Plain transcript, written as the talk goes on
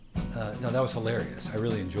No, that was hilarious. I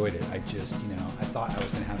really enjoyed it. I just, I thought I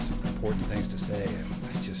was going to have some important things to say, and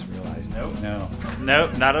I just realized,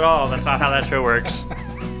 Nope, not at all. That's not how that show works.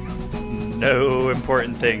 No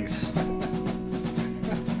important things.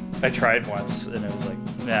 I tried once, and it was like,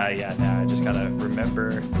 I just gotta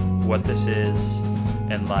remember what this is,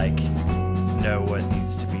 and know what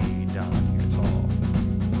needs to be done. It's all.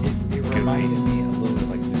 It reminded me a little bit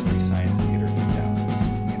like Mystery Science Theater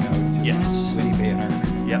 3000. Just witty banner.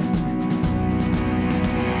 Yep.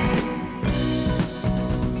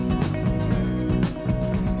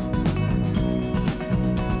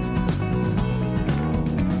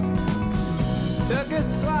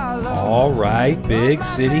 All right, big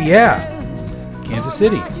city, Kansas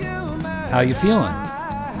City. How you feeling?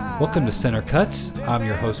 Welcome to Center Cuts. I'm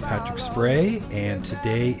your host, Patrick Spray, and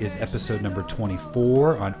today is episode number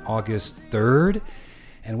 24 on August 3rd.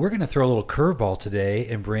 And we're going to throw a little curveball today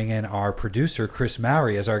and bring in our producer, Chris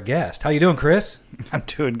Mowry, as our guest. How you doing, Chris? I'm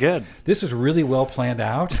doing good. This was really well planned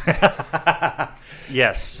out.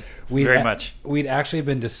 Yes, very much. We'd actually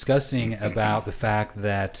been discussing about the fact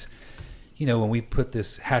that, when we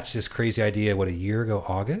hatched this crazy idea, a year ago,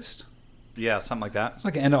 August? Yeah, something like that. It's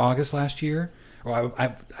like the end of August last year. Or I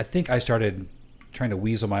think I started trying to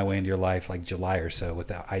weasel my way into your life like July or so with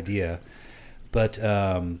that idea. But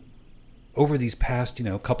over these past,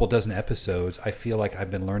 couple dozen episodes, I feel like I've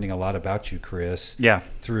been learning a lot about you, Chris. Yeah.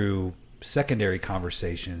 Through secondary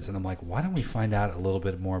conversations. And I'm like, why don't we find out a little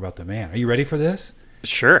bit more about the man? Are you ready for this?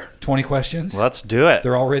 Sure. 20 questions? Let's do it.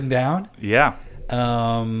 They're all written down? Yeah.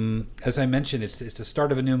 As I mentioned, it's the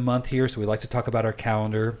start of a new month here, so we like to talk about our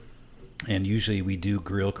calendar. And usually we do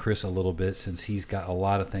grill Chris a little bit since he's got a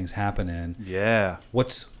lot of things happening. Yeah.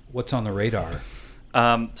 What's on the radar?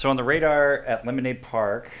 So on the radar at Lemonade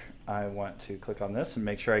Park, I want to click on this and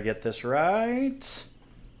make sure I get this right.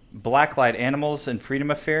 Blacklight Animals and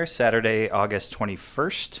Freedom Affair, Saturday, August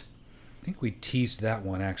 21st. I think we teased that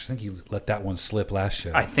one, actually. I think you let that one slip last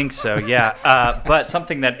show. I think so, yeah. But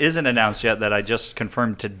something that isn't announced yet that I just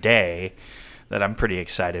confirmed today that I'm pretty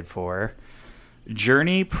excited for.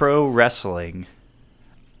 Journey Pro Wrestling,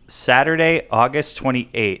 Saturday, August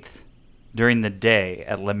 28th, during the day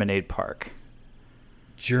at Lemonade Park.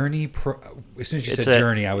 Journey Pro... As soon as you said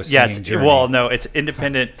Journey, I was saying Journey. Well, no, it's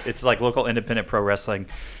independent. It's like local independent pro wrestling.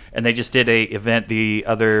 And they just did a event the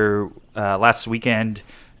other last weekend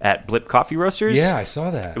at Blip Coffee Roasters. Yeah, I saw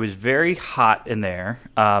that. It was very hot in there.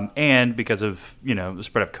 And because of, the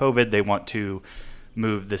spread of COVID, they want to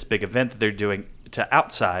move this big event that they're doing to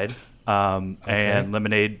outside. And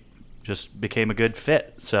Lemonade just became a good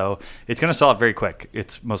fit. So it's going to sell out very quick.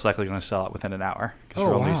 It's most likely going to sell out within an hour because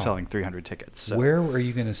we're only selling 300 tickets. So. Where are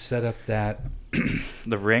you going to set up that?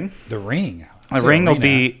 The ring? The ring. The ring will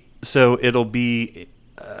be, it'll be,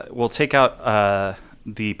 we'll take out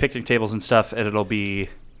the picnic tables and stuff, and it'll be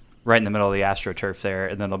right in the middle of the AstroTurf there,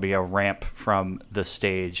 and then there'll be a ramp from the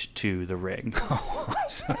stage to the ring.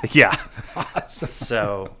 Awesome. Yeah. Awesome.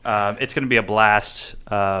 So it's going to be a blast.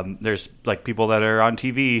 There's people that are on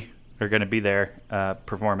TV are going to be there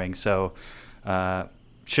performing. So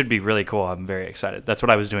should be really cool. I'm very excited. That's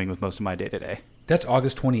what I was doing with most of my day-to-day. That's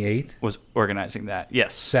August 28th? Was organizing that,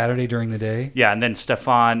 yes. Saturday during the day? Yeah, and then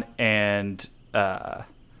Stefan and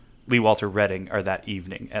Lee Walter Redding are that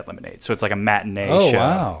evening at Lemonade. So it's like a matinee show. Oh,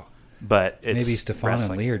 wow. But it's maybe Stefan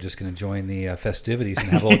wrestling. And Lee are just going to join the festivities and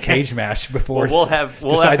have a little cage match before we'll have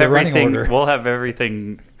the running order. We'll have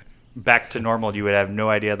everything back to normal. You would have no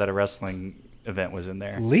idea that a wrestling event was in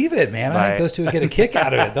there. Leave it, man. I think those two would get a kick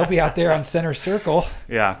out of it. They'll be out there on center circle.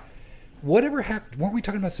 Yeah. Whatever happened? Weren't we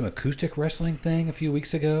talking about some acoustic wrestling thing a few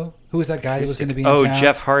weeks ago? Who was that guy that was going to be in town?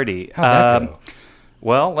 Jeff Hardy. How'd that go?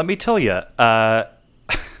 Well, let me tell you.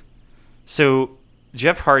 So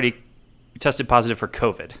Jeff Hardy tested positive for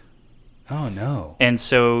COVID. Oh, no. And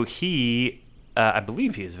so he, I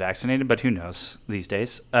believe he is vaccinated, but who knows these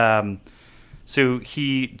days. So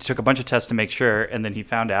he took a bunch of tests to make sure, and then he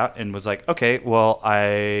found out and was like, okay, well,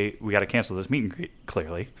 we got to cancel this meet and greet,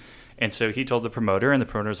 clearly. And so he told the promoter, and the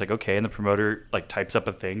promoter was like, okay. And the promoter types up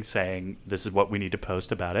a thing saying, this is what we need to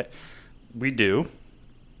post about it. We do.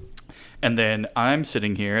 And then I'm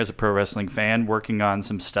sitting here as a pro wrestling fan working on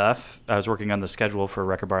some stuff. I was working on the schedule for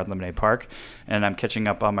Record Bar at Lemonade Park, and I'm catching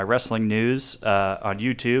up on my wrestling news on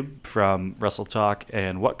YouTube from Wrestle Talk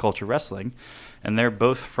and What Culture Wrestling. And they're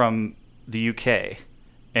both from the UK.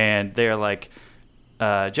 And they're like,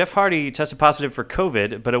 Jeff Hardy tested positive for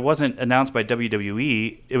COVID, but it wasn't announced by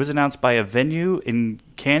WWE. It was announced by a venue in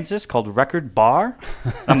Kansas called Record Bar.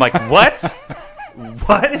 I'm like, what?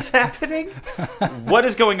 What is happening? What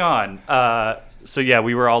is going on? So yeah,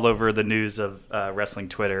 we were all over the news of wrestling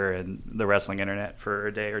Twitter and the wrestling internet for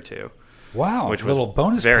a day or two. Wow, which a was little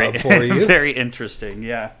bonus very, pub for you. Very interesting,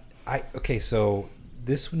 yeah. Okay, so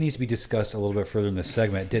this needs to be discussed a little bit further in this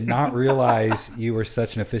segment. Did not realize you were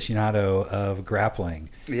such an aficionado of grappling.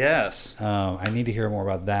 Yes. I need to hear more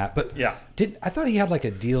about that. But yeah, I thought he had like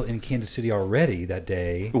a deal in Kansas City already that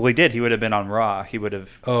day. Well, he did. He would have been on Raw. He would have.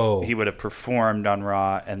 Oh. He would have performed on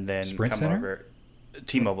Raw and then Sprint come Center? over.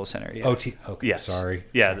 T-Mobile Center. Yeah. Oh, okay. Yes. Sorry.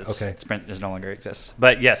 Yeah. Okay. Sprint no longer exists.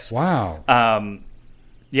 But yes. Wow.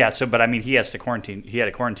 Yeah. So, but I mean, he has to quarantine. He had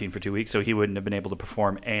a quarantine for 2 weeks, so he wouldn't have been able to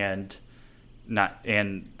perform and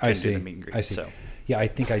I see. do the meet and greet. I see. So. Yeah, I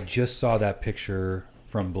think I just saw that picture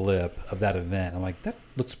from Blip of that event. I'm like, that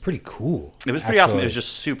looks pretty cool. It was pretty awesome. It was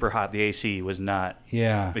just super hot. The AC was not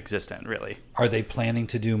existent, really. Are they planning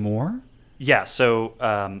to do more? Yeah.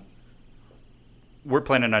 So we're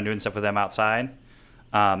planning on doing stuff with them outside.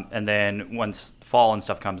 And then once fall and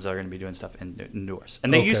stuff comes, they're going to be doing stuff indoors.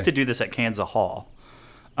 And they used to do this at Kansas Hall.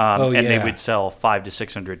 And they would sell 500 to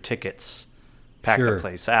 600 tickets, pack the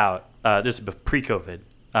place out. This is pre-COVID.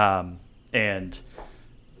 And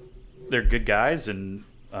they're good guys, and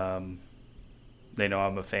they know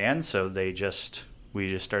I'm a fan, so we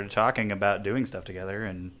just started talking about doing stuff together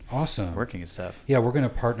and working and stuff. Yeah, we're going to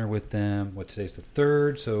partner with them. Today's the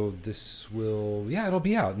 3rd, so it'll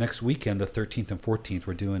be out next weekend, the 13th and 14th.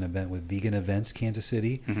 We're doing an event with Vegan Events Kansas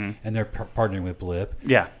City, and they're partnering with Blip.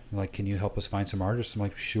 Yeah. Like, can you help us find some artists? I'm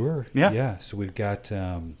like, sure. Yeah. Yeah. So we've got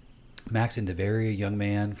Max Indeveri, a young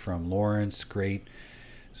man from Lawrence, great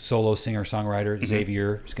solo singer-songwriter.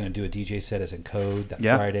 Xavier is going to do a DJ set as Encode that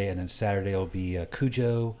Friday, and then Saturday will be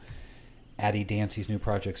Cujo, Addie Dancy's new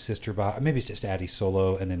project, Sister Bob. Maybe it's just Addie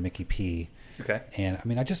solo, and then Mickey P. Okay. And I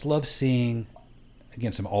mean, I just love seeing,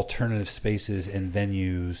 again, some alternative spaces and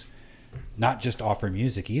venues, not just offer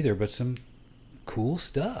music either, but some cool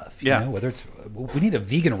stuff. You know, whether it's, we need a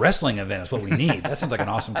vegan wrestling event is what we need. That sounds like an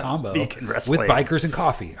awesome combo. Vegan wrestling with bikers and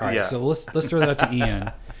coffee. All right, so let's throw that out to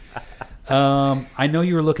Ian. I know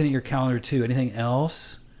you were looking at your calendar too. Anything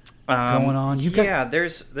else going on?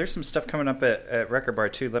 There's some stuff coming up at Record Bar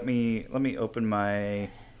too. Let me open my.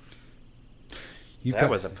 That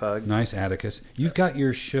was a pug. Nice, Atticus. You've got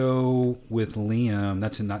your show with Liam.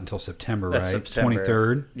 That's not until September, right? September.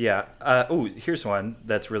 23rd. Yeah. Here's one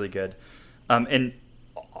that's really good. And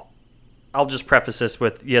I'll just preface this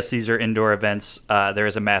with, yes, these are indoor events. There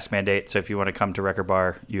is a mask mandate, so if you want to come to Record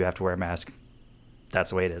Bar, you have to wear a mask.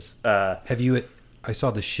 That's the way it is. I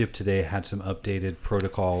saw the ship today had some updated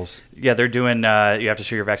protocols. Yeah, they're doing, you have to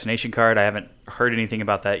show your vaccination card. I haven't heard anything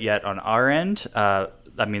about that yet on our end.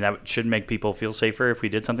 I mean, that should make people feel safer if we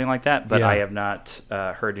did something like that, but I have not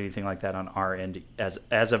heard anything like that on our end as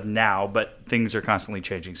of now, but things are constantly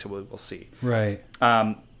changing, so we'll see. Right.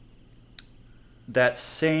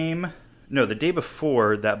 The day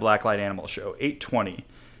before that Blacklight Animal show, 8/20,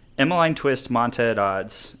 Emmeline Twist, Monta at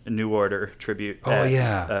Odds, New Order tribute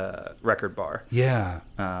at Record Bar. Yeah.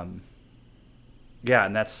 And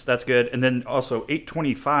that's good. And then also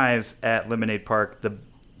 8/25 at Lemonade Park,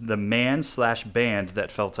 the man/band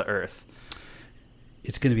that fell to earth.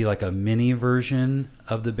 It's going to be like a mini version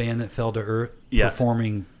of the band that fell to earth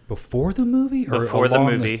performing before the movie or before the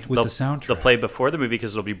movie with the soundtrack. They'll play before the movie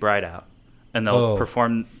because it'll be bright out, and they'll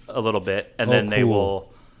perform a little bit, and then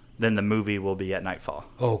then the movie will be at nightfall.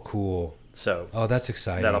 Oh, cool. So that's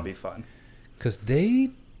exciting. That'll be fun. Because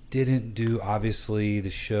they didn't do, obviously,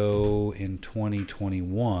 the show in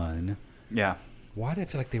 2021. Yeah. Why did I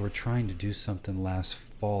feel like they were trying to do something last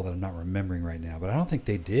fall that I'm not remembering right now? But I don't think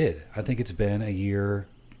they did. I think it's been a year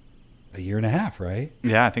and a half, right?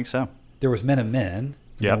 Yeah, I think so. There was Men and Men,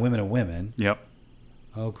 and Women and Women. Yep.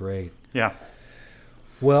 Oh, great. Yeah.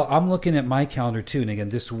 Well, I'm looking at my calendar too, and again,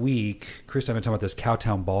 this week, Chris, I've been talking about this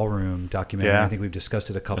Cowtown Ballroom documentary. Yeah. I think we've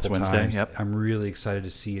discussed it a couple times. Wednesday, yep. I'm really excited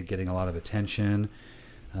to see it getting a lot of attention.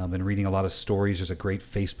 Been reading a lot of stories. There's a great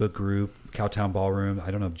Facebook group, Cowtown Ballroom.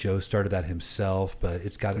 I don't know if Joe started that himself, but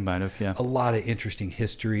it's got a lot of interesting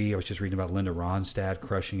history. I was just reading about Linda Ronstadt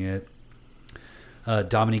crushing it.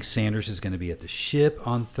 Dominique Sanders is going to be at the Ship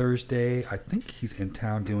on Thursday. I think he's in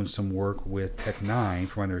town doing some work with Tech Nine,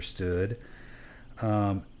 from what I understood.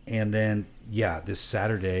 And then, this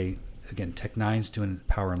Saturday, again, Tech Nine's doing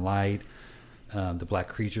Power and Light. The Black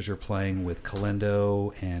Creatures are playing with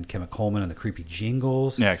Kalendo and Kevin Coleman and the Creepy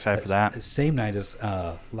Jingles. Yeah, excited for that. The same night as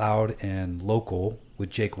Loud and Local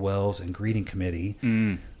with Jake Wells and Greeting Committee.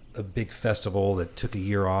 A big festival that took a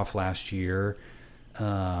year off last year.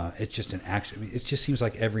 It's just an action. I mean, it just seems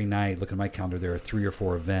like every night, looking at my calendar, there are 3 or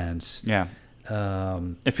 4 events. Yeah.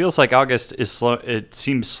 It feels like August is slow. It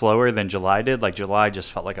seems slower than July did. Like July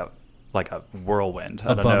just felt like a like a whirlwind.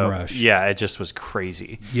 A bum rush. Yeah, it just was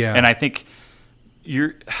crazy. Yeah. And I think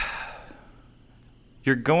you're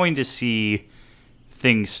going to see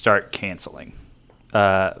things start canceling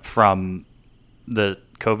from the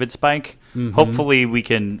COVID spike. Mm-hmm. Hopefully we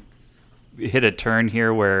can hit a turn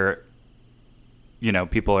here where,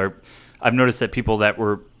 people are, I've noticed that people that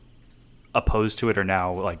were opposed to it are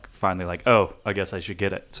now like finally like, oh, I guess I should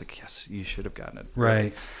get it. It's like, yes, you should have gotten it.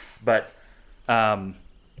 Right. But,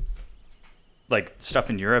 like stuff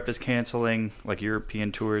in Europe is canceling, like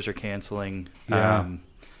European tours are canceling. Yeah.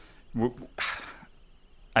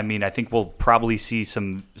 I mean, I think we'll probably see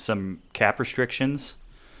some cap restrictions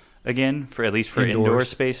again for at least for indoor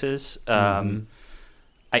spaces. I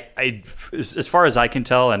as far as I can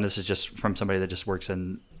tell, and this is just from somebody that just works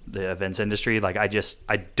in the events industry, like I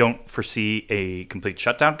don't foresee a complete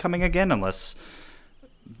shutdown coming again unless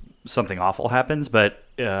something awful happens. But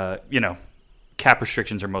cap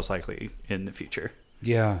restrictions are most likely in the future.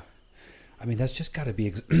 Yeah. I mean, that's just got to be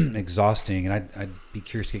exhausting. And I'd be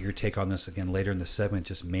curious to get your take on this again later in the segment,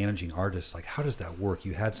 just managing artists. Like, how does that work?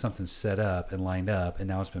 You had something set up and lined up, and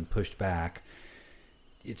now it's been pushed back.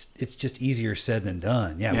 It's just easier said than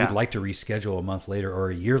done. Yeah, we'd like to reschedule a month later or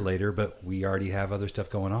a year later, but we already have other stuff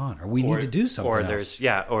going on. Or we need to do something else.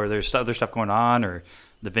 Or there's other stuff going on, or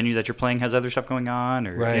the venue that you're playing has other stuff going on,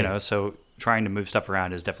 or, right. So trying to move stuff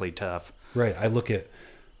around is definitely tough. Right. I look at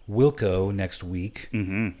Wilco next week,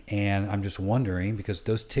 mm-hmm. and I'm just wondering, because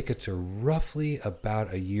those tickets are roughly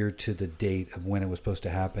about a year to the date of when it was supposed to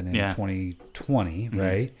happen in 2020, mm-hmm.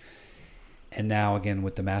 right? And now, again,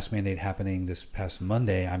 with the mask mandate happening this past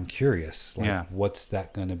Monday, I'm curious, what's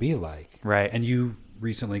that going to be like? Right. And you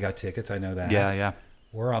recently got tickets, I know that. Yeah.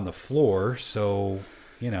 We're on the floor, so,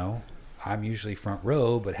 I'm usually front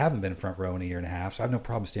row, but haven't been front row in a year and a half, so I have no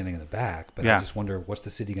problem standing in the back. But I just wonder, what's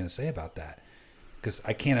the city going to say about that? Because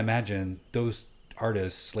I can't imagine those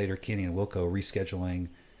artists, Slater, Kinney, and Wilco, rescheduling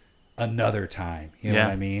another time. You know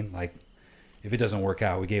what I mean? Like, if it doesn't work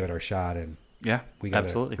out, we gave it our shot, and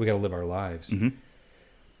absolutely, we got to live our lives. Mm-hmm.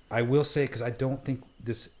 I will say, because I don't think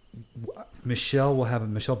this. Michelle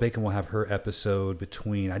Bacon will have her episode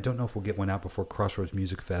between. I don't know if we'll get one out before Crossroads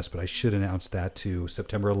Music Fest, but I should announce that too.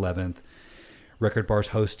 September 11th, Record Bar's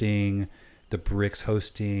hosting, the Bricks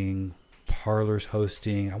hosting, Parlors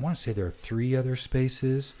hosting. I want to say there are 3 other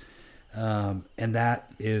spaces, and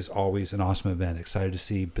that is always an awesome event. Excited to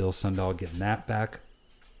see Bill Sundahl getting that back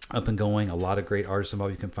up and going. A lot of great artists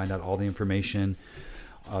involved. You can find out all the information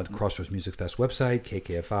on Crossroads Music Fest website,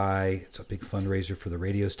 KKFI. It's a big fundraiser for the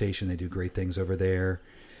radio station. They do great things over there.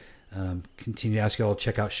 Continue to ask you all to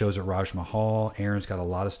check out shows at Raj Mahal. Aaron's got a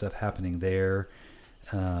lot of stuff happening there.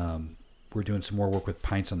 We're doing some more work with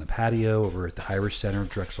Pints on the Patio over at the Irish Center,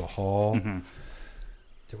 Drexel Hall. Mm-hmm.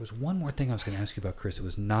 There was one more thing I was going to ask you about, Chris. It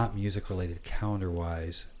was not music-related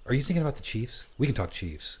calendar-wise. Are you thinking about the Chiefs? We can talk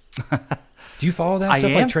Chiefs. Do you follow that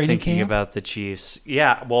stuff, like training camp? I am thinking about the Chiefs.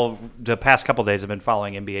 Yeah, well, the past couple of days I've been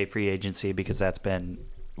following NBA free agency because that's been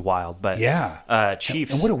wild. But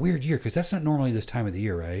Chiefs. And what a weird year, because that's not normally this time of the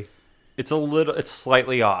year, right? It's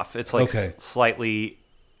slightly off. It's like slightly.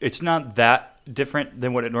 It's not that different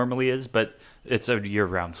than what it normally is, but it's a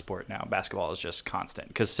year-round sport now. Basketball is just constant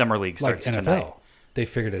because summer league starts like NFL. Tonight. They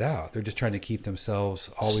figured it out. They're just trying to keep themselves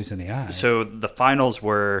always in the eye. So the finals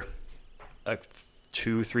were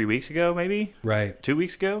 2-3 weeks ago, maybe? Right. 2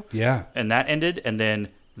 weeks ago? Yeah. And that ended, and then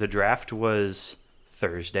the draft was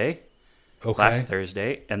Thursday. Okay. Last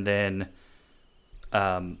Thursday. And then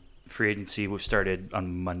free agency started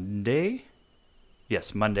on Monday.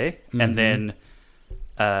 Yes, Monday. Mm-hmm. And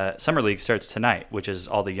then Summer League starts tonight, which is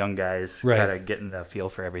all the young guys kind of getting the feel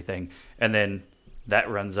for everything. And then that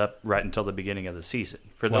runs up right until the beginning of the season.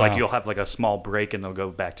 You'll have like a small break, and they'll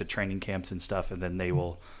go back to training camps and stuff, and then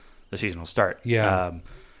the season will start. Yeah.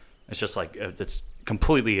 It's just like it's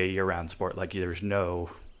completely a year-round sport. Like there's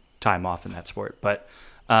no time off in that sport. But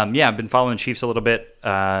I've been following Chiefs a little bit.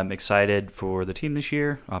 I'm excited for the team this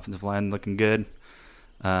year. Offensive line looking good.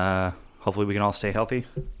 Hopefully we can all stay healthy.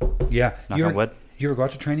 Yeah. Knock on wood. You ever go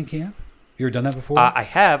out to training camp? You ever done that before? I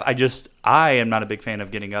have. I am not a big fan of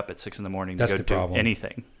getting up at 6 a.m. to That's go do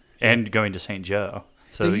anything, and going to St. Joe.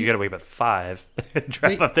 So you got to wake up at 5 and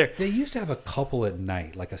drive up there. They used to have a couple at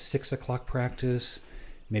night, like a 6 o'clock practice.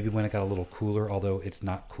 Maybe when it got a little cooler, although it's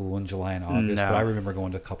not cool in July and August. No. But I remember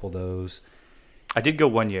going to a couple of those. I did go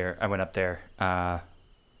one year. I went up there,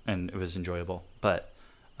 and it was enjoyable. But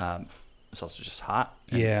it's also just hot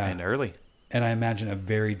and early. And I imagine a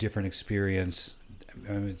very different experience.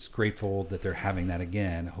 I mean, it's grateful that they're having that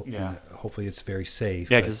again. And hopefully it's very safe.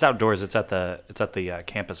 Yeah, because it's outdoors. It's at the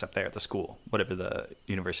campus up there at the school, whatever the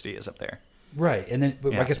university is up there. Right, and then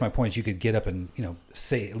but Yeah. I guess my point is you could get up and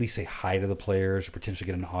at least say hi to the players or potentially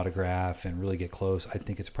get an autograph and really get close. I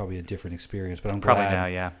think it's probably a different experience. But I'm Probably glad. now,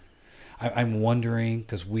 yeah. I'm wondering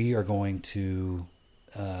because we are going to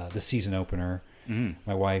the season opener. Mm.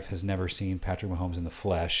 My wife has never seen Patrick Mahomes in the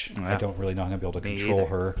flesh. Yeah. I don't really know how I'm going to be able to Me control either.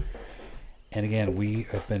 her. And again, we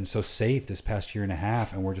have been so safe this past year and a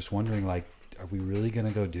half, and we're just wondering, like, are we really going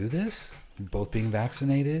to go do this? Both being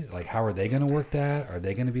vaccinated? Like, how are they going to work that? Are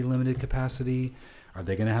they going to be limited capacity? Are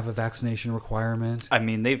they going to have a vaccination requirement? I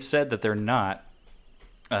mean, they've said that they're not.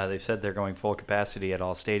 They've said they're going full capacity at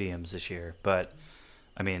all stadiums this year. But,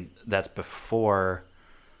 I mean, that's before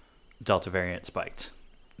Delta variant spiked.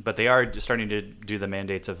 But they are starting to do the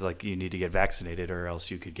mandates of, like, you need to get vaccinated or else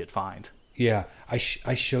you could get fined. Yeah, I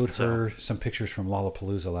showed her some pictures from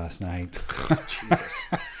Lollapalooza last night. Jesus.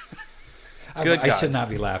 I God. should not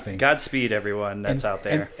be laughing. Godspeed, everyone that's out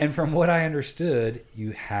there. And from what I understood,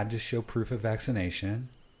 you had to show proof of vaccination.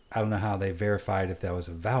 I don't know how they verified if that was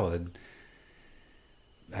valid.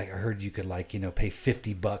 I heard you could pay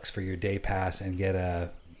 $50 for your day pass and get a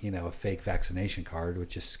fake vaccination card,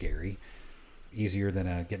 which is scary. Easier than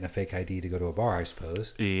getting a fake ID to go to a bar, I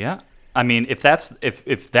suppose. Yeah. I mean, if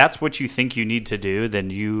that's what you think you need to do, then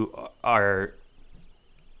your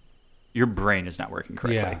brain is not working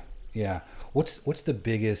correctly. Yeah. What's the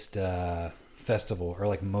biggest festival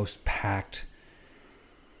or most packed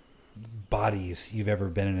bodies you've ever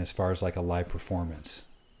been in as far as a live performance?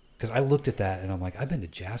 Because I looked at that and I'm like, I've been to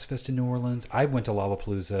Jazz Fest in New Orleans. I went to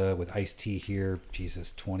Lollapalooza with Ice-T here,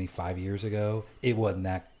 25 years ago. It wasn't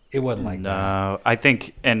like that. No, I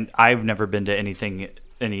think, and I've never been to any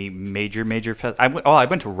major fest. I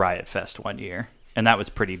went to Riot Fest one year, and that was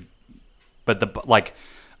pretty. But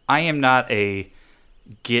I am not a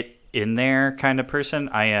get in there kind of person.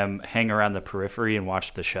 I am hang around the periphery and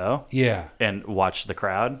watch the show. Yeah. And watch the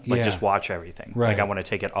crowd. Just watch everything. Right. I want to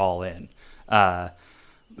take it all in.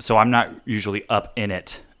 So I'm not usually up in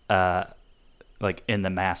it, in the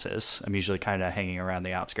masses. I'm usually kind of hanging around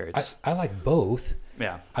the outskirts. I like both.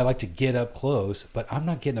 Yeah. I like to get up close, but I'm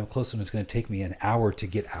not getting up close when it's going to take me an hour to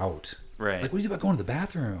get out. Right. What do you do about going to the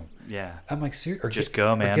bathroom? Yeah. I'm like, serious? Just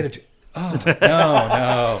go, man. Oh,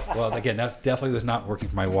 no. Well, again, that definitely was not working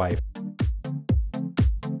for my wife.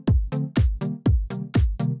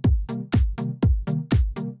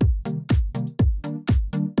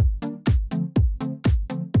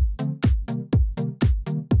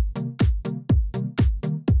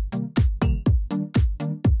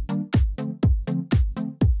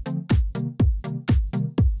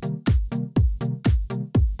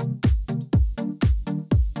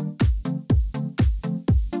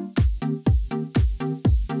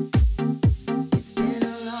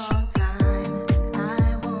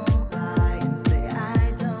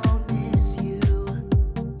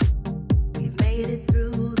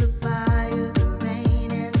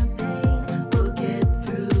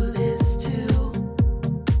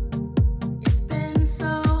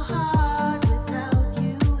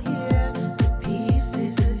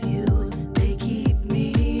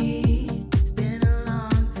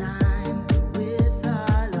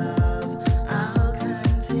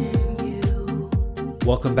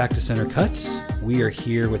 Welcome back to Center Cuts. We are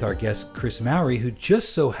here with our guest, Chris Mowry, who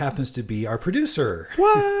just so happens to be our producer.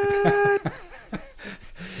 What?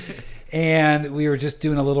 And we were just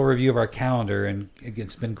doing a little review of our calendar, and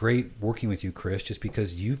it's been great working with you, Chris, just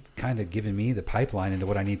because you've kind of given me the pipeline into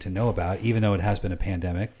what I need to know about, even though it has been a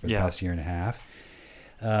pandemic for the past year and a half.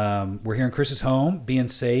 We're here in Chris's home, being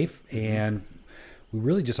safe, and we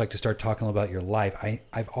really just like to start talking about your life.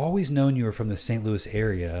 I've always known you were from the St. Louis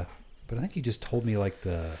area, but I think you just told me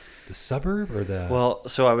the suburb or the... Well,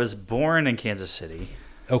 so I was born in Kansas City.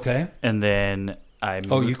 Okay. And then I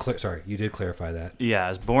moved... Sorry, you did clarify that. Yeah, I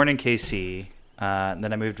was born in KC. And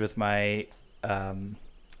then I moved with my... I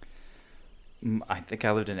think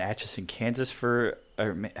I lived in Atchison, Kansas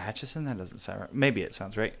Atchison? That doesn't sound right. Maybe it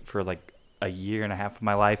sounds right. For a year and a half of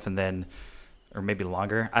my life, and then... Or maybe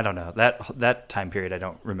longer. I don't know. That time period I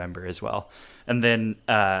don't remember as well. And then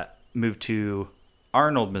moved to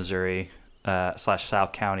Arnold, Missouri, /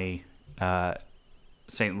 South County,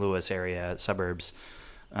 St. Louis area suburbs,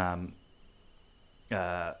 with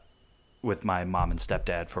my mom and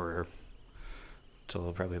stepdad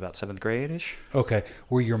till probably about 7th grade-ish. Okay.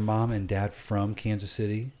 Were your mom and dad from Kansas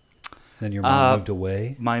City? And then your mom moved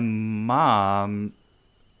away? My mom,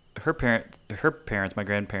 her parents, my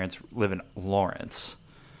grandparents live in Lawrence,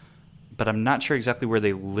 but I'm not sure exactly where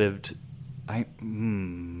they lived.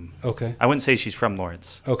 Okay. I wouldn't say she's from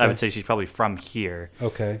Lawrence. Okay. I would say she's probably from here.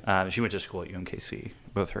 Okay. She went to school at UMKC.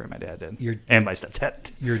 Both her and my dad did. And my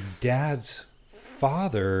stepdad. Your dad's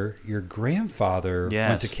father, your grandfather, Yes.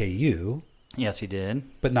 went to KU, Yes, he did.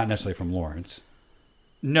 but not necessarily from Lawrence.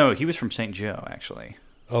 No, he was from St. Joe, actually.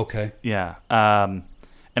 Okay. Yeah.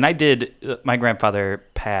 And I did, my grandfather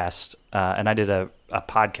passed, and I did a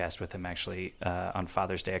podcast with him actually on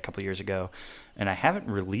Father's Day a couple years ago, and I haven't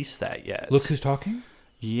released that yet. Look Who's Talking?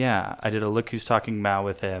 Yeah, I did a Look Who's Talking Mao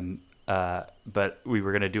with him, but we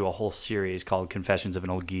were going to do a whole series called Confessions of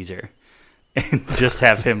an Old Geezer and just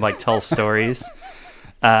have him like tell stories.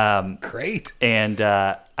 Great. And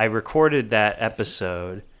I recorded that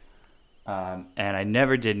episode, and I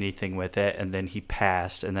never did anything with it. And then he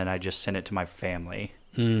passed, and then I just sent it to my family.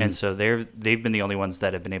 And so they've been the only ones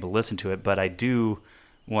that have been able to listen to it. But I do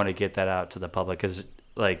want to get that out to the public because,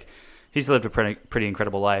 like, he's lived a pretty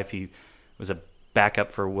incredible life. He was a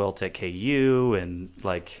backup for Wilt at KU and,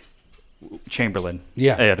 like, Chamberlain.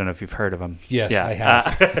 Yeah. I don't know if you've heard of him. Yes, Yeah. I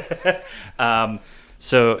have.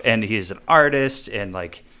 So, and he's an artist, and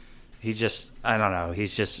like, he was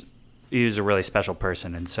a really special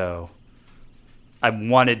person. And so I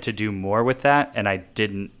wanted to do more with that, and I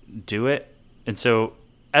didn't do it. And so,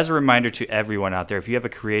 as a reminder to everyone out there, if you have a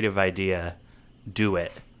creative idea, do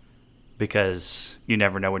it, because you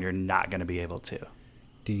never know when you're not going to be able to.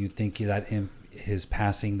 Do you think that his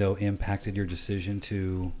passing, though, impacted your decision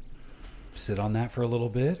to sit on that for a little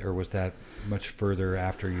bit, or was that much further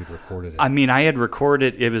after you'd recorded it? I mean, I had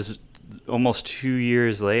recorded, it was almost 2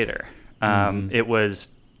 years later. It was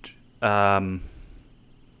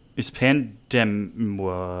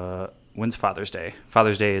when's Father's Day?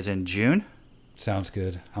 Father's Day is in June. Sounds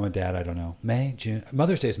good. I'm a dad. I don't know. May, June.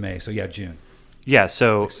 Mother's Day is May, so yeah, June. Yeah,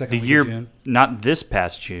 so Like second the week of year, June? not this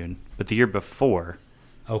past June, but the year before,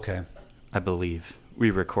 Okay. I believe, we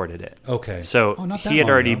recorded it. Okay. So Oh, not that he had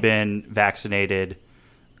long already ago. been vaccinated,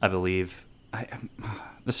 I believe.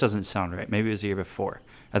 This doesn't sound right. Maybe it was the year before.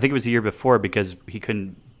 I think it was the year before because he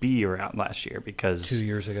couldn't be around last year because 2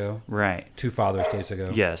 years ago. right. 2 Father's Days ago.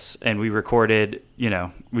 Yes, and we recorded.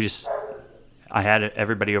 I had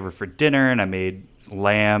everybody over for dinner, and I made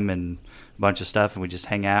lamb and a bunch of stuff, and we just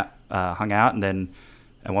hung out, and then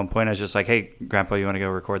at one point I was just like, "Hey, Grandpa, you want to go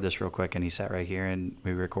record this real quick?" And he sat right here, and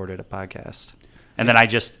we recorded a podcast. And then I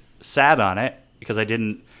just sat on it because I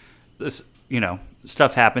didn't.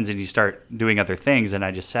 Stuff happens, and you start doing other things, and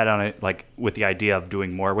I just sat on it like with the idea of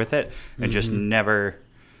doing more with it, and just never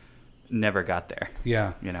got there.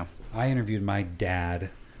 Yeah. I interviewed my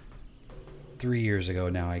dad 3 years ago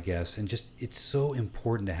now, I guess, and just it's so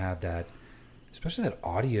important to have that, especially that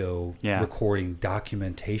audio recording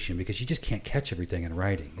documentation, because you just can't catch everything in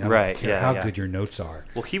writing. I don't care how good your notes are.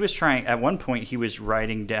 Well, he was trying at one point. He was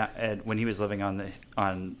writing down when he was living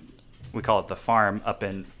on we call it the farm up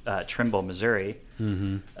in Trimble, Missouri.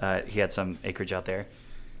 Mm-hmm. He had some acreage out there.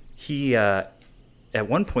 He at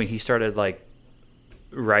one point he started like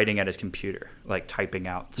writing at his computer, like typing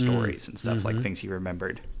out stories and stuff, like things he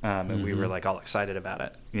remembered. And we were like all excited about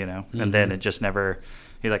it, and then it just never,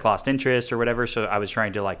 he like lost interest or whatever. So I was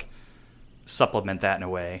trying to like supplement that in a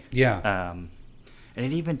way. Yeah. And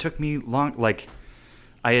it even took me long, like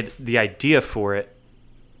I had the idea for it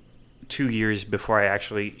 2 years before I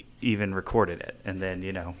actually even recorded it. And then,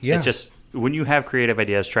 it just, when you have creative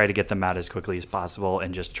ideas, try to get them out as quickly as possible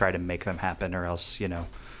and just try to make them happen, or else,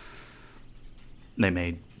 they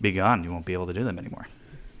may be gone. You won't be able to do them anymore.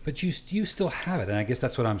 But you still have it, and I guess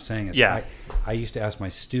that's what I'm saying. Is Yeah. I used to ask my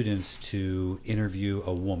students to interview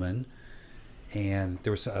a woman, and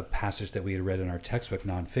there was a passage that we had read in our textbook,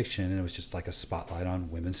 nonfiction, and it was just like a spotlight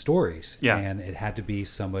on women's stories. Yeah. And it had to be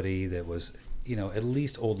somebody that was, at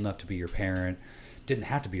least old enough to be your parent. Didn't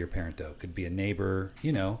have to be your parent, though. Could be a neighbor,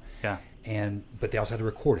 Yeah. But they also had to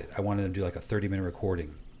record it. I wanted them to do like a 30-minute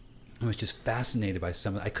recording. I was just fascinated by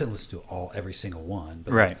some. I couldn't listen to every single one,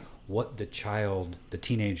 but Right. like what the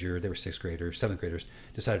teenager, they were 6th graders, 7th graders,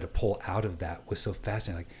 decided to pull out of that was so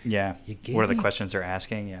fascinating. Like, Yeah. you gave What are the me- questions they're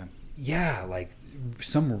asking? Yeah. Yeah, like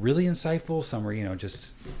some were really insightful, some were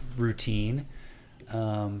just routine.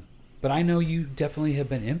 But I know you definitely have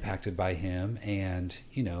been impacted by him, and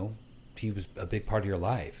he was a big part of your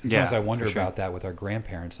life. Sometimes I wonder for sure. about that with our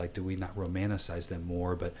grandparents. Like, do we not romanticize them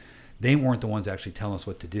more? But they weren't the ones actually telling us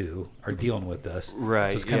what to do or dealing with us.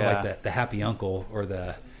 Right, So it's kind yeah. of like the happy uncle or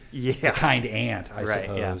the Yeah. kind aunt, I Right,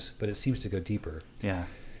 yeah. suppose. But it seems to go deeper. Yeah.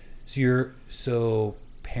 So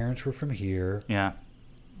parents were from here. Yeah.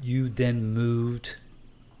 You then moved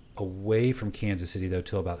away from Kansas City though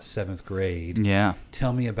till about 7th grade. Yeah.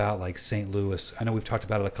 Tell me about like St. Louis. I know we've talked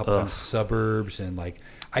about it a couple times. Suburbs and like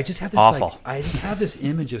I just have this Awful. I just have this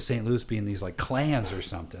image of St. Louis being these like clans or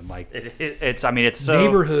something like It's so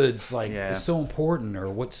neighborhoods like Yeah. is so important, or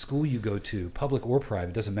what school you go to, public or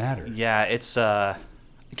private, doesn't matter. Yeah, it's I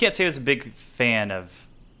can't say I was a big fan of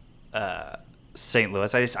St.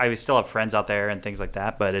 Louis. I still have friends out there and things like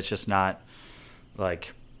that, but it's just not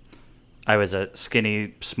like I was a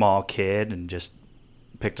skinny small kid and just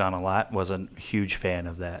picked on a lot. Wasn't a huge fan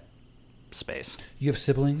of that space. You have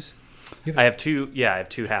siblings? I have two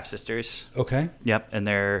half sisters. Okay. Yep, and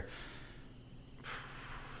they're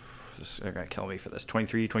going to kill me for this.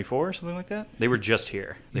 23, 24 or something like that. They were just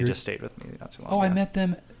here. They just stayed with me not too long ago. I met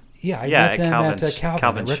them. Yeah, I Yeah, met them at Calvin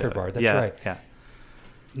Calvin's at Record show. Bar. That's Yeah, right. Yeah.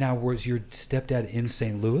 Now, was your stepdad in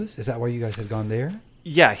St. Louis? Is that why you guys had gone there?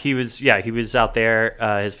 Yeah, he was out there.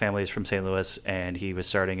 His family is from St. Louis, and he was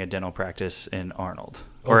starting a dental practice in Arnold.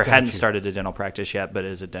 Or got hadn't you. started a dental practice yet, but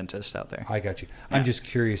is a dentist out there. I got you. Yeah. I'm just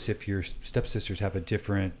curious if your stepsisters have a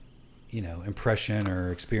different, impression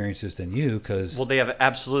or experiences than you, because Well, they have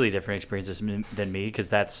absolutely different experiences than me because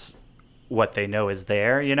that's what they know is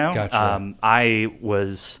there, Gotcha. I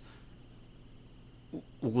was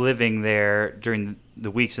living there during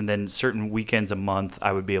the weeks, and then certain weekends a month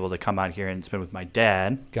I would be able to come out here and spend with my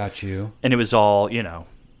dad. got you. And it was all,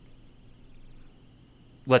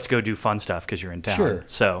 let's go do fun stuff because you're in town. Sure.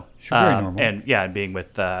 So, Very normal. and being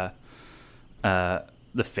with the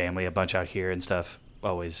family a bunch out here and stuff,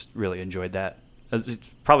 always really enjoyed that. It's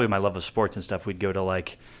probably my love of sports and stuff. We'd go to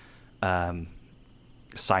like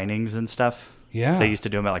signings and stuff. Yeah. They used to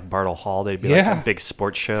do them at like Bartle Hall. They'd be like Yeah. a big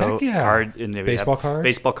sports show. Heck yeah. And they would Baseball have cards?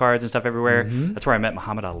 baseball cards and stuff everywhere. Mhm. That's where I met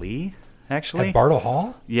Muhammad Ali, actually. At Bartle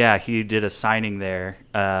Hall? Yeah, he did a signing there.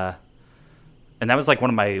 And that was like one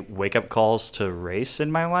of my wake-up calls to race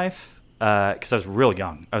in my life because I was real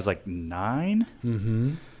young. I was like 9.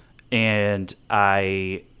 Mm-hmm. And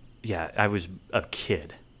I was a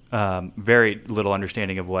kid. Very little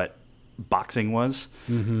understanding of what boxing was.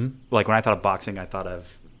 Mm-hmm. Like when I thought of boxing, I thought of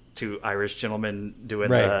 2 Irish gentlemen doing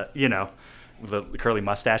Right. the curly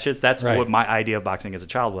mustaches. That's Right. what my idea of boxing as a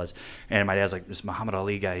child was. And my dad's like, this Muhammad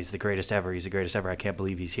Ali guy, he's the greatest ever. He's the greatest ever. I can't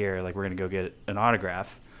believe he's here. Like, we're going to go get an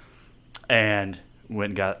autograph. And went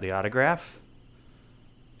and got the autograph,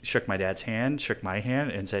 shook my dad's hand, shook my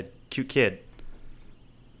hand, and said, cute kid.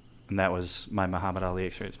 And that was my Muhammad Ali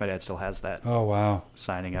experience. My dad still has that Oh, wow.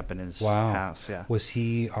 signing up in his Wow. house. Yeah. Was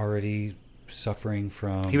he already suffering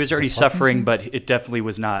from... He was already it suffering, Parkinson's? but it definitely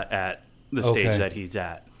was not at the stage Okay. that he's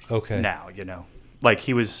at Okay. now, Like,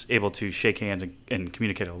 he was able to shake hands and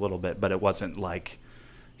communicate a little bit, but it wasn't like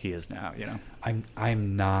he is now,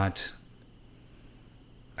 I'm not...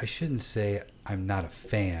 I shouldn't say I'm not a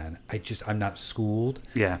fan. I'm not schooled.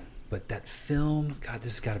 Yeah. But that film, God,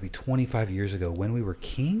 this has got to be 25 years ago, When We Were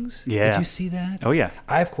Kings. Yeah. Did you see that? Oh, yeah.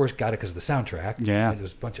 I, of course, got it because of the soundtrack. Yeah. It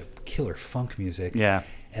was a bunch of killer funk music. Yeah.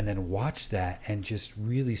 And then watched that and just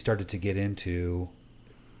really started to get into...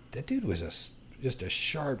 That dude was just a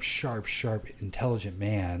sharp, intelligent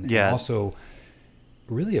man. Yeah. And also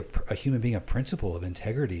really a human being, a principle of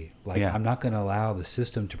integrity. Like, Yeah. I'm not going to allow the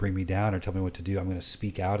system to bring me down or tell me what to do. I'm going to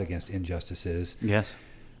speak out against injustices. Yes.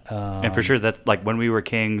 And for sure, that's like When We Were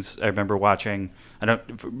Kings. I remember watching.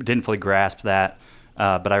 Didn't fully grasp that,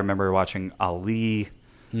 but I remember watching Ali,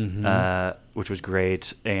 which was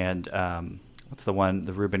great. And what's the one,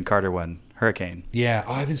 the Reuben Carter one, Hurricane? Yeah.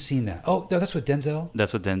 Oh, I haven't seen that. Oh, no, that's what Denzel?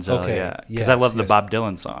 That's what Denzel. Okay, Yeah, because yes, I love the yes. Bob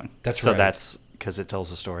Dylan song. That's so right. that's because it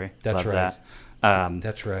tells a story. That's Love right. That.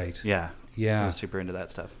 That's right. Yeah. Yeah. I was super into that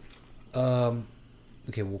stuff.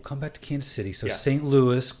 Okay, we'll come back to Kansas City. So Yeah. St.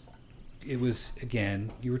 Louis, it was,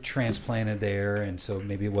 again, you were transplanted there, and so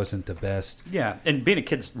maybe it wasn't the best. Yeah, and being a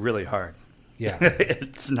kid's really hard. Yeah.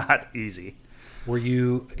 It's not easy. Were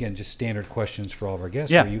you, again, just standard questions for all of our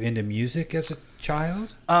guests, Yeah. were you into music as a child?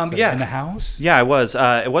 Is that Yeah. In the house? Yeah, I was.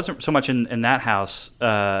 It wasn't so much in that house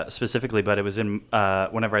specifically, but it was in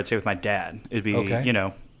whenever I'd stay with my dad. It'd be, Okay.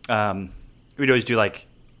 we'd always do like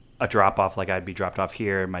a drop off. Like I'd be dropped off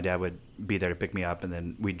here, and my dad would be there to pick me up, and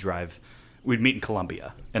then we'd drive. We'd meet in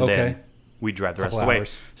Columbia, and Okay. then we'd drive the rest of Couple the way.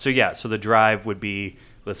 hours. So the drive would be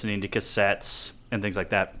listening to cassettes and things like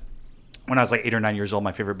that. When I was like 8 or 9 years old,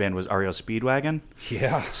 my favorite band was REO Speedwagon.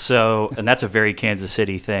 Yeah. So, and that's a very Kansas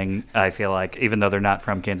City thing. I feel like, even though they're not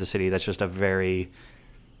from Kansas City, that's just it's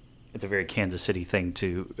a very Kansas City thing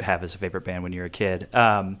to have as a favorite band when you're a kid.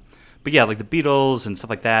 But yeah, like the Beatles and stuff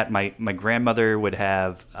like that. My grandmother would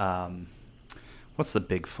have, what What's the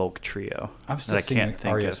big folk trio? I'm still that I singing can't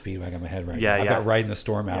think REO of? Speedwagon in my head right Yeah, now. I've yeah. got Riding the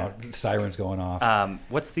Storm out, sirens going off.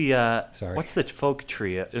 What's the Sorry. what's the folk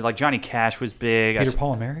trio? Like Johnny Cash was big. Peter,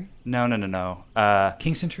 Paul, and Mary? No.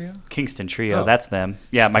 Kingston Trio? Kingston Trio. Oh. That's them.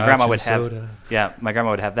 Yeah, my Scotch grandma and would have. soda. Yeah, my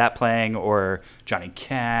grandma would have that playing, or Johnny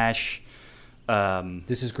Cash.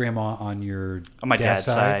 This is grandma on your On my dad's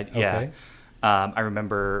side, yeah. Okay. I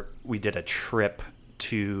remember we did a trip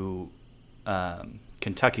to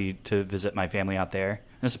Kentucky to visit my family out there.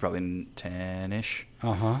 This is probably 10-ish,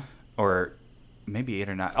 Uh-huh. or maybe 8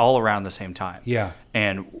 or 9, all around the same time. Yeah.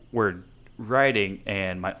 And we're riding,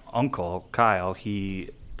 and my uncle Kyle, he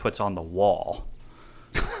puts on The Wall,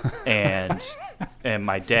 and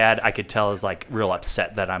my dad, I could tell, is like real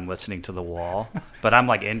upset that I'm listening to The Wall, but I'm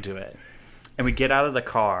like into it. And we get out of the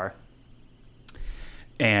car,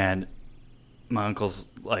 and my uncle's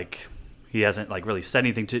like, he hasn't like really said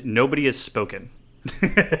anything to, nobody has spoken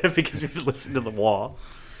because we've listened to The Wall.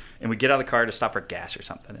 And we get out of the car to stop for gas or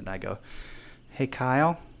something, and I go, "Hey,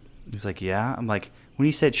 Kyle." He's like, "Yeah." I'm like, "When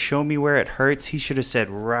he said, 'show me where it hurts,' he should have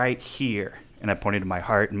said right here." And I pointed to my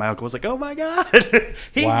heart, and my uncle was like, "Oh my God,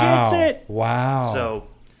 he gets it." Wow. So,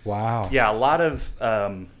 wow. yeah, a lot of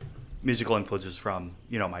musical influences from,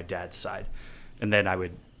 my dad's side. And then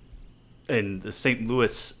and the St.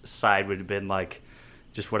 Louis side would have been like,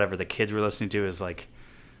 just whatever the kids were listening to is like,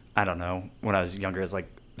 I don't know, when I was younger, it's like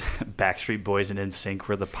Backstreet Boys and NSYNC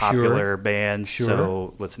were the popular bands. Sure.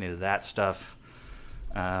 So listening to that stuff.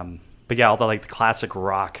 But yeah, all the like the classic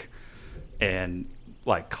rock and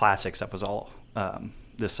like classic stuff was all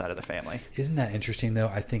this side of the family. Isn't that interesting, though?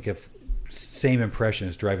 I think of same impression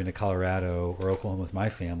as driving to Colorado or Oklahoma with my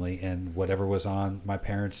family, and whatever was on my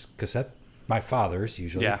parents' cassette, my father's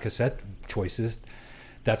usually cassette choices,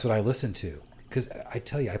 that's what I listened to. Because I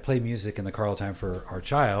tell you, I play music in the car all the time for our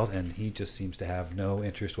child, and he just seems to have no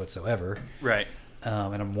interest whatsoever. Right.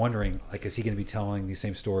 And I'm wondering, like, is he going to be telling these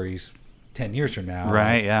same stories 10 years from now?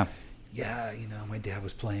 Right, Like, yeah. yeah, my dad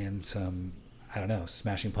was playing some, I don't know,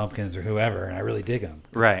 Smashing Pumpkins or whoever, and I really dig them.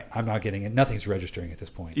 Right. I'm not getting it. Nothing's registering at this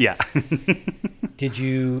point. Yeah. Did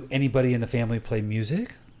anybody in the family play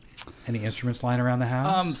music? Any instruments lying around the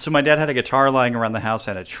house? So my dad had a guitar lying around the house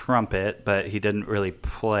and a trumpet, but he didn't really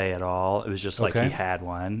play at all. It was just like Okay. he had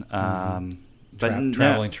one. But no-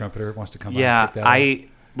 Traveling trumpeter wants to come yeah, out and pick that I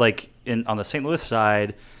like on the St. Louis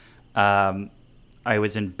side. I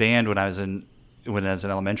was in band when I was in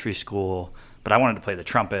elementary school, but I wanted to play the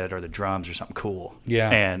trumpet or the drums or something cool.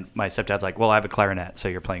 Yeah. And my stepdad's like, "Well, I have a clarinet, so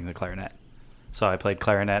you're playing the clarinet." So I played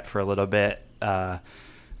clarinet for a little bit. A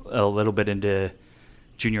little bit into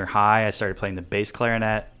junior high, I started playing the bass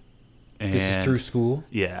clarinet. And, This is through school?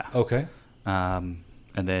 Yeah. Okay. And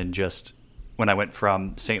then just when I went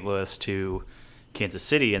from St. Louis to Kansas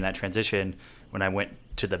City in that transition, when I went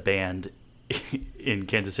to the band in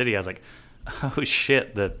Kansas City, I was like, oh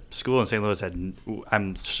shit, the school in St. Louis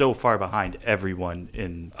I'm so far behind everyone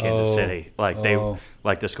in Kansas City. Like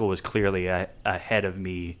the school was clearly ahead of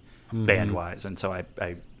me band wise. And so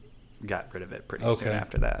I got rid of it pretty soon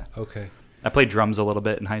after that. Okay. I played drums a little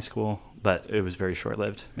bit in high school, but it was very short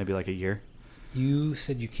lived, maybe like a year. You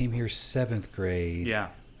said you came here 7th grade. Yeah.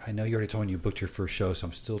 I know you already told me you booked your first show, so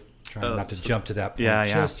I'm still trying not to jump to that point Yeah.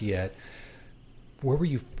 just yet. Where were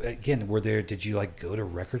you, again, did you like go to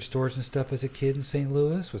record stores and stuff as a kid in St.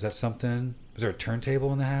 Louis? Was that something, was there a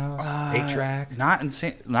turntable in the house? 8-track? Not in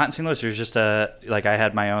St. Louis. There's just I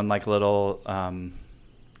had my own like little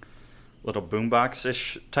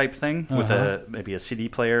boombox-ish type thing with maybe a CD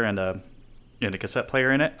player and a cassette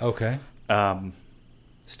player in it. Okay.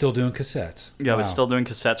 Still doing cassettes? Yeah, I was still doing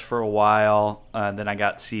cassettes for a while. Then I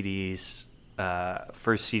got CDs.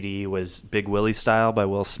 First CD was Big Willie Style by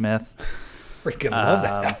Will Smith. Freaking love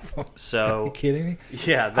that album. So, are you kidding me?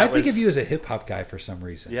 Yeah, I think of you as a hip hop guy for some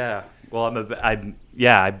reason. Yeah, well, I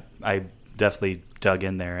definitely dug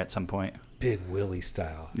in there at some point. Big Willie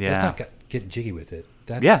Style. Yeah, that's not getting jiggy with it.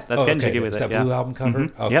 That's getting jiggy with it. That Blue album cover.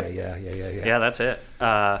 Mm-hmm. Okay, yep. Yeah. Yeah, that's it.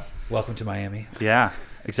 Welcome to Miami. Yeah,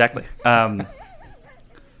 exactly.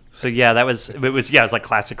 So yeah, it was like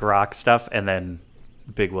classic rock stuff, and then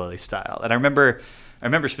Big Willie Style. And I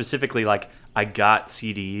remember specifically, like, I got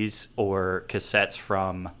CDs or cassettes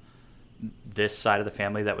from this side of the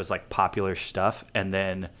family that was like popular stuff, and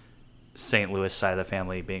then St. Louis side of the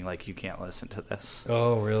family being like, you can't listen to this.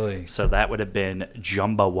 Oh, really? So that would have been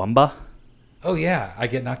Chumbawamba. Oh yeah, I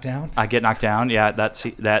Get Knocked Down. I Get Knocked Down. Yeah,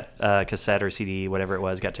 that cassette or CD, whatever it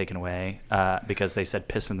was, got taken away because they said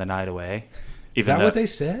 "pissing the night away." Is that what they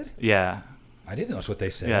said? Yeah. I didn't know that's what they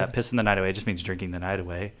said. Yeah, pissing the night away just means drinking the night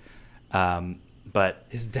away. But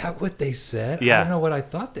is that what they said? Yeah. I don't know what I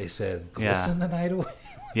thought they said. Glisten the night away.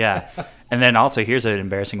 Yeah. And then also, here's an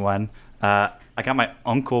embarrassing one. I got my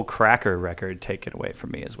Uncle Kracker record taken away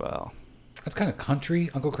from me as well. That's kind of country,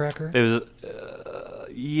 Uncle Kracker. It was,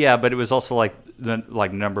 yeah, but it was also like the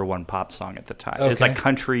number one pop song at the time. Okay. It's like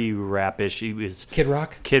country rap-ish. He was Kid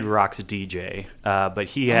Rock? Kid Rock's DJ, but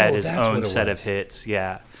he had his that's own what it set was. of hits.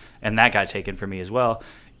 Yeah, and that got taken from me as well,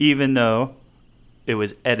 even though it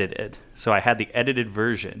was edited. So I had the edited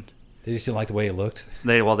version. They just didn't like the way it looked.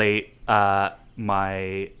 My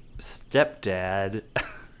stepdad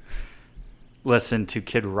listened to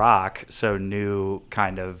Kid Rock, so knew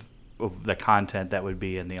kind of the content that would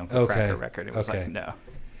be in the Uncle Kracker record. It was like, no.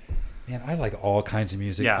 Man, I like all kinds of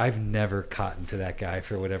music. Yeah. I've never cottoned to that guy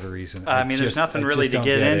for whatever reason. I mean, there's nothing really to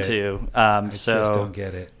get into. I just don't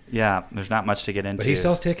get it. Yeah, there's not much to get into. But he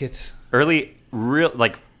sells tickets. Real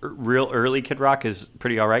early Kid Rock is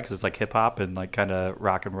pretty all right because it's like hip hop and like kind of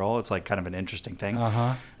rock and roll. It's like kind of an interesting thing.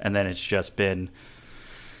 And then it's just been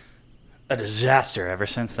a disaster ever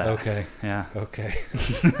since that. Okay. Yeah. Okay.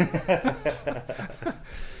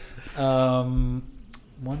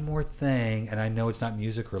 One more thing, and I know it's not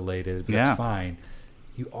music related, but it's fine.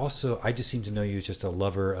 You also, I just seem to know you as just a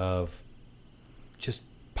lover of just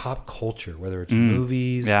pop culture, whether it's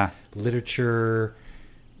movies, literature.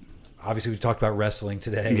 Obviously, we talked about wrestling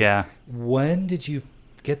today. Yeah. When did you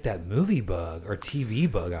get that movie bug or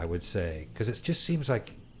TV bug, I would say? Because it just seems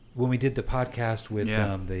like when we did the podcast with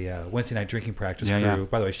the Wednesday Night Drinking Practice crew,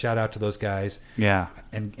 by the way, shout out to those guys. Yeah.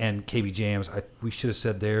 And KB Jams. We should have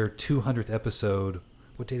said their 200th episode.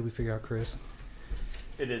 What day did we figure out, Chris?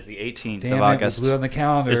 It is the 18th Damn of it, August. We blew on the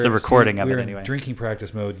calendar. It's the recording of it we're anyway. In drinking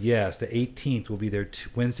practice mode. Yes, the 18th will be their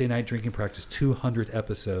Wednesday Night Drinking Practice 200th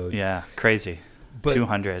episode. Yeah, crazy. But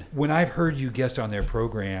 200. When I've heard you guest on their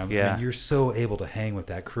program, Yeah. I mean, you're so able to hang with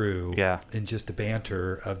that crew. Yeah. And just the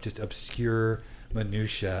banter of just obscure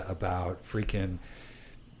minutia about freaking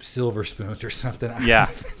silver spoons or something. Yeah.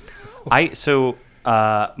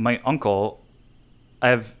 My uncle,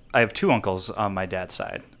 I have two uncles on my dad's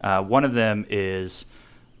side. One of them was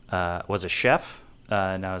a chef,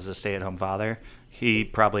 now is a stay-at-home father. He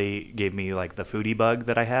probably gave me like the foodie bug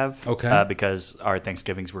that I have. Okay. Because our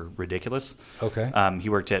Thanksgivings were ridiculous. Okay. He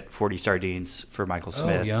worked at 40 Sardines for Michael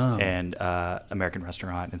Smith yum. and American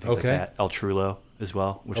Restaurant and things like that. El Trullo as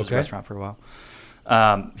well, which was a restaurant for a while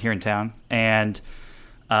here in town. And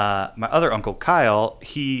my other uncle Kyle,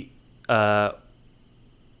 he the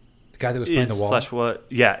guy that was playing the wall.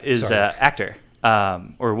 Is an actor,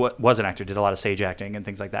 or was an actor. Did a lot of stage acting and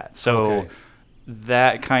things like that. So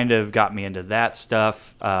that kind of got me into that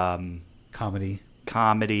stuff. Comedy.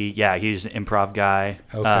 Yeah, he's an improv guy.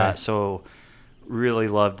 Okay. So really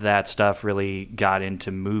loved that stuff. Really got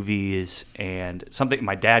into movies and something.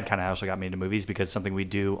 My dad kind of also got me into movies because something we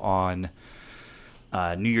do on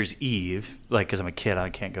New Year's Eve, like because I'm a kid, I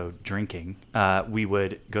can't go drinking. We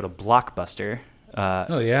would go to Blockbuster.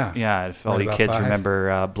 Yeah, if all Right you about kids 5. remember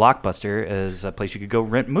Blockbuster as a place you could go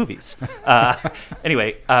rent movies.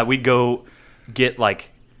 Anyway, we'd go get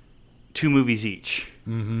like 2 movies each.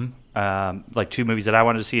 Mm-hmm. Like 2 movies that I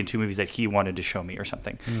wanted to see and 2 movies that he wanted to show me or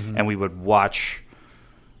something. Mm-hmm. And we would watch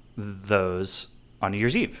those on New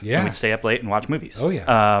Year's Eve. Yeah. And we'd stay up late and watch movies. Oh,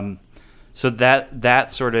 yeah. So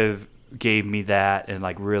that sort of gave me that and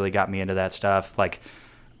like really got me into that stuff. Like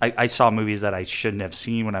I saw movies that I shouldn't have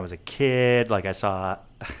seen when I was a kid. Like I saw,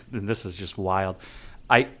 and this is just wild.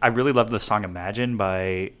 I really loved the song Imagine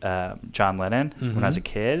by John Lennon when I was a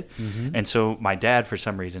kid. Mm-hmm. And so my dad, for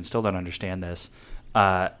some reason, still don't understand this,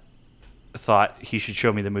 thought he should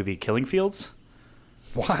show me the movie Killing Fields.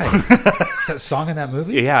 Why? Is that song in that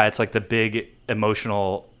movie? Yeah, it's like the big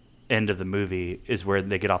emotional end of the movie is where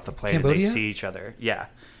they get off the plane Cambodia? and they see each other. Yeah.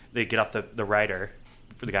 They get off the writer,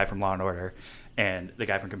 for the guy from Law & Order, and the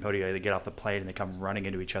guy from Cambodia, they get off the plane and they come running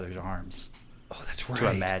into each other's arms. Oh, that's right. To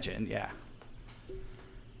Imagine, yeah.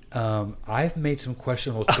 I've made some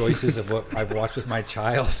questionable choices of what I've watched with my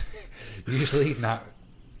child. Usually not.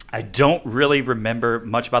 I don't really remember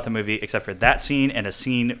much about the movie except for that scene and a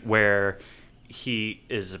scene where he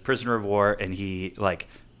is a prisoner of war and he like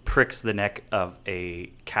pricks the neck of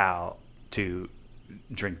a cow to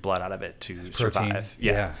drink blood out of it to survive.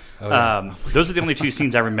 Yeah. Oh, yeah. Those are the only 2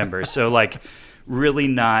 scenes I remember. So like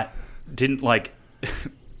really didn't like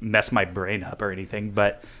mess my brain up or anything,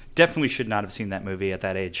 but definitely should not have seen that movie at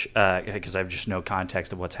that age because I have just no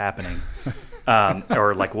context of what's happening.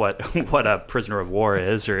 Or like what a prisoner of war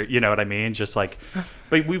is, or you know what I mean? Just like,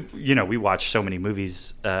 but we watched so many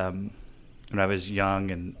movies when I was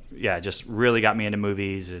young, and yeah, just really got me into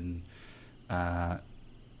movies, and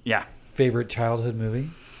yeah. Favorite childhood movie?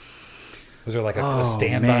 Was there like a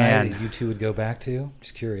standby man. that you 2 would go back to?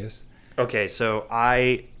 Just curious. Okay, so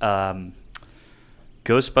I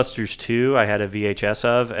Ghostbusters 2 I had a VHS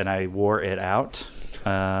of, and I wore it out.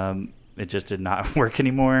 It just did not work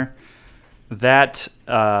anymore. That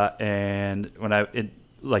and when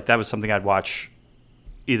that was something I'd watch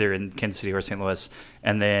either in Kansas City or St. Louis.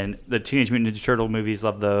 And then the Teenage Mutant Ninja Turtle movies,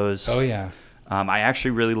 love those. Oh, yeah. I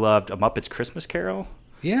actually really loved A Muppet's Christmas Carol.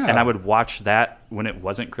 Yeah. And I would watch that when it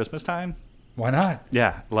wasn't Christmas time. Why not?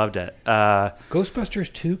 Yeah, loved it.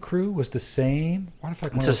 Ghostbusters 2 crew was the same? Why the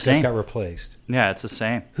fuck one of those guys got replaced? Yeah, it's the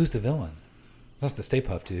same. Who's the villain? That's the Stay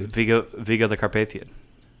Puft dude. Vigo the Carpathian.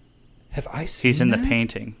 Have I seen He's in that? the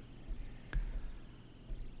painting.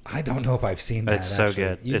 I don't know if I've seen that. It's so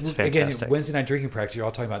good. It's fantastic. Again, Wednesday night drinking practice, you're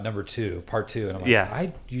all talking about number 2, part 2, and I'm like, Yeah.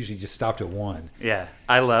 I usually just stopped at 1. Yeah,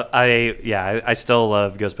 I still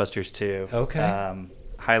love Ghostbusters 2. Okay.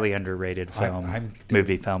 Highly underrated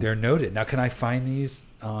movie film. They're noted. Now, can I find these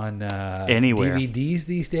on anywhere DVDs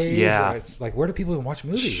these days? Yeah. Or it's like, where do people even watch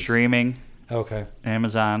movies? Streaming. Okay.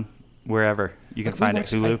 Amazon, wherever you can find it.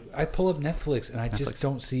 Hulu. I pull up Netflix and I just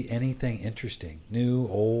don't see anything interesting, new,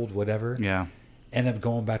 old, whatever. Yeah. End up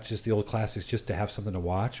going back to just the old classics just to have something to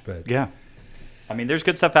watch. But yeah, I mean, there's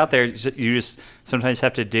good stuff out there. You just sometimes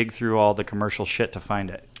have to dig through all the commercial shit to find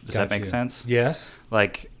it. Does that make sense? Yes.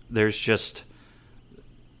 Like, there's just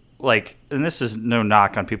like, and this is no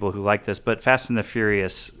knock on people who like this, but Fast and the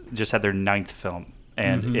Furious just had their 9th film,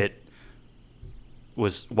 and it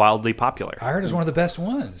was wildly popular. I heard it's one of the best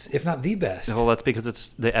ones, if not the best. Well, that's because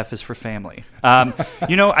the F is for family.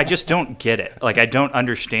 I just don't get it. Like, I don't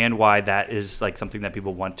understand why that is like something that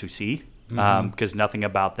people want to see. Because nothing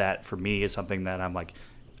about that for me is something that I'm like,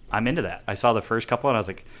 I'm into that. I saw the first couple and I was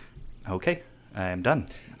like, okay, I am done.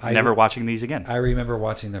 I'm never watching these again. I remember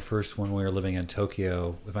watching the first one when we were living in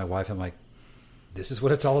Tokyo with my wife. I'm like, this is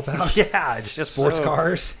what it's all about? Yeah, it's just sports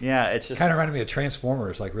cars. Yeah, it's just kind of reminded me of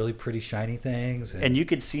Transformers, like really pretty shiny things. And you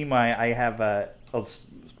could see I have a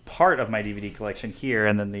part of my DVD collection here,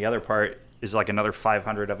 and then the other part is like another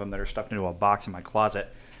 500 of them that are stuffed into a box in my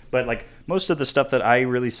closet. But like most of the stuff that I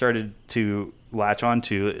really started to latch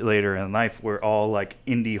onto later in life were all like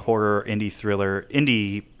indie horror, indie thriller,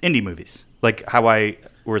 indie movies. Like how I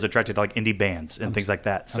was attracted to like indie bands and things like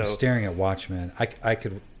that. So I'm staring at Watchmen.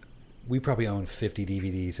 We probably own 50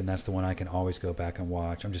 DVDs, and that's the one I can always go back and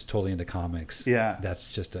watch. I'm just totally into comics. Yeah.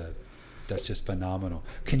 That's just phenomenal.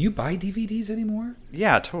 Can you buy DVDs anymore?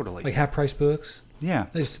 Yeah, totally. Like half price books? Yeah.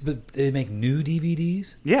 But they make new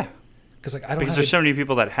DVDs? Yeah. Because there's so many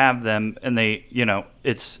people that have them, and they,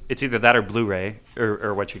 it's either that or Blu-ray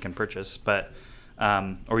or what you can purchase, but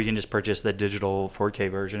or you can just purchase the digital 4K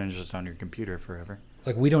version and it's just on your computer forever.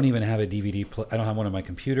 Like we don't even have a DVD. I don't have one on my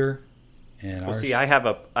computer. And see, I have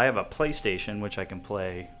a PlayStation which I can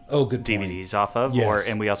play good DVDs point. off of, yes.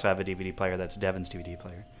 and we also have a DVD player that's Devin's DVD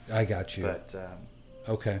player. I got you. But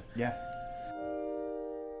okay. Yeah.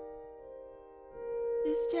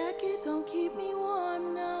 This jacket don't keep me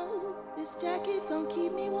warm, no. This jacket don't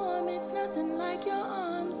keep me warm. It's nothing like your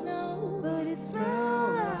arms, no. But it's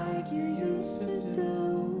not like you used to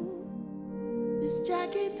do. This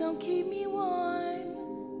jacket don't keep me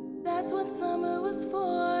warm. That's what summer was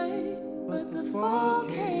for. But the fall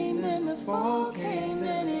came, then the fall came,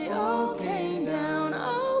 then it all came down.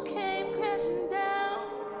 All came crashing down.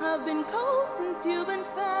 I've been cold since you've been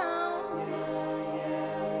found.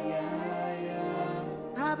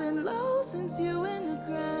 I've been low since you in the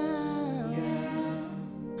ground.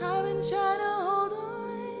 I've been trying to hold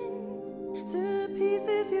on to the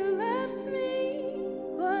pieces you left me,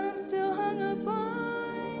 but I'm still hung up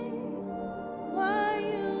on why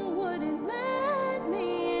you wouldn't let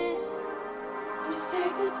me in. Just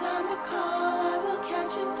take the time to call, I will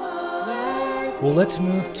catch you falling. Well, let's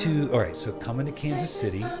move to, all right, so coming to Kansas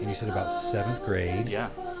City, and you said about 7th grade. Yeah.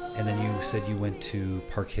 And then you said you went to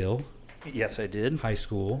Park Hill. Yes, I did. High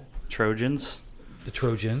school. Trojans. The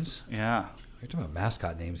Trojans. Yeah. We were talking about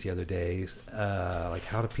mascot names the other day. Like,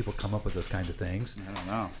 how do people come up with those kinds of things? I don't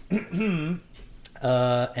know.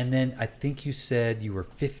 And then I think you said you were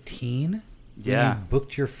 15. Yeah. When you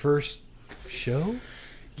booked your first show?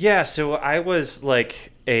 Yeah, so I was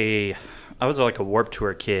like a Warped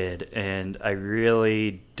Tour kid, and I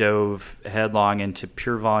really dove headlong into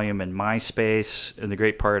Pure Volume and MySpace. And the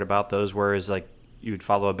great part about those was like you would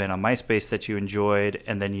follow a band on MySpace that you enjoyed,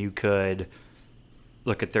 and then you could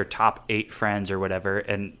look at their top 8 friends or whatever,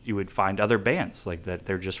 and you would find other bands like that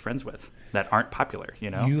they're just friends with that aren't popular,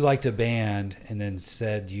 You liked a band and then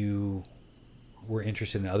said you were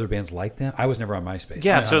interested in other bands like them? I was never on MySpace.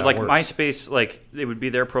 Yeah, so like MySpace, like it would be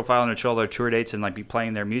their profile and it would show all their tour dates and like be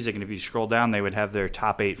playing their music, and if you scroll down, they would have their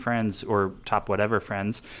top 8 friends or top whatever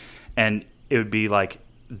friends, and it would be like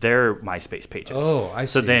their MySpace pages. Oh, I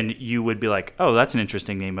see. So then you would be like, oh, that's an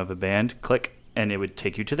interesting name of a band. Click, and it would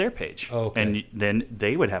take you to their page. Okay. And then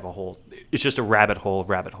they would have a whole. It's just a rabbit hole of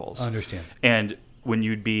rabbit holes. I understand. And when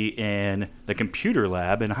you'd be in the computer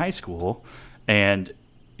lab in high school, and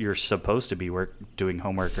you're supposed to be doing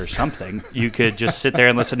homework or something, you could just sit there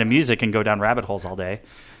and listen to music and go down rabbit holes all day,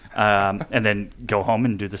 and then go home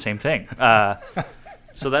and do the same thing.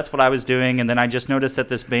 So that's what I was doing. And then I just noticed that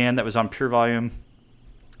this band that was on Pure Volume,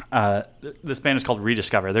 this band is called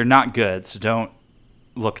Rediscover. They're not good, so don't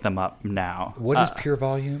look them up now. What is Pure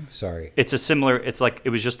Volume? Sorry. It's it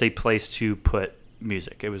was just a place to put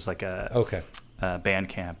music. It was like a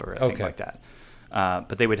Bandcamp or a thing like that.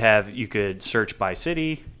 But they would you could search by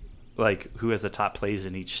city, like who has the top plays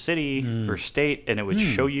in each city or state, and it would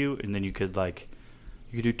show you, and then you could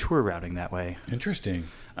do tour routing that way. Interesting.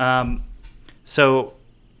 So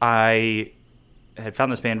I had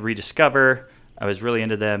found this band Rediscover. I was really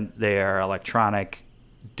into them. They are electronic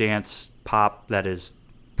dance pop that is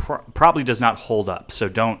probably does not hold up. So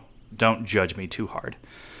don't judge me too hard.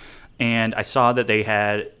 And I saw that they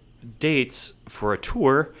had dates for a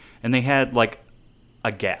tour, and they had like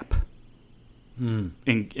a gap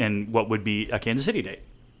in what would be a Kansas City date.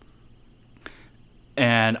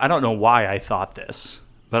 And I don't know why I thought this,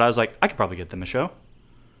 but I was like, I could probably get them a show.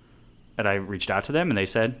 And I reached out to them, and they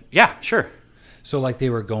said, yeah, sure. So like they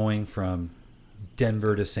were going from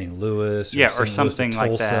Denver to St. Louis, or something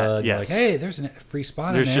like that. Yes. Like, hey, there's a free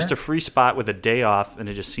spot. There's just a free spot with a day off, and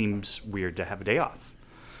it just seems weird to have a day off.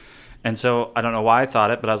 And so I don't know why I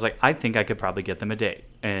thought it, but I was like, I think I could probably get them a date.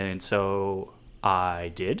 And so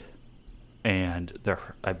I did, and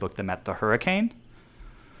I booked them at the Hurricane.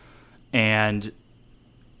 And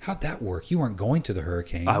how'd that work? You weren't going to the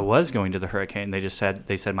Hurricane. I was going to the Hurricane. They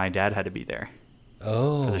said my dad had to be there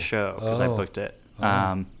for the show because I booked it.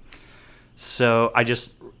 So I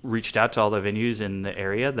just reached out to all the venues in the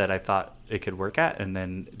area that I thought it could work at, and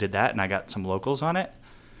then did that, and I got some locals on it.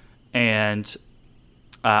 And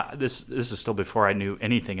this is still before I knew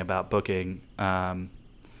anything about booking,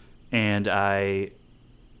 and I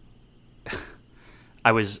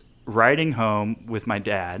was riding home with my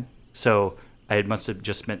dad. So I must have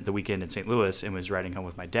just spent the weekend in St. Louis and was riding home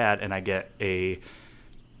with my dad, and I get a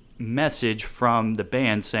message from the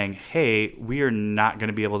band saying, hey, we are not going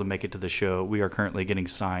to be able to make it to the show. We are currently getting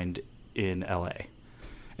signed in LA.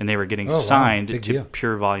 And they were getting signed to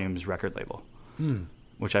Pure Volume's record label,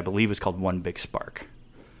 which I believe is called One Big Spark.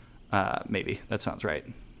 Maybe that sounds right.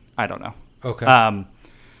 I don't know. Okay.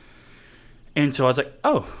 And so I was like,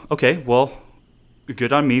 oh, okay, well,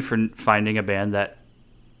 good on me for finding a band that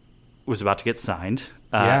was about to get signed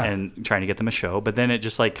and trying to get them a show. But then it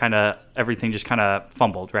just everything just kind of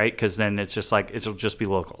fumbled, right? Because then it's just like, it'll just be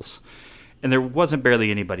locals. And there wasn't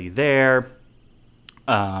barely anybody there.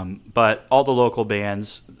 But all the local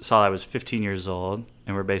bands saw I was 15 years old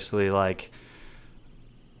and were basically like,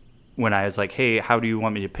 when I was like, hey, how do you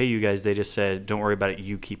want me to pay you guys? They just said, don't worry about it.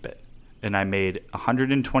 You keep it. And I made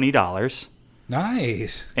 $120.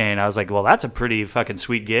 Nice. And I was like, well, that's a pretty fucking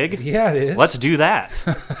sweet gig. Yeah, it is. Let's do that.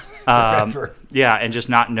 Forever. Yeah, and just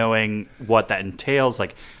not knowing what that entails.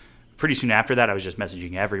 Like, pretty soon after that, I was just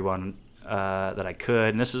messaging everyone that I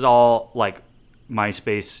could. And this is all, like,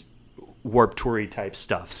 MySpace Warped Tour type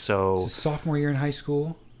stuff. So is this sophomore year in high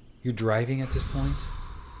school? You're driving at this point?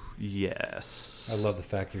 Yes. I love the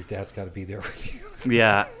fact your dad's got to be there with you.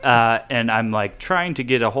 Yeah. And I'm, like, trying to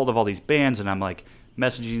get a hold of all these bands, and I'm, like,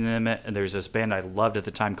 messaging them. And there's this band I loved at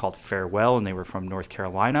the time called Farewell, and they were from North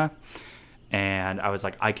Carolina. And I was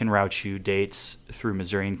like, I can route you dates through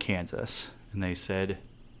Missouri and Kansas. And they said,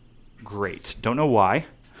 great. Don't know why.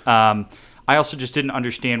 I also just didn't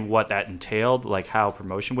understand what that entailed, like how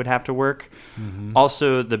promotion would have to work. Mm-hmm.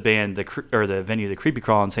 Also, the band, the venue, the Creepy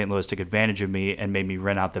Crawl in St. Louis, took advantage of me and made me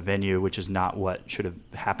rent out the venue, which is not what should have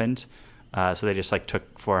happened. So they just like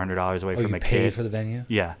took $400 away from you a paid kid. For the venue?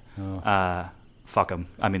 Yeah. Oh. Fuck them.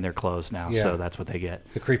 I mean, they're closed now, so that's what they get.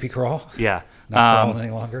 The Creepy Crawl? Yeah. Not crawling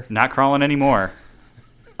any longer? Not crawling anymore.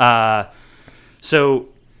 So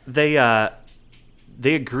they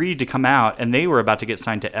agreed to come out, and they were about to get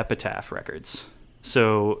signed to Epitaph Records.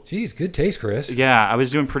 So, geez, good taste, Chris. Yeah, I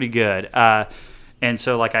was doing pretty good. And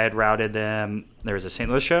so, like, I had routed them. There was a St.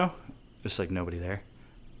 Louis show. Just like nobody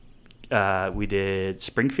there. We did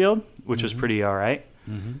Springfield, which was pretty all right.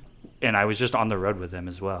 Mm-hmm. And I was just on the road with them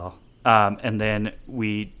as well. And then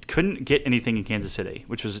we couldn't get anything in Kansas City,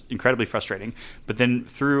 which was incredibly frustrating. But then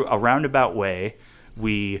through a roundabout way,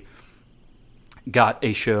 we got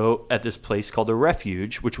a show at this place called The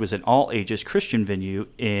Refuge, which was an all-ages Christian venue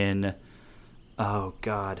in, oh,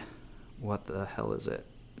 God, what the hell is it?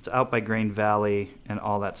 It's out by Grain Valley and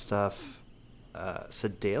all that stuff.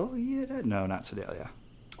 Sedalia? No, not Sedalia.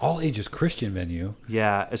 All ages Christian venue.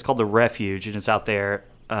 Yeah, it's called The Refuge, and it's out there.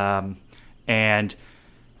 And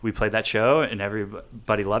we played that show, and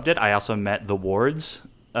everybody loved it. I also met the Wards,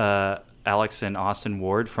 Alex and Austin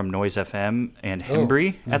Ward from Noise FM and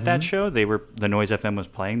Hembry at that show. The Noise FM was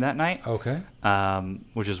playing that night. Okay.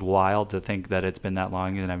 Which is wild to think that it's been that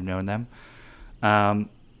long and I've known them.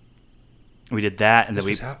 We did that, and This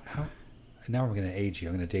then was how, now I'm going to age you.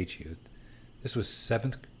 I'm going to date you. This was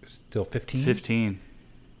 7th, still 15? 15.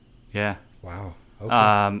 Yeah. Wow.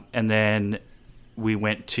 Okay. And then we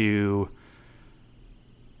went to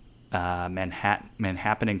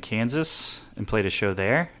Manhattan in Kansas and played a show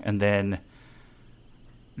there, and then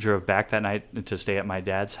drove back that night to stay at my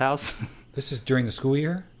dad's house. This is during the school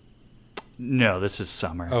year? No, this is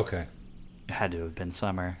summer. Okay. It had to have been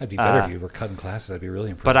summer. That'd be better if you were cutting classes. I'd be really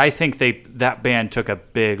impressed. But I think that band took a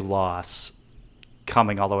big loss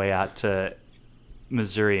coming all the way out to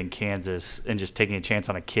Missouri and Kansas and just taking a chance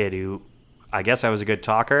on a kid who, I guess I was a good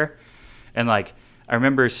talker. And like, I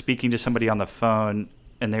remember speaking to somebody on the phone,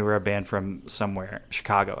 and they were a band from somewhere,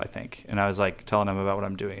 Chicago, I think. And I was like telling them about what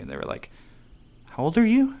I'm doing, and they were like, "How old are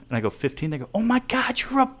you?" And I go, 15. They go, "Oh my God,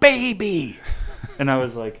 you're a baby." And I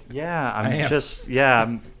was like, "Yeah, I'm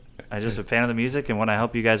just a fan of the music and want to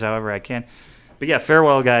help you guys however I can." But yeah,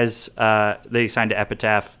 Farewell guys, they signed to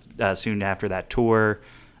Epitaph soon after that tour.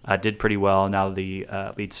 Did pretty well. Now the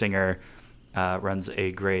lead singer runs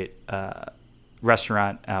a great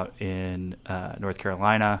restaurant out in North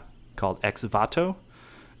Carolina called Ex Vato.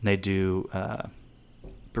 And they do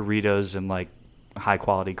burritos and like high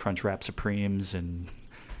quality Crunchwrap Supremes and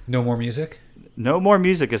No more music? no more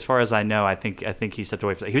music as far as I know. I think he stepped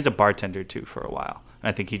away from that. He was a bartender too for a while. And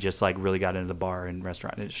I think he just like really got into the bar and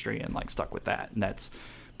restaurant industry and like stuck with that. And that's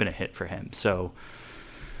been a hit for him. So,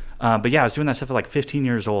 but yeah, I was doing that stuff at like 15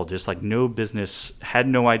 years old, just like no business, had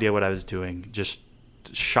no idea what I was doing, just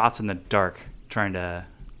shots in the dark trying to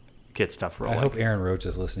get stuff rolling. I hope Aaron Roach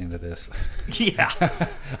is listening to this. Yeah.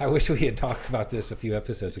 I wish we had talked about this a few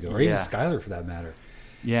episodes ago, or even Skylar for that matter.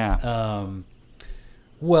 Yeah.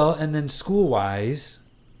 Well, and then school-wise,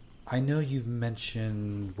 I know you've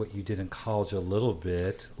mentioned what you did in college a little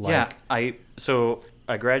bit. Yeah, I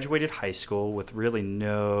graduated high school with really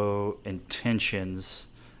no intentions,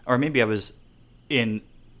 or maybe I was in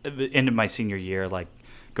the end of my senior year, like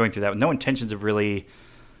going through that with no intentions of really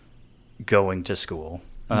going to school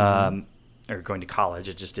or going to college.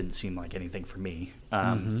 It just didn't seem like anything for me.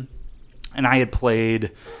 And I had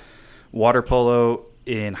played water polo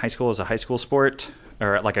in high school as a high school sport,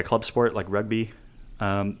 or like a club sport, like rugby.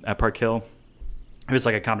 At Park Hill. It was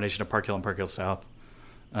like a combination of Park Hill and Park Hill South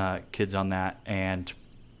kids on that. And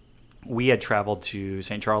we had traveled to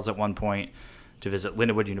St. Charles at one point to visit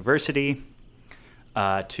Lindenwood University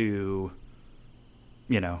to,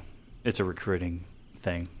 it's a recruiting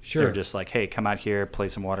thing. Sure. They're just like, hey, come out here, play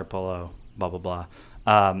some water polo, blah, blah,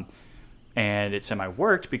 blah. And it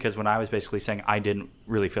semi-worked because when I was basically saying I didn't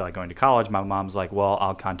really feel like going to college, my mom's like, well,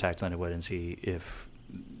 I'll contact Lindenwood and see if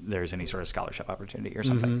there's any sort of scholarship opportunity or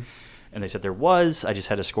something. And they said there was. I just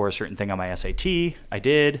had to score a certain thing on my SAT. I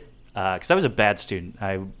did, because I was a bad student.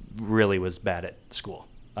 I really was bad at school.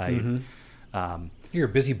 You're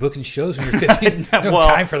busy booking shows when you're 15. No well,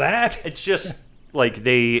 time for that. It's just like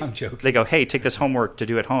I'm joking. they go, hey, take this homework to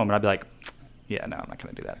do at home. And I'd be like, yeah, no, I'm not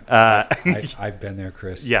going to do that. I've been there,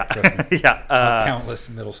 Chris. Yeah. Trust me. Yeah. Countless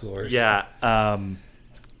middle schoolers. Yeah.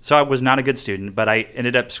 So I was not a good student, but I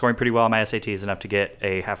ended up scoring pretty well on my SATs, enough to get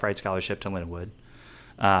a half-ride scholarship to Lindenwood.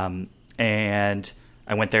 And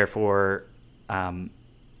I went there for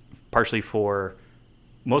mostly for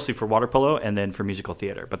water polo and then for musical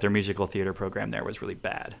theater. But their musical theater program there was really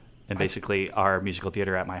bad. And basically our musical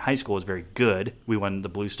theater at my high school was very good. We won the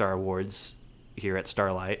Blue Star Awards here at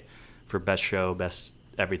Starlight for best show, best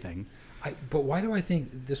everything. But why do I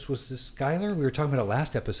think this was Skylar? We were talking about it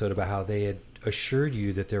last episode about how they had assured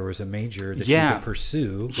you that there was a major that you could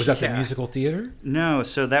pursue. Was that the musical theater? No,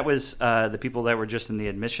 so that was the people that were just in the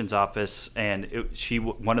admissions office, and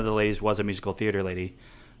one of the ladies was a musical theater lady,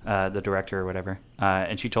 the director or whatever,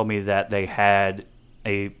 and she told me that they had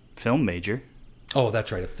a film major. Oh,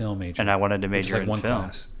 that's right, a film major. And I wanted to major like in one film.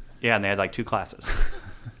 class. Yeah, and they had like 2 classes,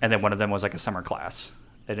 and then one of them was like a summer class,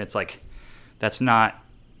 and it's like that's not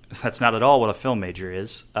at all what a film major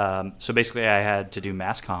is. So basically, I had to do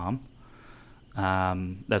mass comm.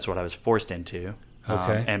 That's what I was forced into.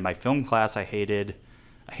 Okay. And my film class, I hated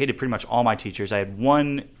pretty much all my teachers. I had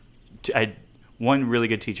one really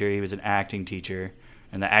good teacher. He was an acting teacher,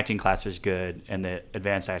 and the acting class was good, and the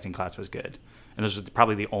advanced acting class was good. And those were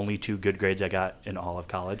probably the only 2 good grades I got in all of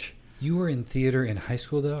college. You were in theater in high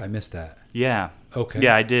school, though? I missed that. Yeah. Okay.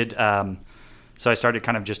 Yeah, I did. So I started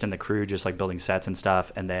kind of just in the crew, just like building sets and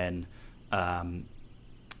stuff. And then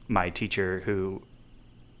my teacher, who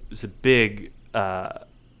was a big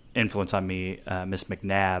influence on me, Miss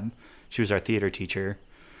McNabb, she was our theater teacher.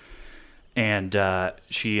 And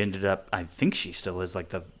she ended up, I think she still is like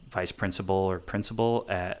the vice principal or principal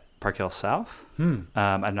at Park Hill South.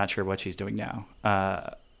 I'm not sure what she's doing now.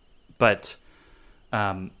 But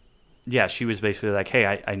yeah, she was basically like,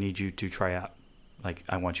 hey, I need you to try out. Like,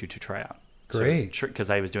 I want you to try out. Great. Because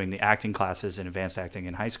I was doing the acting classes and advanced acting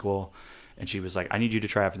in high school. And she was like, I need you to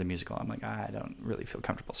try out for the musical. I'm like, I don't really feel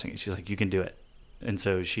comfortable singing. She's like, you can do it. And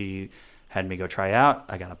so she had me go try out.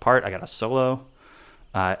 I got a part. I got a solo.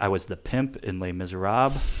 I was the pimp in Les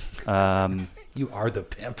Miserables. You are the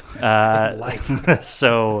pimp in life.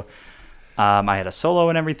 So I had a solo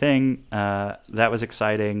and everything. That was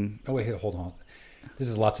exciting. Oh, wait, hold on. This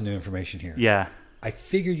is lots of new information here. Yeah. I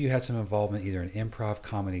figured you had some involvement either in improv,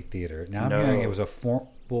 comedy, theater. Now I'm No. hearing it was a form.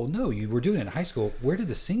 Well, no, you were doing it in high school. Where did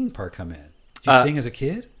the singing part come in? Did you sing as a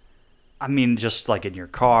kid? I mean, just like in your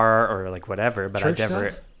car or like whatever. But Church I never.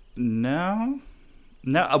 stuff? No.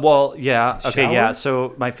 Well, yeah. Okay, Shower? yeah.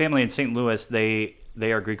 So my family in St. Louis, they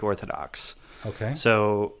are Greek Orthodox. Okay.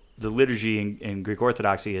 So the liturgy in Greek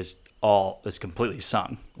Orthodoxy is completely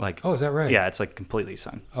sung. Like, Oh, is that right? yeah, it's like completely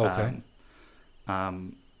sung. Okay.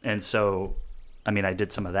 And so, I mean, I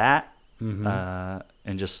did some of that, Mm-hmm.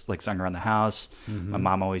 and just like sung around the house. My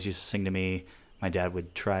mom always used to sing to me. My dad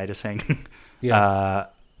would try to sing, Yeah.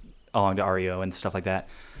 along to REO and stuff like that.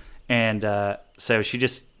 And so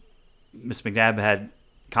Miss McNabb had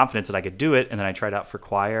confidence that I could do it, and then I tried out for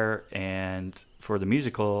choir and for the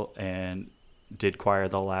musical, and did choir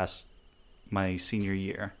my senior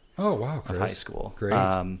year Oh, wow, of Chris. high school. Great.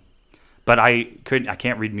 But I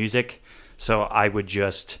can't read music, so I would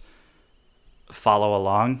just follow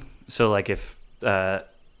along. So like if I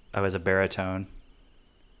was a baritone,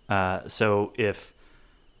 so if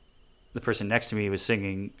the person next to me was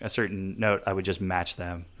singing a certain note, I would just match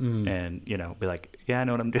them and, be like, yeah, I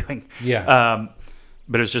know what I'm doing. Yeah.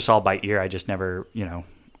 But it was just all by ear. I just never,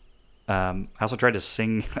 I also tried to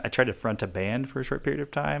sing. I tried to front a band for a short period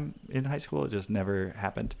of time in high school. It just never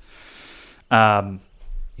happened.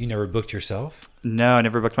 You never booked yourself? No, I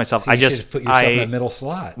never booked myself. So you should put yourself in the middle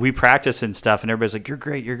slot. We practice and stuff, and everybody's like, "You're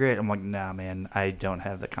great, you're great." I'm like, "Nah, man, I don't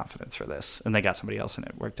have the confidence for this." And they got somebody else, and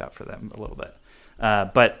it worked out for them a little bit.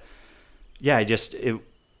 But yeah, it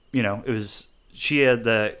was. She had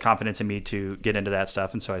the confidence in me to get into that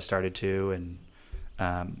stuff, and so I started to, and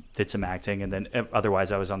did some acting, and then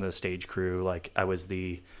otherwise I was on the stage crew. Like I was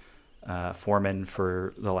the foreman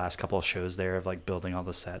for the last couple of shows there, of like building all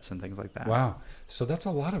the sets and things like that. Wow. So that's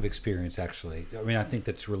a lot of experience, actually. I mean, I think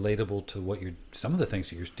that's relatable to some of the things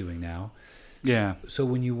that you're doing now. Yeah. So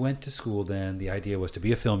when you went to school, then the idea was to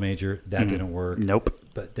be a film major. That didn't work. Nope.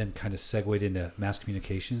 But then kind of segued into mass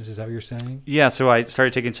communications. Is that what you're saying? Yeah, so I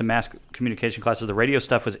started taking some mass communication classes. The radio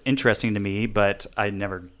stuff was interesting to me, but I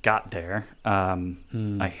never got there.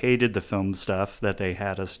 I hated the film stuff that they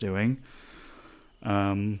had us doing.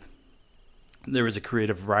 There was a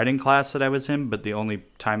creative writing class that I was in, but the only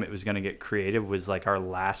time it was going to get creative was like our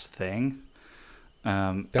last thing.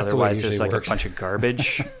 That's Otherwise, the way it it's like works. a bunch of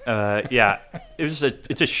garbage. Yeah, it's a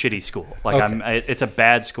shitty school. Like Okay. it's a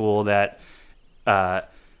bad school that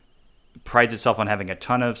prides itself on having a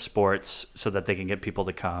ton of sports so that they can get people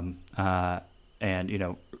to come,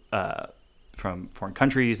 and from foreign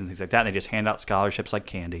countries and things like that. And they just hand out scholarships like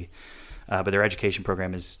candy, but their education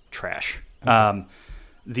program is trash. Okay.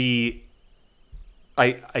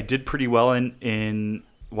 I did pretty well in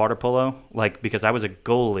water polo, like because I was a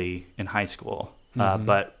goalie in high school.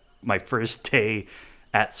 But my first day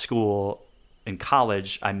at school in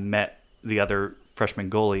college, I met the other freshman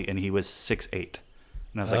goalie, and he was 6'8", and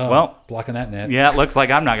I was like, "Well, blocking that net." yeah, it looks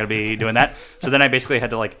like I'm not going to be doing that." So then I basically had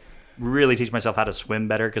to like really teach myself how to swim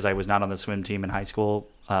better because I was not on the swim team in high school.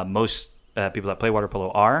 Most people that play water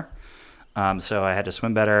polo are. So I had to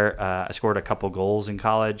swim better. I scored a couple goals in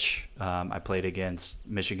college. I played against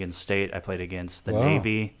Michigan State. I played against the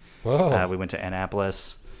Navy. Whoa. We went to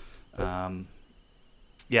Annapolis.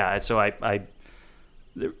 Yeah, so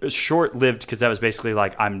it was short-lived because that was basically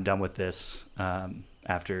like, I'm done with this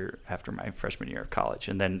after my freshman year of college.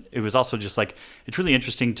 And then it was also just like, it's really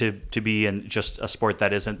interesting to be in just a sport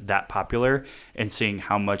that isn't that popular and seeing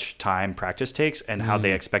how much time practice takes and how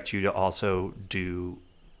they expect you to also do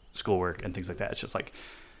schoolwork and things like that. It's just like,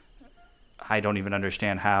 I don't even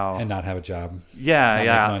understand how. And not have a job. Yeah, Not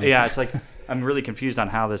yeah, make money. yeah. It's like I'm really confused on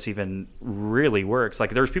how this even really works.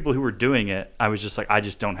 Like there's people who were doing it. I was just like, I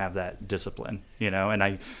just don't have that discipline, and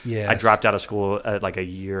I dropped out of school at like a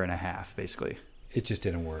year and a half, basically. It just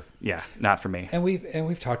didn't work. Yeah, not for me. And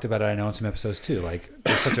we've talked about it, I know, in some episodes too. Like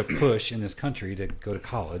there's such a push in this country to go to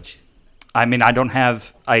college. I mean,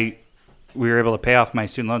 we were able to pay off my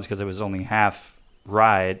student loans because it was only half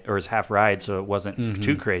ride, so it wasn't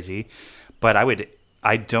too crazy. But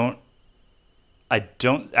I don't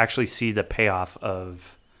actually see the payoff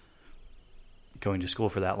of going to school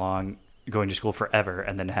for that long, going to school forever,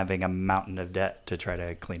 and then having a mountain of debt to try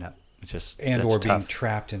to clean up. It's just or tough. being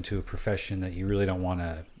trapped into a profession that you really don't want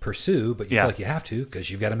to pursue, but you feel like you have to because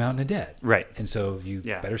you've got a mountain of debt. Right. And so you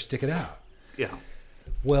better stick it out. Yeah.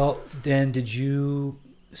 Well, then did you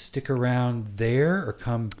stick around there or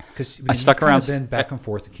come? Because I stuck around. Been back and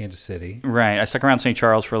forth to Kansas City. Right. I stuck around St.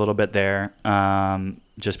 Charles for a little bit there,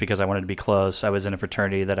 just because I wanted to be close. I was in a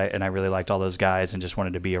fraternity and I really liked all those guys and just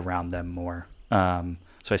wanted to be around them more. So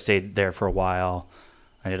I stayed there for a while.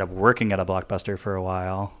 I ended up working at a Blockbuster for a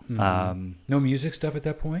while. No music stuff at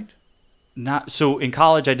that point? Not so. In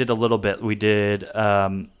college, I did a little bit. We did.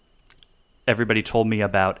 Everybody told me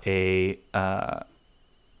about a.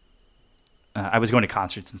 I was going to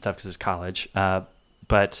concerts and stuff because it's college,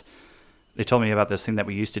 but they told me about this thing that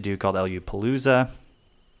we used to do called LU Palooza.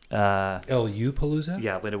 LU Palooza?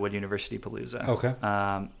 Yeah, Lindenwood University Palooza. Okay.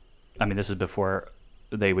 I mean, this is before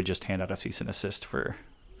they would just hand out a cease and assist for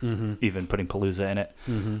even putting Palooza in it.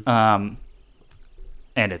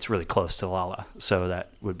 And it's really close to Lala, so that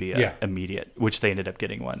would be immediate, which they ended up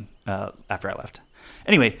getting one after I left.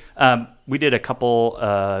 Anyway, we did a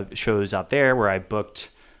couple shows out there where I booked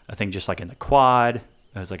a thing just like in the quad.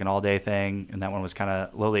 It was like an all-day thing, and that one was kind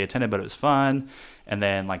of lowly attended, but it was fun. And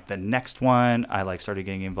then like the next one, I like started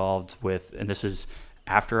getting involved with, and this is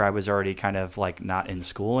after I was already kind of like not in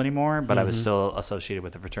school anymore, but I was still associated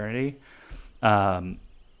with the fraternity.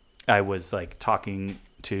 I was like talking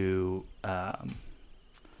to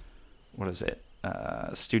what is it?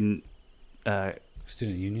 Student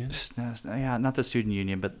union? Yeah, not the student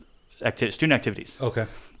union, but student activities. Okay.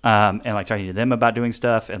 And like talking to them about doing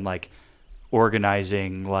stuff and like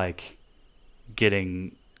organizing, like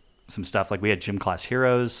getting some stuff. Like we had Gym Class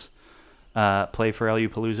Heroes play for LU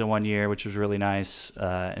Palooza one year, which was really nice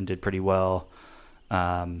and did pretty well.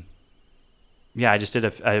 I just did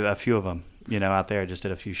a few of them, out there. I just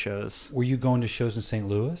did a few shows. Were you going to shows in St.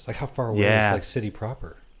 Louis? Like how far away is like city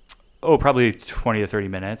proper? Oh, probably 20 to 30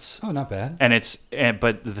 minutes. Oh, not bad.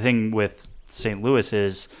 But the thing with St. Louis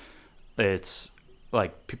is it's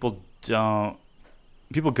like people go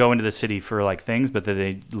into the city for like things, but then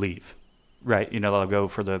they leave, right? They'll go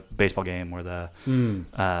for the baseball game or the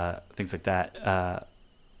things like that.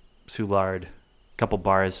 Soulard, couple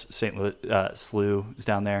bars, St. Louis, SLU is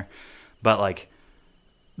down there, but like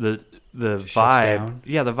the vibe,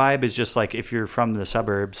 the vibe is just like if you're from the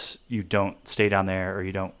suburbs, you don't stay down there or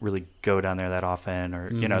you don't really go down there that often,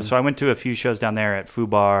 or So I went to a few shows down there at Foo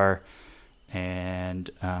Bar and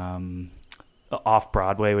Off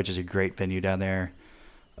Broadway, which is a great venue down there.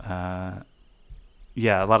 A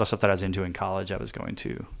lot of stuff that I was into in college I was going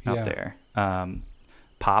to out there.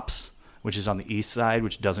 Pops, which is on the east side,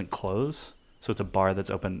 which doesn't close, so it's a bar that's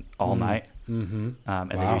open all night. And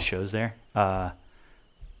they do shows there.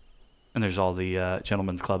 And there's all the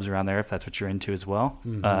gentlemen's clubs around there if that's what you're into as well.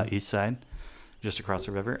 East side, just across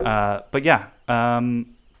the river.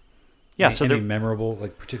 Any memorable,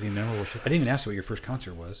 like particularly memorable shit? I didn't even ask you what your first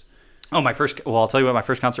concert was. Oh, I'll tell you what my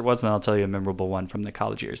first concert was, and then I'll tell you a memorable one from the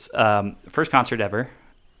college years. First concert ever,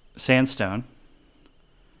 Sandstone,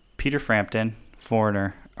 Peter Frampton,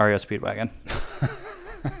 Foreigner, REO Speedwagon.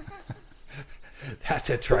 That's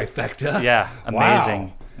a trifecta. Yeah,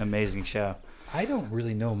 amazing, amazing show. I don't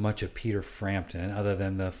really know much of Peter Frampton other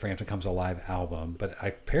than the Frampton Comes Alive album, but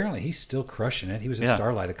apparently he's still crushing it. He was at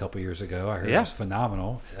Starlight a couple years ago. I heard it was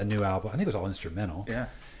phenomenal. A new album. I think it was all instrumental. Yeah.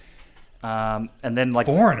 And then like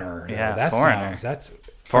Foreigner. Yeah, that Foreigner. That's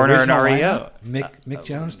Foreigner and REO. Mick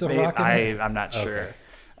Jones still rocking it? I'm not sure.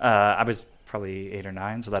 I was probably 8 or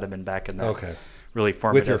 9, so that'd have been back in the really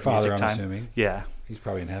formative with your father, music I'm time. assuming. Yeah. He's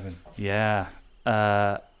probably in heaven. Yeah.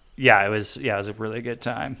 It was a really good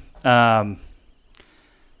time.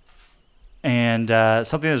 And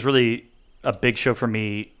something that was really a big show for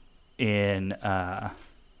me in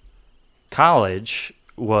college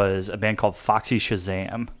was a band called Foxy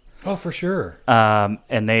Shazam. Oh, for sure.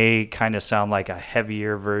 And they kind of sound like a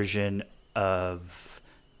heavier version of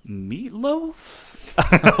Meatloaf.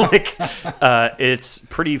 It's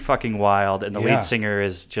pretty fucking wild, and the lead singer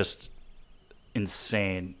is just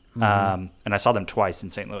insane. And I saw them twice in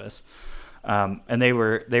St. Louis. And they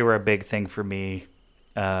were a big thing for me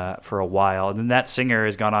for a while. And then that singer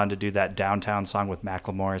has gone on to do that Downtown song with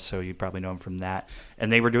Macklemore, so you probably know him from that.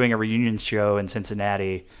 And they were doing a reunion show in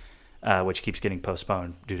Cincinnati, which keeps getting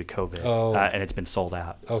postponed due to COVID. Oh. And it's been sold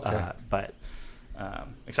out. Okay. But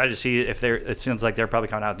excited to see if it seems like they're probably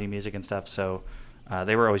coming out with new music and stuff. So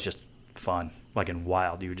they were always just fun, like and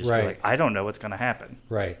wild. You would just be Right. like, I don't know what's going to happen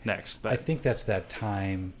Right. next. I But think that's that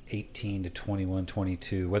time, 18 to 21,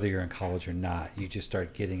 22, whether you're in college or not, you just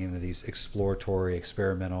start getting into these exploratory,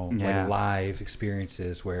 experimental, Yeah. like live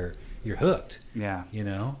experiences where you're hooked, yeah. you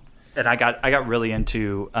know? And I got really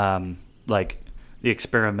into like the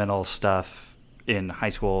experimental stuff in high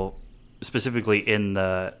school, specifically in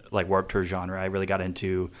the like Warped Tour genre. I really got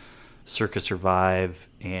into Circus Survive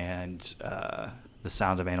and The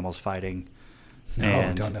Sound of Animals Fighting. No,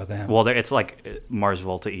 And, don't know them. Well, it's like Mars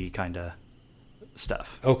Volta-y kind of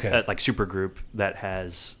stuff. Okay. Like super group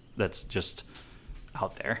that's just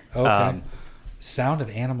out there. Okay. Sound of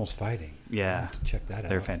Animals Fighting. Yeah. I'll have to check that out.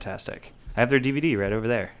 They're fantastic. I have their DVD right over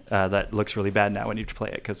there. That looks really bad now when you play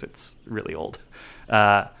it because it's really old.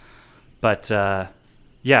 But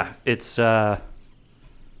yeah, it's that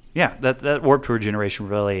Warped Tour generation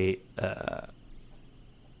really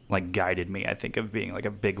like guided me. I think of being like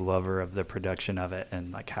a big lover of the production of it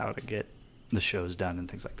and like how to get the shows done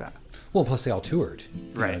and things like that. Well, plus they all toured.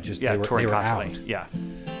 You know, Right. just yeah, they were touring out. constantly. Yeah.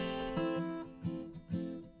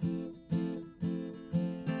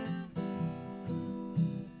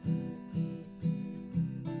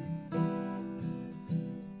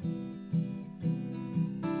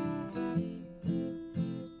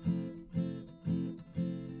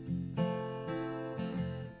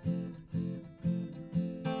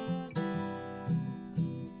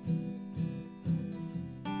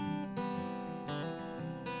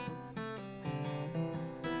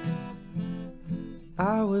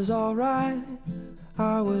 I was alright,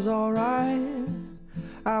 I was alright,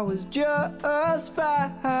 I was just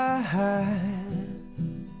fine.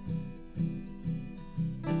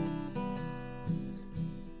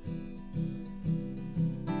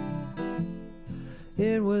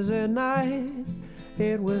 It was a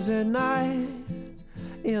night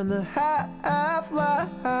in the half light.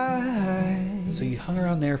 So you hung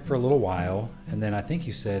around there for a little while, and then I think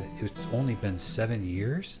you said it's only been 7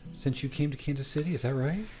 years since you came to Kansas City. Is that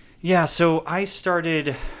right? Yeah, so I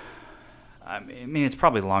started, I mean, it's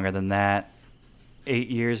probably longer than that, 8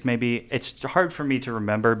 years maybe. It's hard for me to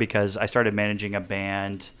remember because I started managing a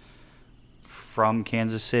band from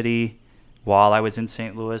Kansas City while I was in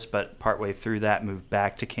St. Louis, but partway through that moved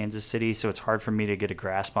back to Kansas City, so it's hard for me to get a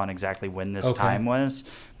grasp on exactly when this Okay. time was.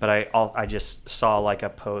 But I just saw like a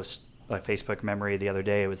post, like Facebook memory the other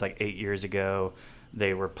day. It was like 8 years ago.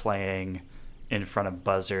 They were playing in front of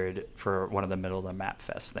Buzzard for one of the Middle of the Map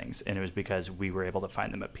Fest things, and it was because we were able to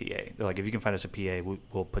find them a PA. They're like, if you can find us a PA,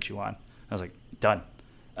 we'll put you on. I was like, done.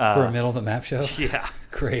 For a middle of the map show? Yeah.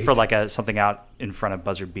 Great. For like something out in front of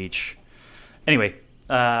Buzzard Beach. Anyway.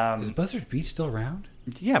 Is Buzzard Beach still around?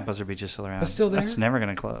 Yeah, Buzzard Beach is still around. That's still there? That's never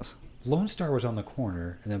going to close. Lone Star was on the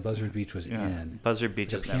corner, and then Buzzard Beach was Yeah. in. Buzzard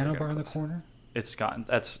Beach Is is a never piano gonna bar on the close. corner? It's gone.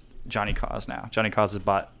 That's Johnny Cause now. Johnny Cause has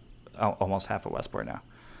bought almost half of Westport now.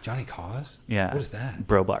 Johnny Cause? Yeah. What is that?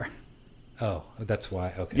 Bro Bar. Oh, that's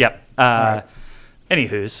why. Okay. Yep. right.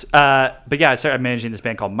 Anywho's, but yeah, I started managing this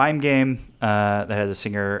band called Mime Game that had a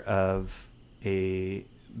singer of a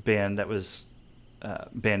band that was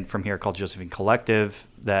band from here called Josephine Collective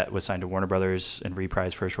that was signed to Warner Brothers and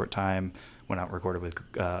reprised for a short time. Went out and recorded with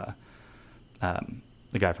the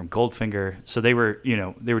guy from Goldfinger. So they were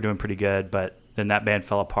doing pretty good, but then that band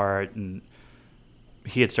fell apart, and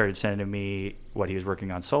he had started sending me what he was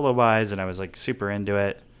working on solo wise, and I was like super into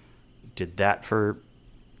it. Did that for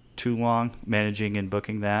too long, managing and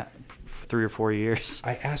booking that 3 or 4 years.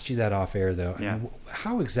 I asked you that off air, though. Yeah. I mean,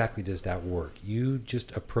 how exactly does that work? You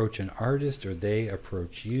just approach an artist, or they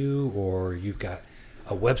approach you, or you've got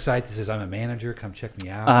a website that says, I'm a manager, come check me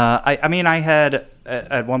out? I mean, I had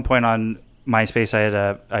at one point on MySpace,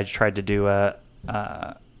 I tried to do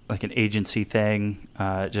like an agency thing.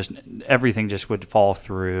 Just everything just would fall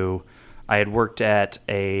through. I had worked at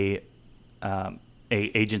a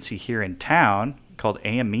agency here in town called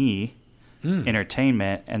AME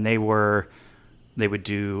Entertainment, and they would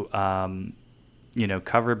do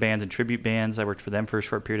cover bands and tribute bands. I worked for them for a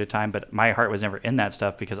short period of time, but my heart was never in that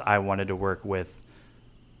stuff because I wanted to work with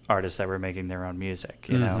artists that were making their own music.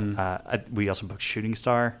 We also booked Shooting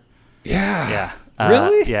Star. Yeah. Yeah.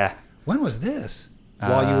 Really? Yeah. When was this?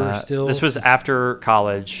 While you were still... This was after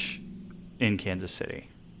college in Kansas City.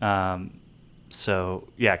 So,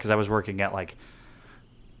 yeah, because I was working at, like,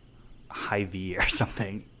 Hy-Vee or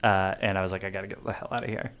something. and I was like, I got to get the hell out of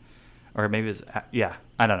here. Or maybe it was,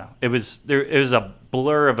 I don't know. It was a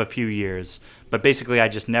blur of a few years, but basically I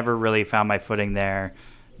just never really found my footing there.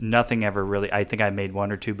 Nothing ever really, I think I made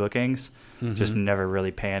 1 or 2 bookings, just never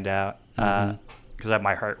really panned out because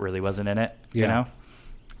my heart really wasn't in it, you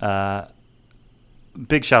know?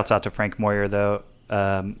 Big shouts out to Frank Moyer, though,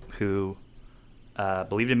 who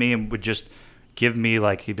believed in me and would just give me,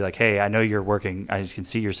 like, he'd be like, hey, I know you're working. I just can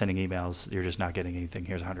see you're sending emails. You're just not getting anything.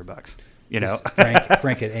 Here's $100. You know,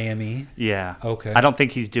 Frank at AME. Yeah. Okay. I don't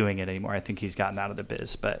think he's doing it anymore. I think he's gotten out of the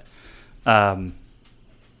biz, but, yeah.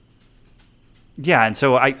 And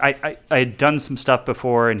so I had done some stuff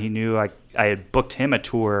before, and he knew I had booked him a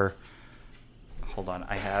tour. Hold on,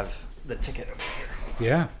 I have the ticket over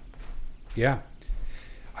here. Yeah.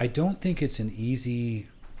 I don't think it's an easy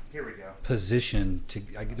Here we go. position to.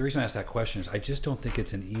 The reason I asked that question is I just don't think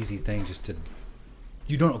it's an easy thing just to.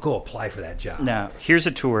 You don't go apply for that job. Now, here's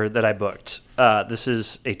a tour that I booked. This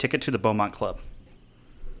is a ticket to the Beaumont Club.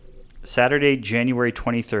 Saturday, January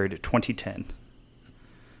 23rd, 2010.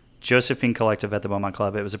 Josephine Collective at the Beaumont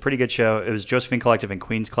Club. It was a pretty good show. It was Josephine Collective and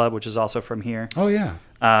Queens Club, which is also from here. Oh, yeah.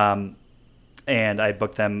 And I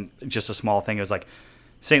booked them just a small thing. It was like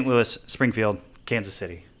St. Louis, Springfield, Kansas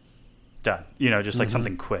City. Done. You know, just like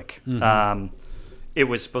something quick. It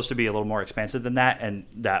was supposed to be a little more expansive than that, and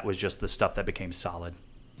that was just the stuff that became solid.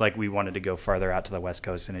 Like, we wanted to go farther out to the West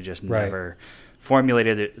Coast, and it just never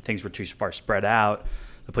formulated. Things were too far spread out.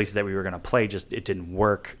 The places that we were going to play it didn't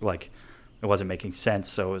work. Like, it wasn't making sense.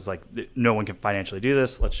 So it was like, no one can financially do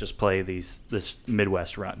this. Let's just play this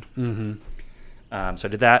Midwest run. So I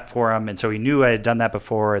did that for him, and so he knew I had done that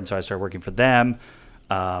before, and so I started working for them.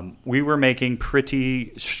 We were making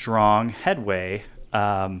pretty strong headway.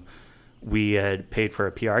 We had paid for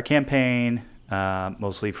a PR campaign,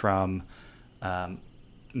 mostly from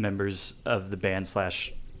members of the band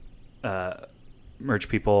 / merch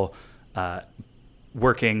people,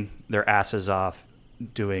 working their asses off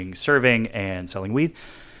doing serving and selling weed.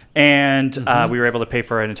 And we were able to pay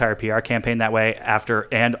for an entire PR campaign that way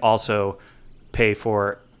and also pay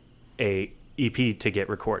for a EP to get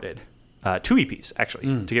recorded. 2 EPs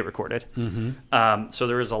actually to get recorded. So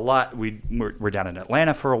there was a lot. We're down in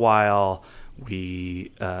Atlanta for a while.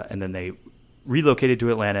 And then they relocated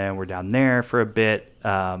to Atlanta, and we're down there for a bit.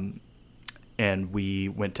 And we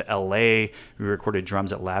went to LA. We recorded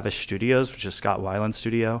drums at Lavish Studios, which is Scott Weiland's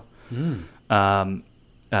studio,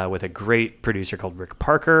 with a great producer called Rick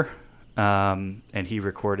Parker. And he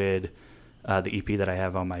recorded the EP that I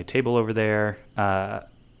have on my table over there.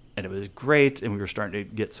 And it was great, and we were starting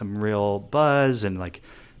to get some real buzz, and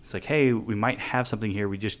it's like, hey, we might have something here.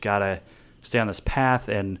 We just gotta stay on this path.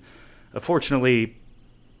 And unfortunately,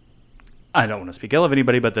 I don't want to speak ill of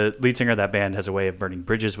anybody, but the lead singer of that band has a way of burning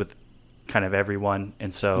bridges with kind of everyone,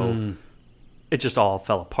 and so it just all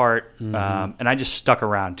fell apart. And I just stuck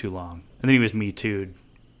around too long. And then he was Me Too'd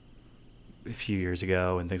a few years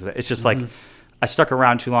ago, and things like that. It's just like, I stuck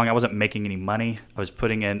around too long. I wasn't making any money. I was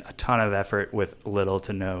putting in a ton of effort with little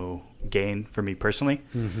to no gain for me personally.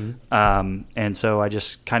 And so I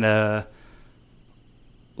just kind of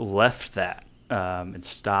left that and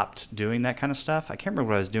stopped doing that kind of stuff. I can't remember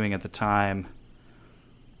what I was doing at the time.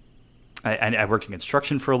 I worked in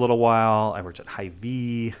construction for a little while. I worked at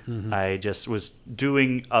Hy-Vee. I just was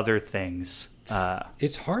doing other things.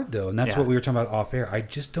 It's hard, though, and that's what we were talking about off air. I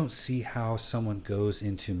just don't see how someone goes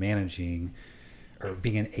into managing or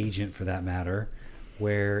being an agent, for that matter,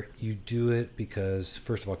 where you do it because,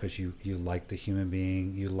 first of all, because you like the human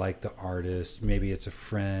being, you like the artist, maybe it's a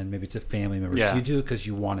friend, maybe it's a family member. So you do it because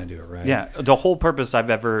you want to do it, right? Yeah. The whole purpose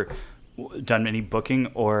I've ever done any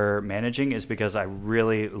booking or managing is because I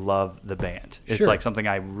really love the band. It's like something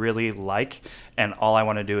I really like, and all I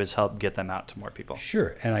want to do is help get them out to more people.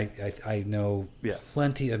 Sure. And I know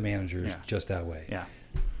plenty of managers just that way. Yeah.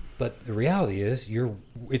 But the reality is, you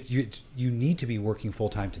need to be working full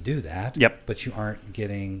time to do that. Yep. But you aren't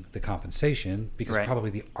getting the compensation because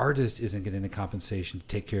probably the artist isn't getting the compensation to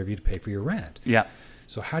take care of you, to pay for your rent. Yeah.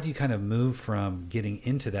 So how do you kind of move from getting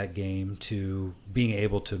into that game to being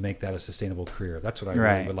able to make that a sustainable career? That's what I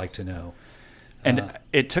really would like to know. And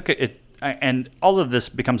it took it, and all of this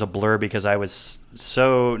becomes a blur because I was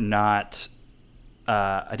so not.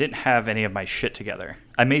 I didn't have any of my shit together.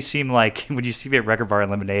 I may seem like, when you see me at Record Bar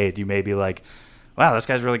and Lemonade, you may be like, wow, this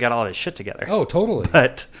guy's really got all his shit together. Oh, totally.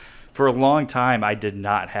 But for a long time, I did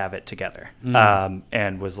not have it together,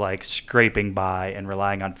 and was like scraping by and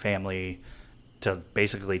relying on family to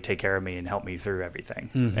basically take care of me and help me through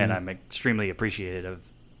everything. And I'm extremely appreciative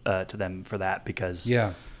to them for that, because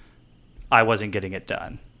I wasn't getting it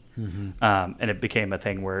done. And it became a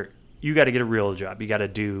thing where you got to get a real job. You got to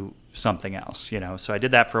do something else, So I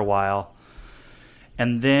did that for a while.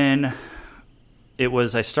 And then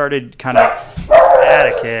I started kind of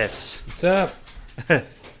Atticus. What's up?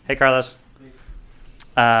 Hey, Carlos.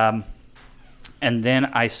 And then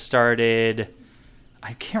I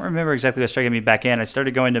can't remember exactly what started getting me back in. I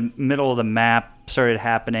started going to middle of the map, started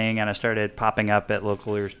happening, and I started popping up at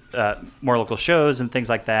more local shows and things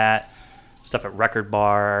like that. Stuff at Record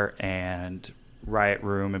Bar and Riot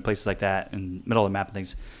Room and places like that, and middle of the map and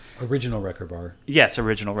things. Original Record Bar. Yes,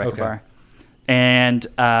 original Record Bar. And,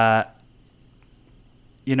 I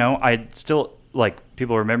still,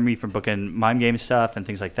 people remember me from booking Mime Game stuff and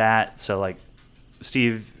things like that. So,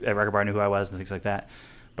 Steve at Record Bar knew who I was and things like that.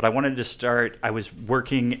 But I wanted to start, I was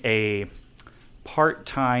working a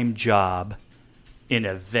part-time job in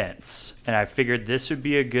events. And I figured this would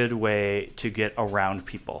be a good way to get around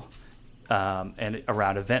people and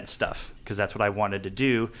around event stuff, because that's what I wanted to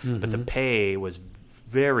do. Mm-hmm. But the pay was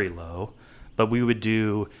very low. But we would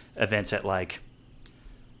do events at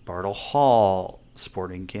Bartle Hall,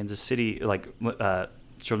 Sporting Kansas City,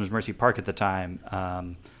 Children's Mercy Park at the time,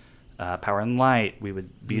 Power and Light. We would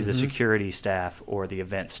be the security staff or the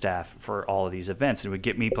event staff for all of these events, and it would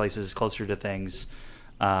get me places closer to things.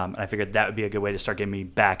 And I figured that would be a good way to start getting me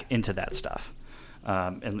back into that stuff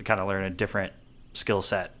and kind of learn a different skill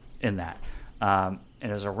set in that. And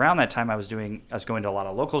it was around that time I was going to a lot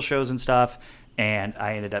of local shows and stuff, and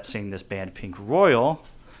I ended up seeing this band Pink Royal,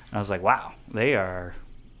 and I was like, wow, they are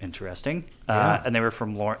interesting. Yeah. And they were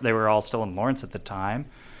they were all still in Lawrence at the time,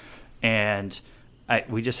 and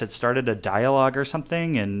we just had started a dialogue or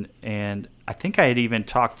something, and I think I had even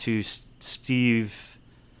talked to Steve's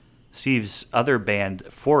other band,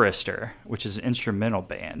 Forrester, which is an instrumental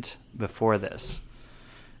band before this.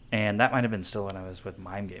 And that might have been still when I was with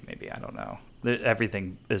Mime Game, maybe. I don't know.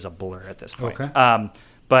 Everything is a blur at this point. Okay.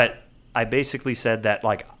 But I basically said that,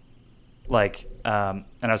 and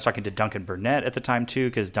I was talking to Duncan Burnett at the time, too,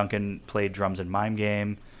 because Duncan played drums in Mime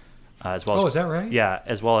Game. As well as, is that right? Yeah,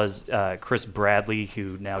 as well as Chris Bradley,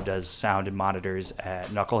 who now does sound and monitors at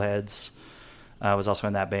Knuckleheads, was also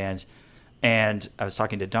in that band. And I was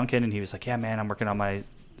talking to Duncan, and he was like, yeah, man, I'm working on my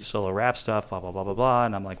solo rap stuff, blah, blah, blah, blah, blah.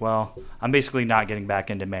 And I'm like, well, I'm basically not getting back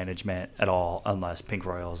into management at all unless Pink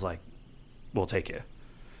Royal is like, we'll take you.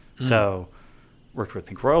 So worked with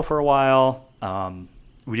Pink Royal for a while.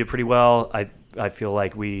 We did pretty well. I feel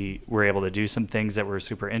like we were able to do some things that were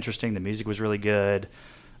super interesting. The music was really good.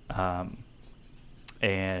 And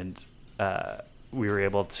we were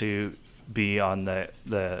able to be on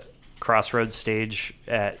the Crossroads stage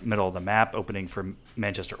at Middle of the Map, opening for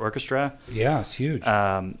Manchester Orchestra. Yeah, it's huge.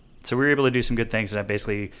 So we were able to do some good things, and I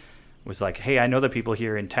basically was like, hey, I know the people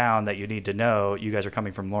here in town that you need to know. You guys are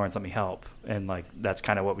coming from Lawrence, let me help. And that's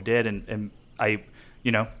kind of what we did. And I,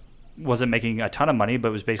 wasn't making a ton of money, but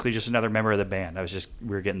it was basically just another member of the band. We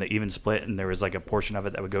were getting the even split, and there was a portion of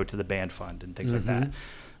it that would go to the band fund and things like that.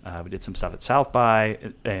 We did some stuff at South by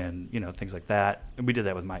and things like that. And we did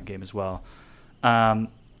that with Mime Game as well.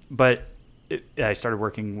 But I started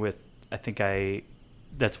working with,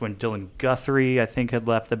 that's when Dylan Guthrie, I think, had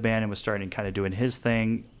left the band and was starting kind of doing his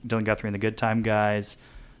thing. Dylan Guthrie and the Good Time Guys.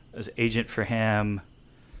 I was agent for him,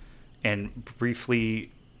 and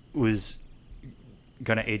briefly was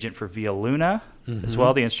going to agent for Via Luna as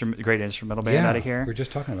well, the great instrumental band out of here. We were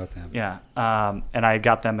just talking about them. Yeah. And I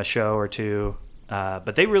got them a show or two.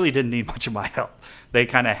 But they really didn't need much of my help. They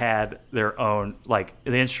kind of had their own, the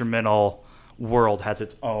instrumental world has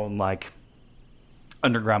its own,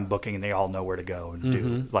 underground booking, and they all know where to go and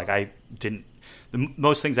do.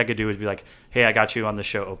 Most things I could do is be like, hey, I got you on the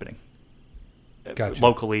show opening. Gotcha.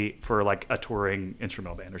 Locally for, a touring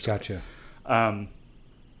instrumental band or something. Gotcha.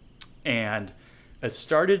 And it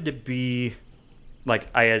started to be,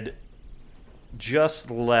 I had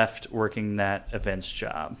just left working that events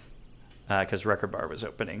job. Because Record Bar was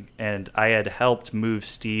opening, and I had helped move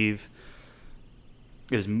Steve.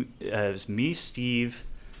 It was me, Steve,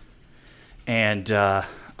 and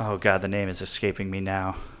oh god, the name is escaping me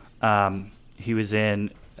now. He was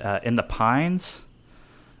in the Pines.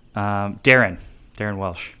 Darren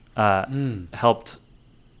Welsh helped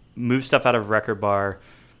move stuff out of Record Bar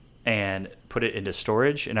and put it into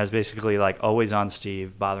storage, and I was basically always on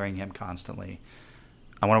Steve, bothering him constantly.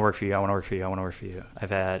 I want to work for you. I want to work for you. I want to work for you.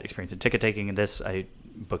 I've had experience in ticket taking and this. I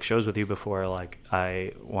booked shows with you before.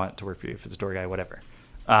 I want to work for you if it's a tour guy, whatever.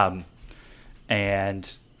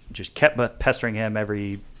 And just kept pestering him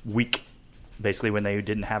every week, basically when they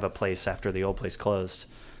didn't have a place after the old place closed.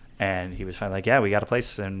 And he was finally like, yeah, we got a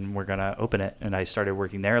place and we're going to open it. And I started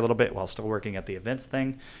working there a little bit while still working at the events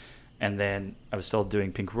thing. And then I was still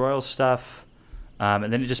doing Pink Royal stuff.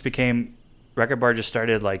 And then it just became, Record Bar just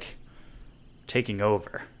started like taking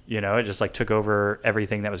over. It just like took over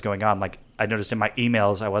everything that was going on. Like I noticed in my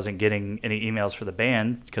emails, I wasn't getting any emails for the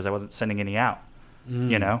band because I wasn't sending any out.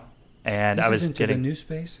 And This I was is into getting the new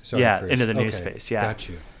space. Sorry, yeah, Chris. into the new Okay, space. Yeah, got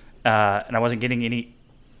you. and I wasn't getting any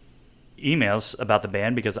emails about the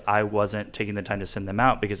band because I wasn't taking the time to send them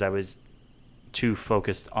out because I was too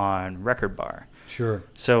focused on Record Bar. Sure.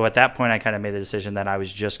 So at that point, I kind of made the decision that I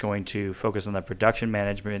was just going to focus on the production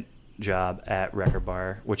management job at Record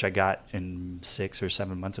Bar, which I got in 6 or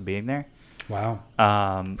 7 months of being there. Wow.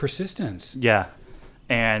 Persistence. Yeah.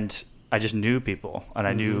 And I just knew people, and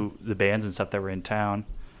I knew the bands and stuff that were in town.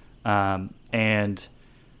 And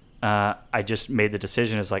I just made the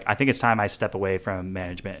decision, is like, I think it's time I step away from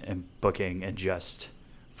management and booking and just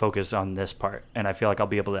focus on this part. And I feel like I'll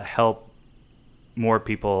be able to help more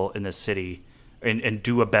people in this city and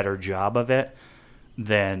do a better job of it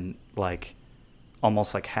than like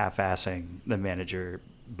almost like half-assing the manager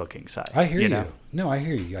booking side. I hear you. know? No, I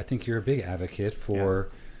hear you. I think you're a big advocate for,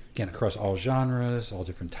 again, across all genres, all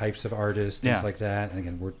different types of artists, things Yeah. like that. And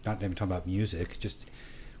again, we're not even talking about music. Just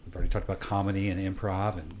we've already talked about comedy and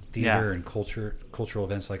improv and theater and cultural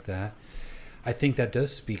events like that. I think that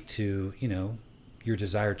does speak to, your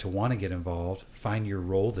desire to want to get involved, find your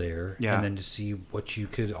role there, and then to see what you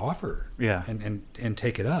could offer. Yeah. And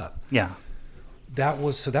take it up. Yeah. That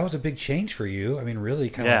was a big change for you. I mean, really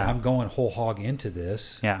kind of Yeah. like, I'm going whole hog into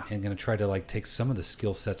this Yeah. and going to try to like take some of the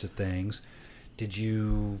skill sets of things.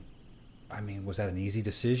 Was that an easy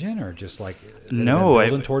decision or just like No,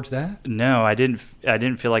 building towards that? No, I didn't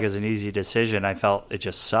feel like it was an easy decision. I felt it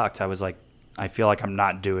just sucked. I was like, I feel like I'm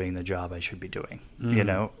not doing the job I should be doing,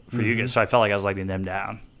 for you guys. So I felt like I was letting them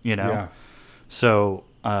down, Yeah. So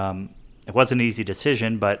it was an easy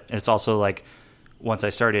decision, but it's also like once I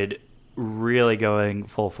started really going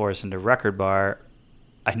full force into Record Bar,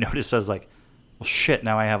 I noticed I was like, well, shit,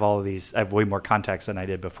 now I have all of these. I have way more contacts than I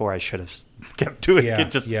did before. I should have kept doing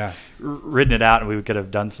it, just written it out, and we could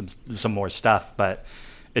have done some more stuff. But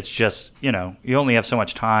it's just, you only have so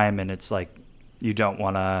much time, and it's like you don't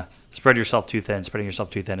want to spread yourself too thin. Spreading yourself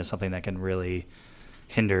too thin is something that can really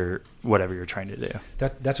hinder whatever you're trying to do.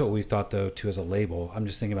 That's what we thought, though, too, as a label. I'm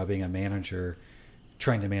just thinking about being a manager,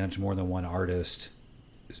 trying to manage more than one artist.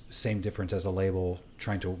 Same difference as a label,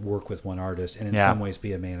 trying to work with one artist, and in some ways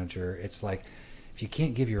be a manager. It's like if you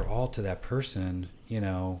can't give your all to that person,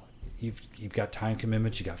 you've got time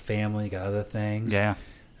commitments, you got family, you got other things. Yeah.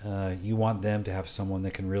 You want them to have someone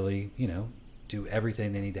that can really, do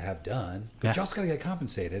everything they need to have done, but you also got to get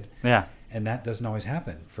compensated. Yeah. And that doesn't always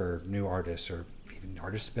happen for new artists or even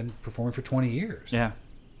artists who've been performing for 20 years. Yeah.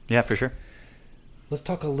 Yeah, for sure. Let's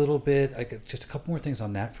talk a little bit, just a couple more things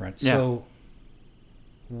on that front. Yeah. So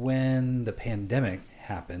when the pandemic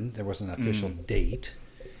happened, there wasn't an official date.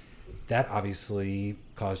 That obviously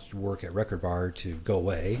caused work at Record Bar to go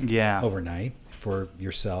away overnight for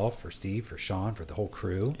yourself, for Steve, for Sean, for the whole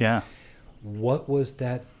crew. Yeah. What was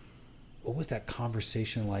that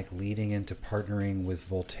conversation like leading into partnering with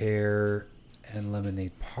Voltaire and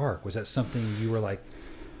Lemonade Park? Was that something you were like,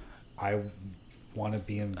 I want to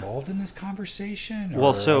be involved in this conversation?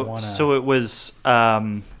 Well, so it was,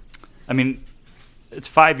 it's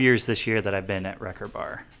 5 years this year that I've been at Record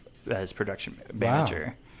Bar as production manager.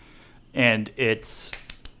 Wow. And it's,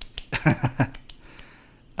 it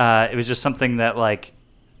was just something that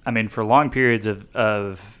for long periods of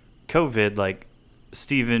COVID, like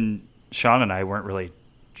Steve and Sean and I weren't really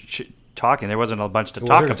talking. There wasn't a bunch to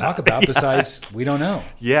talk about. Besides, we don't know.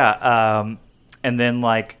 Yeah. And then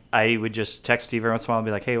I would just text Steve every once in a while and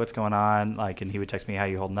be like, hey, what's going on? And he would text me, how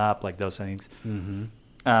you holding up? Like those things.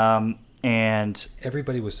 Mm-hmm. And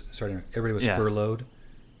everybody was furloughed.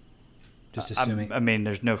 Just assuming.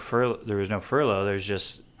 There was no furlough. There's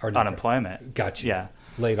just unemployment. Gotcha. Yeah.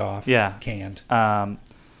 Laid off. Yeah. Canned.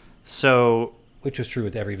 Which was true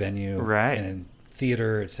with every venue. Right. And in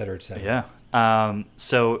theater, et cetera, et cetera. Yeah.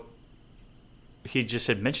 So he just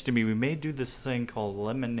had mentioned to me, we may do this thing called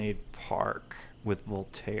Lemonade Park with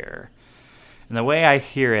Voltaire. And the way I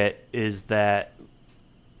hear it is that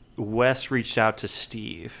Wes reached out to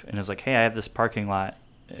Steve and was like, hey, I have this parking lot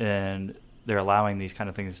and they're allowing these kind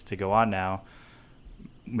of things to go on now.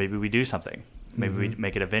 Maybe we do something. Maybe we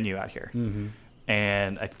make it a venue out here. Mm-hmm.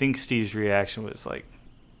 And I think Steve's reaction was like,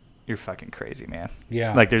 you're fucking crazy, man.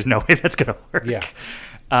 Yeah. Like, there's no way that's going to work. Yeah.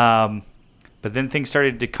 But then things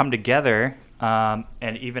started to come together.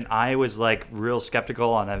 And even I was real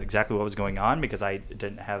skeptical on exactly what was going on because I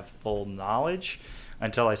didn't have full knowledge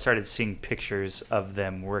until I started seeing pictures of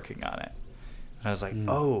them working on it. And I was like,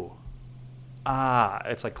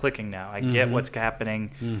 it's clicking now. I get what's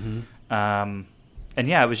happening. Mm-hmm.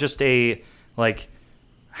 yeah, it was just a like,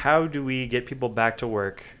 how do we get people back to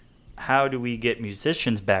work? How do we get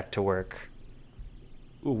musicians back to work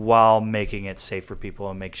while making it safe for people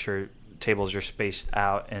and make sure tables are spaced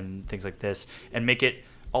out and things like this, and make it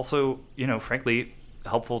also, frankly,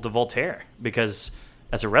 helpful to Voltaire, because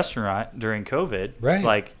as a restaurant during COVID, Right.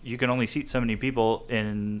 like you can only seat so many people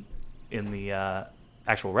in the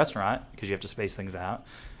actual restaurant because you have to space things out,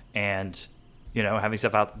 and having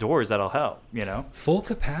stuff outdoors that'll help. Full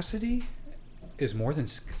capacity is more than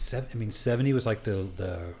 70 was like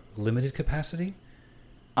the limited capacity.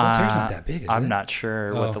 Voltaire's not that big, is I'm it? not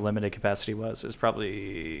sure Oh. what the limited capacity was. It's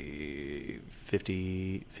probably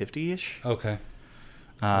 50-ish. Okay.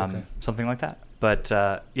 Okay. Something like that. But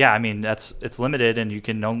yeah, I mean, it's limited, and you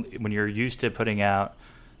can only, when you're used to putting out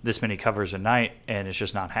this many covers a night, and it's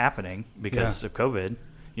just not happening because of COVID.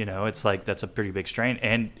 It's like that's a pretty big strain.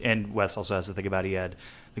 And Wes also has to think about, he had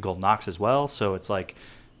the Golden Ox as well, so it's like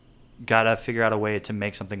gotta figure out a way to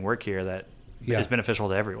make something work here that is beneficial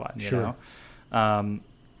to everyone. Sure.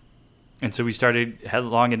 And so we started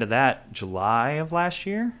headlong into that July of last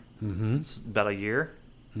year. Mm-hmm. It's about a year.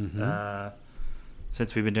 Mm-hmm.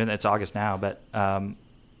 Since we've been doing that. It's August now, but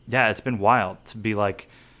yeah, it's been wild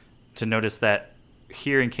to notice that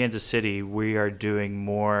here in Kansas City we are doing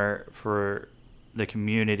more for the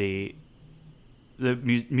community, the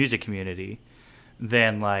music community,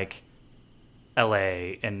 than like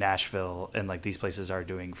LA and Nashville and like these places are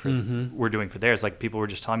doing for we're doing for theirs. Like people were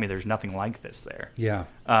just telling me there's nothing like this there. Yeah.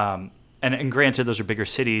 And granted, those are bigger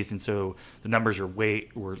cities, and so the numbers were way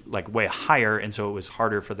higher, and so it was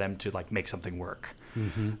harder for them to like make something work.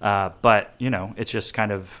 But it's just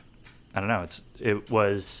kind of, I don't know.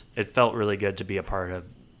 It felt really good to be a part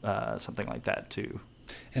of something like that to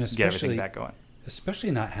And get everything especially back going.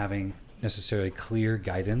 especially not having necessarily clear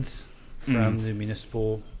guidance from the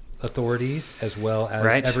municipal authorities, as well as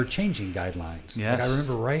Right. ever-changing guidelines. Yes. Like I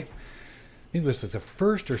remember maybe it was like the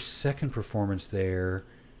first or second performance there,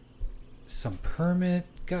 some permit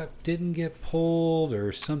didn't get pulled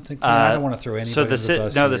or something. I don't want to throw anybody So under the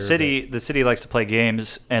bus here, the city likes to play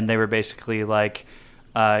games, and they were basically like,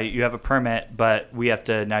 you have a permit, but you have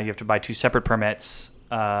to buy two separate permits,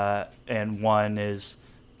 and one is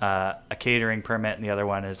a catering permit, and the other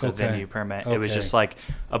one is a Okay. venue permit. It was Okay. just like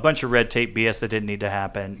a bunch of red tape BS that didn't need to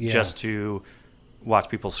happen, Yeah. just to watch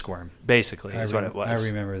people squirm. Basically, is what it was. I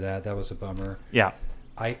remember that. That was a bummer. Yeah.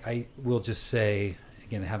 I will just say,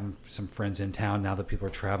 again, having some friends in town now that people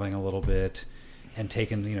are traveling a little bit and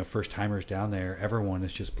taking first timers down there, everyone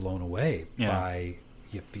is just blown away by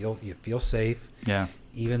you feel safe. Yeah.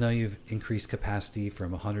 Even though you've increased capacity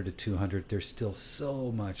from 100 to 200, there's still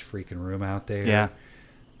so much freaking room out there. Yeah.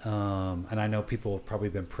 And I know people have probably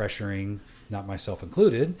been pressuring, not myself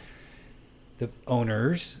included, the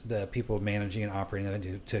owners, the people managing and operating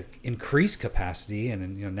that to increase capacity.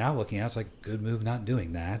 And now looking at it, it's like good move not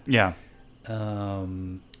doing that. Yeah.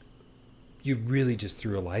 You really just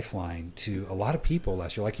threw a lifeline to a lot of people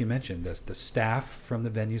last year, like you mentioned, the staff from the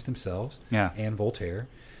venues themselves, and Voltaire,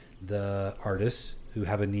 the artists who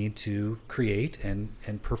have a need to create and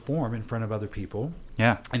perform in front of other people,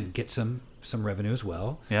 and get some revenue as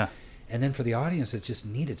well. Yeah. And then for the audience, it just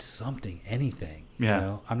needed something, anything.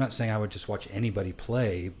 I'm not saying I would just watch anybody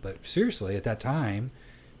play, but seriously, at that time,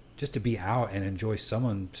 just to be out and enjoy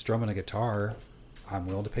someone strumming a guitar, I'm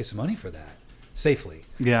willing to pay some money for that safely.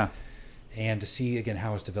 Yeah. And to see again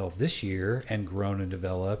how it's developed this year and grown and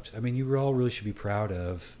developed, I mean, you all really should be proud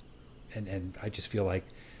of, and I just feel like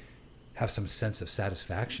have some sense of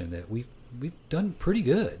satisfaction that we've done pretty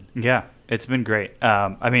good. Yeah, it's been great.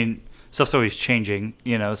 I mean, stuff's always changing,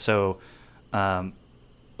 so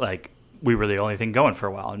like we were the only thing going for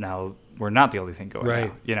a while. Now we're not the only thing going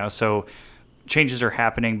Right. now, so changes are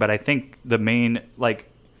happening, but I think the main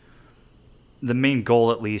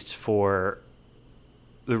goal, at least for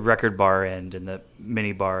the record bar end and the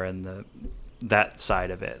mini bar and that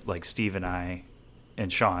side of it, like Steve and I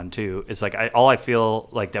and Sean too, is like all I feel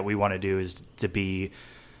like that we want to do is to be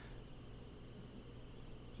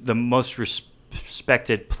the most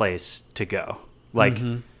respected place to go. Like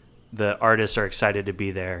the artists are excited to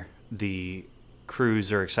be there, the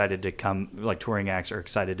crews are excited to come, like touring acts are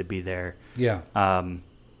excited to be there. Yeah.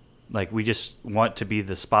 Like we just want to be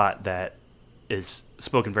the spot that is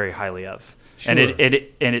spoken very highly of. Sure.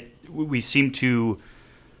 And we seem to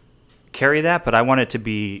carry that, but I want it to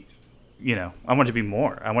be, I want it to be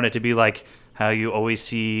more. I want it to be like how you always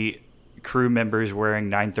see crew members wearing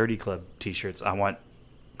 930 Club t-shirts. I want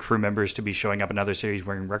crew members to be showing up in other cities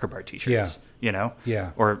wearing Record Bar t-shirts,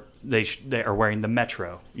 Yeah. or they are wearing the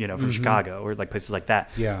Metro, from Chicago or like places like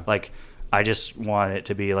that. Yeah. Like I just want it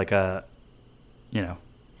to be like a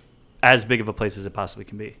as big of a place as it possibly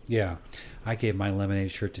can be. Yeah. I gave my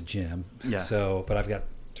Lemonade shirt to Jim. Yeah. So, but I've got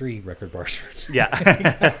 3 Record Bar shirts.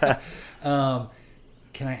 Yeah.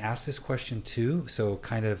 Can I ask this question too? So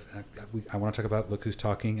kind of, I want to talk about Look Who's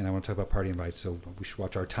Talking, and I want to talk about Party Invites, so we should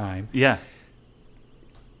watch our time. Yeah.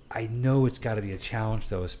 I know it's got to be a challenge,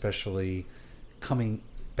 though, especially coming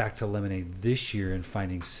back to Lemonade this year and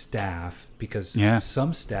finding staff, because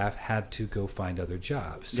some staff had to go find other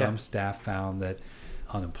jobs. Some staff found that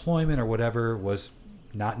unemployment or whatever was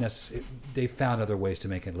not necessary. They found other ways to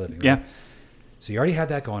make a living. Right? Yeah. So you already had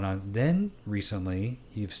that going on. Then recently,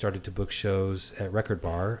 you've started to book shows at Record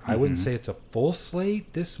Bar. I wouldn't say it's a full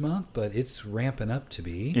slate this month, but it's ramping up to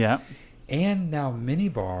be. Yeah. And now Mini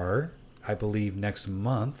Bar, I believe next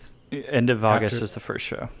month. End of August is the first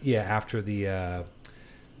show. Yeah, after the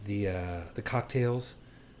cocktails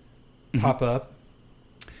pop up,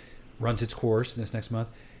 runs its course this next month.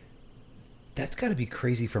 That's got to be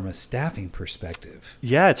crazy from a staffing perspective.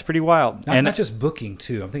 Yeah, it's pretty wild. Not just booking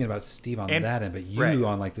too. I'm thinking about Steve on that end, but you right.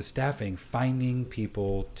 on like the staffing, finding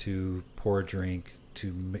people to pour a drink,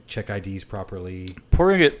 to check IDs properly.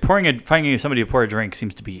 Finding somebody to pour a drink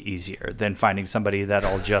seems to be easier than finding somebody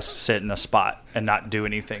that'll just sit in a spot and not do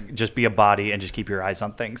anything. Just be a body and just keep your eyes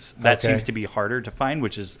on things. That seems to be harder to find,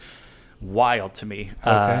 which is wild to me.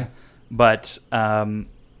 Okay.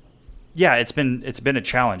 Yeah, it's been a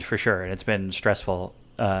challenge for sure, and it's been stressful,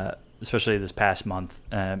 especially this past month.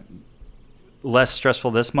 Less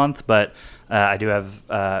stressful this month, but I do have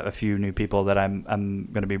a few new people that I'm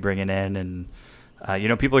going to be bringing in, and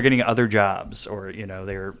people are getting other jobs, or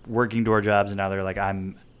they're working door jobs, and now they're like,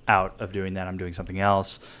 I'm out of doing that. I'm doing something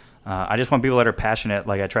else. I just want people that are passionate.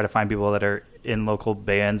 Like I try to find people that are in local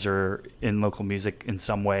bands or in local music in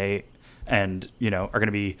some way, and are going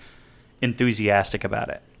to be enthusiastic about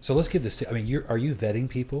it. So let's give this. I mean, are you vetting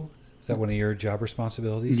people? Is that one of your job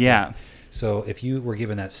responsibilities? Yeah. So if you were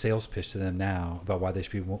given that sales pitch to them now about why they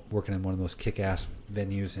should be working in one of the most kick-ass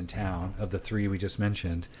venues in town of the 3 we just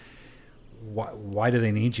mentioned, why do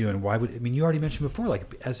they need you? And you already mentioned before,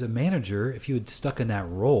 like as a manager, if you had stuck in that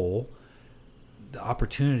role, the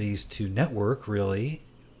opportunities to network really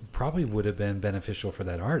probably would have been beneficial for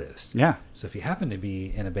that artist. Yeah. So if you happen to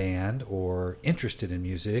be in a band or interested in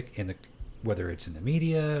music, whether it's in the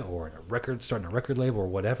media or in starting a record label or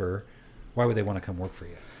whatever, why would they want to come work for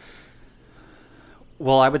you?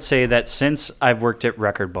 Well, I would say that since I've worked at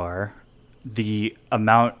Record Bar, the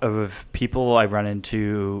amount of people I run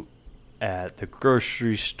into at the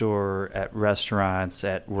grocery store, at restaurants,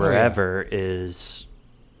 at wherever is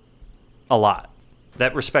a lot.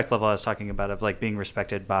 That respect level I was talking about, of like being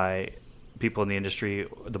respected by people in the industry,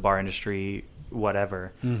 the bar industry,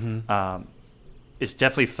 whatever, it's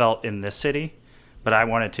definitely felt in this city, but I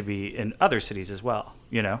want it to be in other cities as well,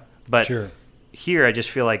 But here, I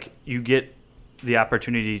just feel like you get the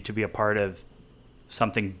opportunity to be a part of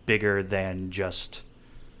something bigger than just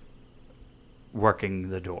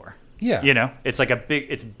working the door. Yeah. It's like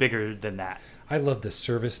it's bigger than that. I love the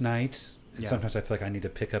service nights. Yeah. Sometimes I feel like I need to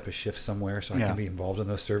pick up a shift somewhere so I can be involved in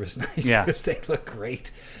those service nights. Yeah. Because they look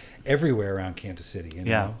great everywhere around Kansas City,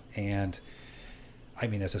 Yeah. And I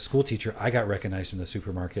mean, as a school teacher, I got recognized in the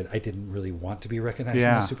supermarket. I didn't really want to be recognized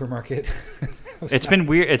in the supermarket. It's been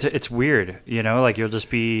weird. It's weird, like you'll just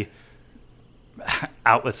be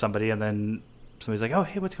out with somebody and then somebody's like, oh,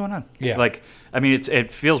 hey, what's going on? Yeah. Like, I mean,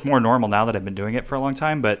 it feels more normal now that I've been doing it for a long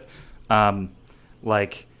time, but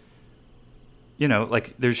like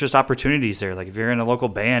there's just opportunities there. Like if you're in a local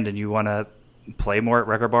band and you want to play more at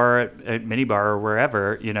Record Bar, at Mini Bar or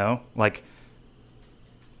wherever, like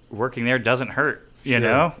working there doesn't hurt.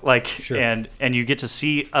 And you get to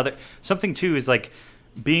see something too is like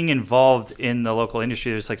being involved in the local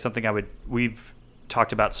industry. There's like something we've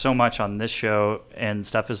talked about so much on this show and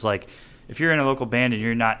stuff is like, if you're in a local band and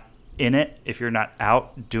you're not in it, if you're not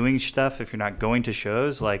out doing stuff, if you're not going to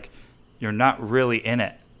shows, like you're not really in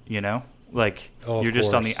it, like you're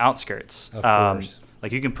just on the outskirts. Of course.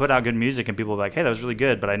 Like you can put out good music and people will be like, hey, that was really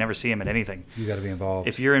good, but I never see him at anything. You got to be involved.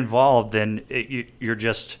 If you're involved, then you're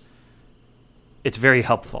just, it's very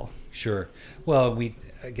helpful. Sure. Well,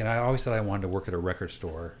 I always said I wanted to work at a record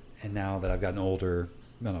store, and now that I've gotten older,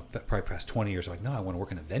 probably past 20 years, I'm like, no, I want to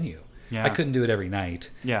work in a venue. Yeah. I couldn't do it every night.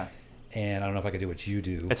 Yeah. And I don't know if I could do what you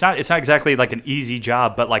do. It's not exactly like an easy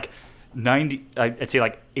job, but like I'd say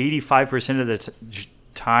like 85% of the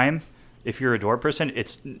time, if you're a door person,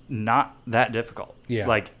 it's not that difficult. Yeah.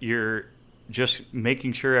 Like you're just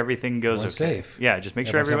making sure everything goes okay. Safe. Yeah. Just make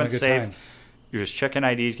sure everyone's safe. Time. You're just checking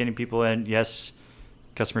IDs, getting people in. Yes,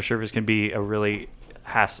 customer service can be a really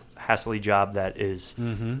hassly job that is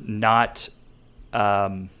not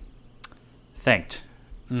thanked.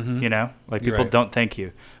 Mm-hmm. You know, like You're people right. don't thank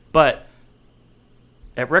you, but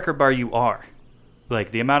at Record Bar you are.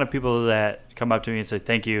 Like the amount of people that come up to me and say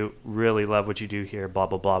thank you, really love what you do here, blah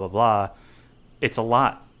blah blah blah blah. It's a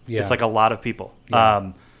lot. Yeah. It's like a lot of people.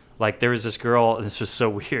 Yeah. Like there was this girl, and this was so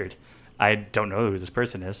weird. I don't know who this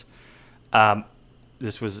person is.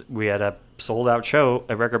 We had a sold out show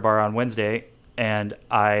at Record Bar on Wednesday, and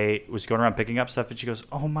I was going around picking up stuff, and she goes,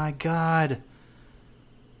 "Oh my God,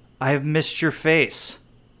 I've missed your face."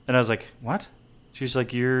 And I was like, "What?" She's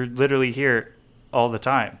like, "You're literally here all the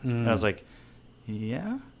time." And I was like,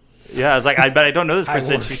 "Yeah." Yeah, I was like, but I don't know this I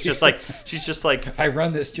person. work She's here. just like, I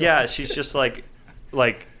run this job. yeah, she's just like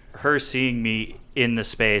her seeing me in the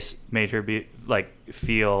space made her be like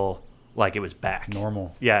feel like it was back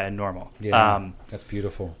Normal. Yeah, and normal. Yeah, that's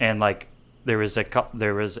beautiful. And like there was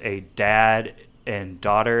a dad and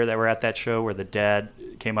daughter that were at that show where the dad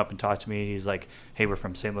came up and talked to me. He's like, "Hey, we're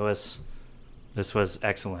from St. Louis. This was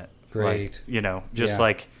excellent." Great. Like, just Yeah.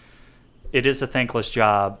 like it is a thankless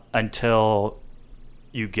job until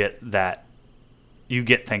you get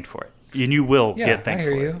thanked for it. And you will Yeah, get thanked I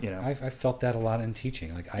hear for you. it. You know? I've felt that a lot in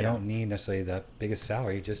teaching. Like, I Yeah. don't need necessarily the biggest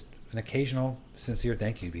salary. Just an occasional sincere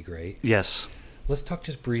thank you would be great. Yes. Let's talk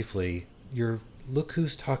just briefly. Your Look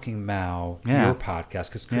Who's Talking Mao, Yeah. your podcast,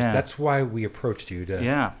 because Yeah. that's why we approached you to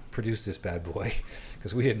Yeah. produce this bad boy,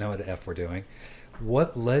 because we didn't know what the F we're doing.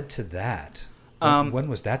 What led to that? When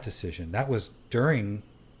was that decision? That was during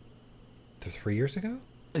 3 years ago?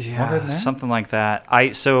 Longer Yeah, than that? something like that.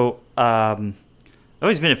 I've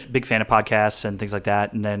always been a big fan of podcasts and things like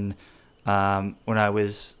that. And then when I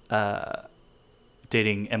was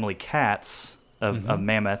dating Emily Katz of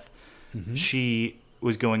Mammoth, she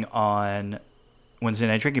was going on Wednesday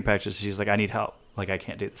night drinking practice. She's like, "I need help. Like, I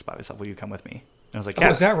can't do this by myself. Will you come with me?" And I was like, Oh,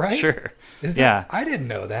 "Yeah, is that right? Sure." Is Yeah. that, I didn't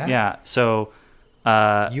know that. Yeah. So,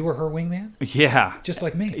 You were her wingman? yeah. Just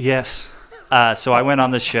like me. Yes. So I went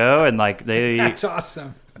on the show, and like That's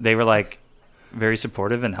awesome. they were like very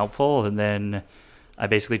supportive and helpful. And then I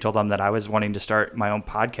basically told them that I was wanting to start my own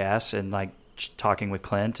podcast and like talking with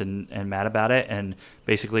Clint and Matt about it. And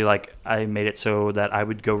basically like I made it so that I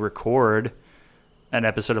would go record an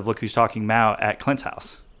episode of Look Who's Talking Mao at Clint's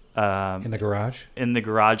house. In the garage? In the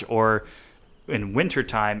garage, or in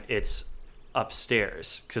wintertime, it's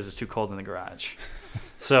upstairs because it's too cold in the garage.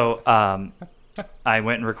 So I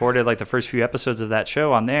went and recorded like the first few episodes of that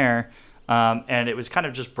show on there. And it was kind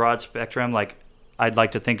of just broad spectrum. Like I'd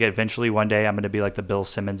like to think eventually one day I'm going to be like the Bill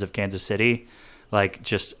Simmons of Kansas City. Like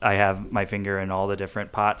just I have my finger in all the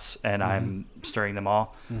different pots and I'm stirring them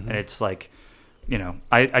all. And it's like, you know,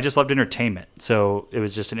 I just loved entertainment. So it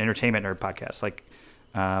was just an entertainment nerd podcast. Like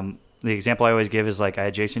the example I always give is like I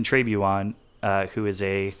had Jason Trabue on, who is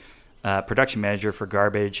a production manager for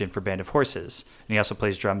Garbage and for Band of Horses. And he also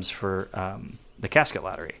plays drums for the Casket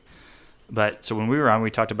Lottery. But so when we were on,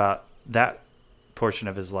 we talked about that portion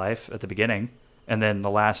of his life at the beginning. And then the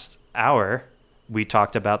last hour, we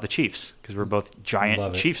talked about the Chiefs because we're both Love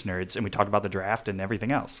giant it. Chiefs nerds. And we talked about the draft and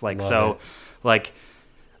everything else. Like, Love so it. like,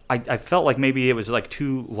 I felt like maybe it was like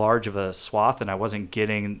too large of a swath and I wasn't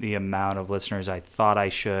getting the amount of listeners I thought I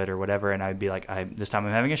should or whatever. And I'd be like, this time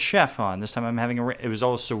I'm having a chef on. This time I'm having it was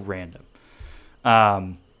all so random.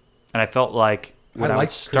 And I felt like when I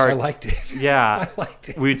would start, I liked it. yeah, I liked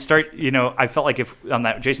it. we'd start, you know, I felt like if on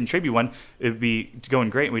that Jason Tribute one, it would be going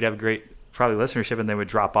great and we'd have great probably listenership and they would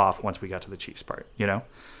drop off once we got to the Chiefs part, you know,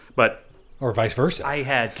 but Or vice versa. I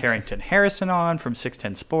had Carrington Harrison on from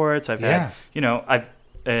 610 Sports. I've Yeah. had, you know,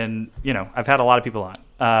 I've had a lot of people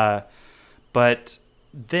on. But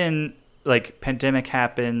then like pandemic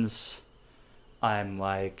happens, I'm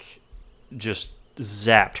like just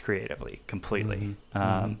zapped creatively completely.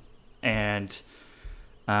 And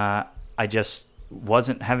I just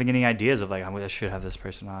wasn't having any ideas of like, I should have this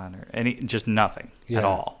person on or just nothing at Yeah.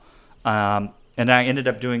 all. And I ended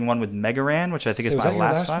up doing one with Megaran, which I think So is was my that your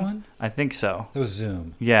last last one. one? I think so. That was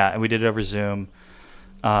Zoom. Yeah, and we did it over Zoom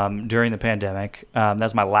during the pandemic.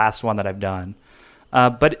 That's my last one that I've done.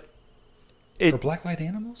 But For Blacklight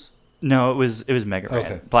Animals? no, it was Megaran.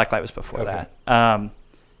 Okay. Blacklight was before Okay. that.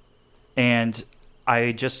 And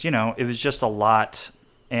I just, you know, it was just a lot,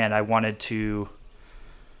 and I wanted to.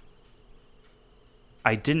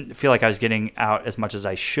 I didn't feel like I was getting out as much as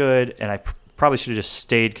I should, and I probably should have just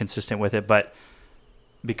stayed consistent with it. But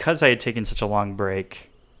because I had taken such a long break,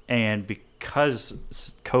 and because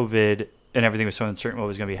COVID and everything was so uncertain what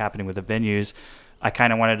was going to be happening with the venues, I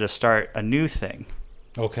kind of wanted to start a new thing,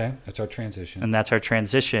 Okay, that's our transition. and that's our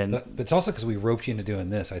transition. But it's also because we roped you into doing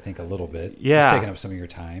this, I think, a little bit. Yeah. It's taking up some of your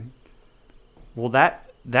time. Well,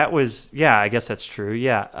 that was, yeah, I guess that's true.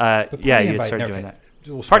 Yeah. But Yeah, Patty you had invited- started okay, doing that.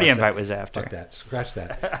 we'll Party scratch Invite that. was after. Fuck that. Scratch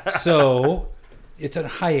that. So it's on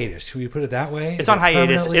hiatus. Should we put it that way? It's Is on it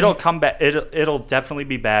hiatus. permanently? It'll come back. It'll definitely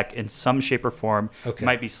be back in some shape or form. Okay. It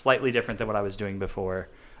might be slightly different than what I was doing before,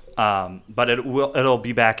 but it'll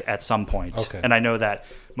be back at some point. Okay. And I know that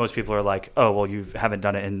most people are like, "Oh, well, you haven't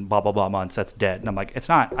done it in blah blah blah months. That's dead." And I'm like, "It's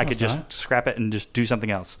not. I could it's just not. scrap it and just do something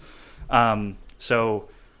else."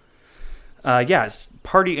 Yes,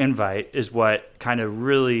 Party Invite is what kind of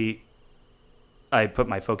really I put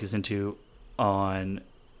my focus into on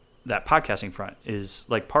that podcasting front. Is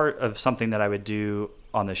like part of something that I would do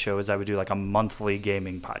on the show is I would do like a monthly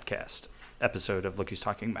gaming podcast episode of Look Who's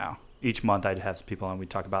Talking Mao. Each month I'd have people on. We'd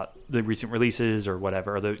talk about the recent releases or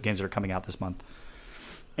whatever, or the games that are coming out this month.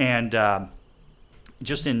 And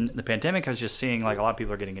just in the pandemic, I was just seeing like a lot of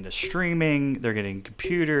people are getting into streaming. They're getting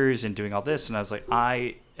computers and doing all this. And I was like,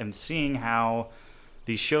 I am seeing how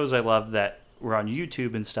these shows I love that were on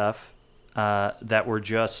YouTube and stuff that were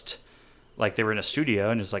just like they were in a studio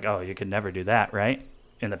and it's like, oh, you could never do that, right?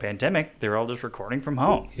 In the pandemic, they were all just recording from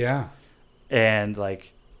home. Yeah. And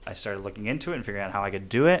like I started looking into it and figuring out how I could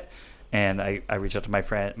do it. And I reached out to my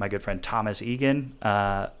good friend Thomas Egan,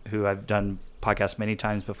 who I've done podcasts many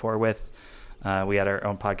times before with. We had our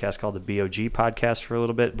own podcast called the BOG podcast for a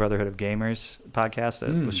little bit, Brotherhood of Gamers podcast that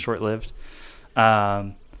was short-lived.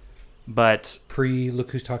 But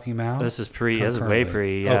Look Who's Talking Mao? this is way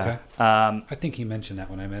pre, yeah. Okay. I think he mentioned that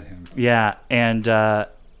when I met him. Yeah, and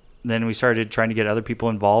then we started trying to get other people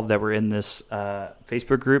involved that were in this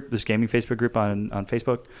Facebook group, this gaming Facebook group on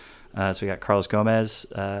Facebook. So we got Carlos Gomez,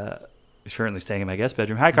 currently staying in my guest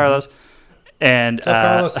bedroom. Hi, Carlos. And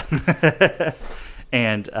What's up, Carlos?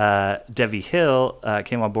 and Debbie Hill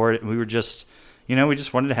came on board, and we were just, we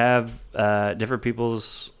just wanted to have different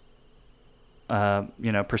people's,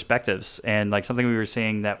 perspectives, and like something we were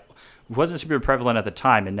seeing that wasn't super prevalent at the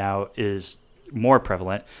time, and now is more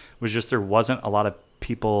prevalent, was just there wasn't a lot of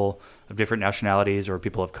people of different nationalities or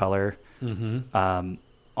people of color on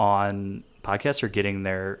podcasts or getting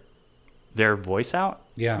their voice out.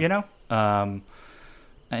 Yeah.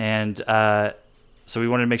 So we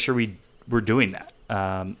wanted to make sure we were doing that.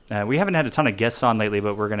 We haven't had a ton of guests on lately,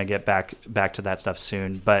 but we're going to get back to that stuff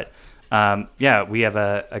soon. But we have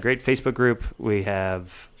a great Facebook group. We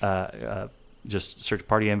have just search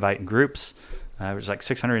Party Invite in groups. There's like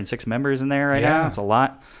 606 members in there right now. It's a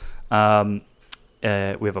lot. We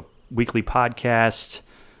have a weekly podcast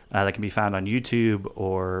that can be found on YouTube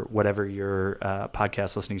or whatever your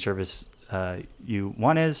podcast listening service you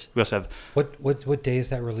want is. We also have What day is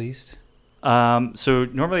that released? so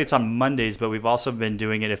normally it's on Mondays, but we've also been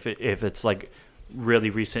doing it if it's like really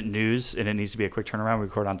recent news and it needs to be a quick turnaround. We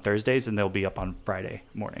record on Thursdays and they'll be up on Friday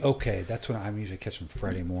morning. Okay, that's when I'm usually catching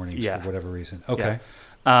Friday mornings Yeah. for whatever reason. Okay.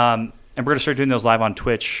 Yeah. And we're gonna start doing those live on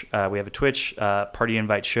Twitch. We have a Twitch Party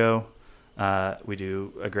Invite show. We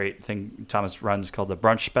do a great thing Thomas runs called the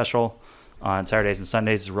Brunch Special on Saturdays and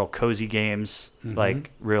Sundays. It's real cozy games,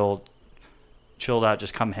 like real chilled out.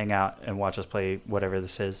 Just come hang out and watch us play whatever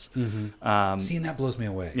this is. Seeing that blows me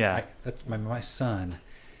away. Yeah. That's my son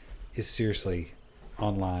is seriously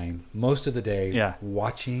online most of the day. Yeah.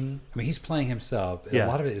 Watching. I mean, he's playing himself. Yeah. A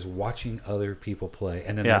lot of it is watching other people play,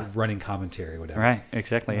 and then Yeah. they're running commentary, or whatever. Right.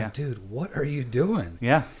 Exactly. I'm Yeah. like, dude, what are you doing?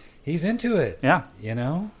 Yeah. He's into it. Yeah.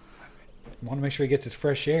 I want to make sure he gets his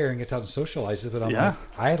fresh air and gets out and socializes. But I'm Yeah. like,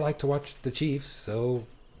 I like to watch the Chiefs, so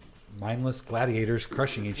mindless gladiators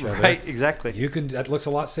crushing each other. Right. Exactly. That looks a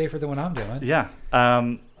lot safer than what I'm doing. Yeah.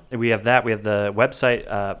 We have that. We have the website,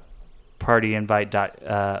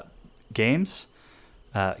 partyinvite.games.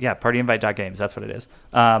 Partyinvite.games. That's what it is.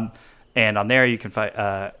 And on there you can find,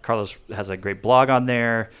 Carlos has a great blog on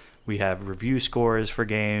there. We have review scores for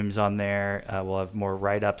games on there. We'll have more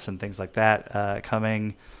write-ups and things like that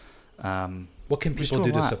coming. What can Just people do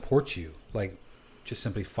a do to lot. support you? Like, just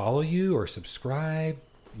simply follow you or subscribe,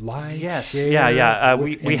 like, Yes. share? Yeah. What-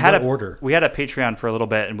 We in had what a order. We had a Patreon for a little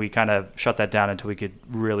bit, and we kind of shut that down until we could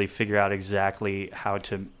really figure out exactly how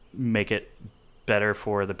to make it better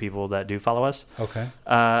for the people that do follow us. Okay.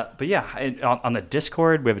 But yeah, on the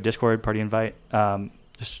Discord, we have a Discord Party Invite.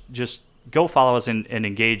 Just go follow us and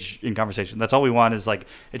engage in conversation. That's all we want, is like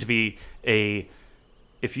it to be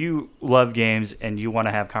if you love games and you want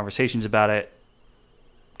to have conversations about it,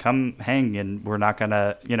 come hang, and we're not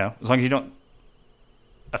gonna, as long as you don't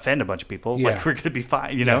offend a bunch of people, Yeah. like we're gonna be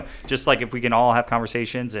fine, Yeah. Just like if we can all have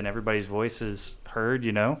conversations and everybody's voice is heard,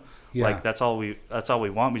 Yeah. like that's all we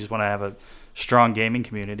want. We just want to have a strong gaming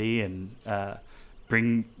community and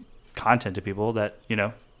bring content to people that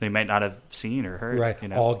they might not have seen or heard.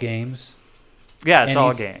 Right. All games. Yeah, it's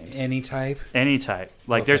all games. Any type? Any type.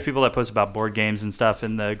 Like, Okay. there's people that post about board games and stuff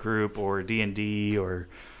in the group, or D&D, or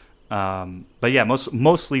but yeah,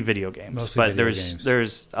 mostly video games. Mostly but video there's games.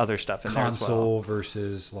 there's other stuff in there as well. Console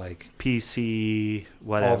versus like PC,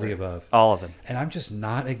 whatever. all the above. All of them. And I'm just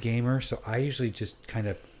not a gamer, so I usually just kind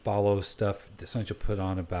of follow stuff that sometimes you'll put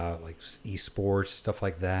on about like esports, stuff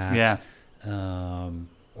like that. Yeah.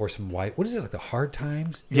 Or some what is it, like the Hard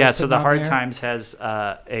Times? You Yeah, guys so putting the on Hard there? Times has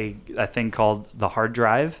a thing called the Hard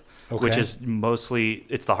Drive, which Okay. is mostly,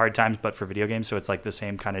 it's the Hard Times but for video games, so it's like the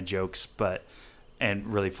same kind of jokes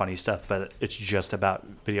and really funny stuff, but it's just about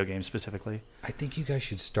video games specifically. I think you guys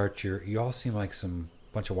should start you all seem like some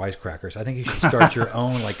bunch of wisecrackers. I think you should start your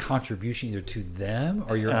own like contribution either to them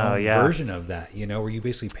or your own yeah. version of that, where you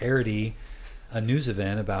basically parody a news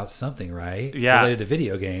event about something, right? Yeah. Related to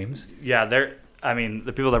video games. Yeah, the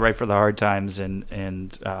people that write for the Hard Times and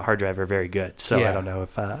Hard Drive are very good. So Yeah. I don't know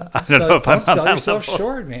if I'm Don't on sell that yourself level.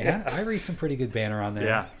 short, man. I read some pretty good banner on there.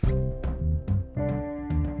 Yeah.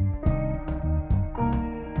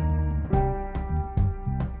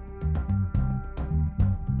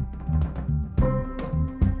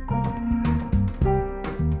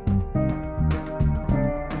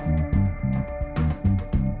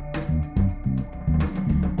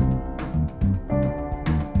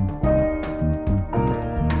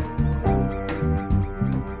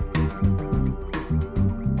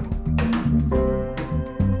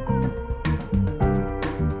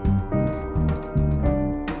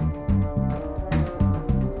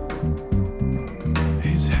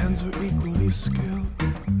 His hands were equally skilled.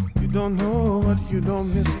 You don't know what you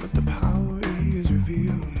don't miss, but the power is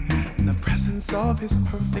revealed in the presence of his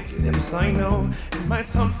perfect lips. I know it might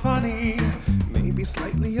sound funny, maybe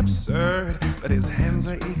slightly absurd, but his hands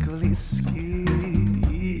are equally skilled.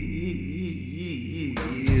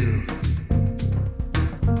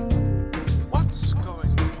 What's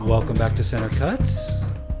going on? Welcome back to Center Cuts.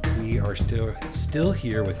 We are still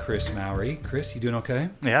here with Chris Mowry. Chris, you doing okay?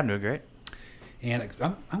 Yeah, I'm doing great. And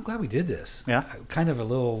I'm glad we did this. Yeah. Kind of a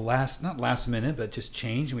little not last minute, but just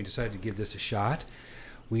changed, and we decided to give this a shot.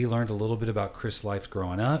 We learned a little bit about Chris' life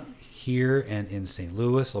growing up here and in St.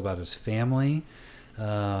 Louis, about his family.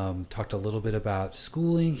 Talked a little bit about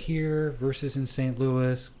schooling here versus in St.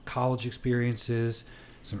 Louis, college experiences,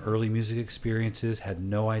 some early music experiences. Had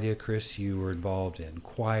no idea, Chris, you were involved in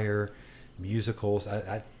choir, musicals.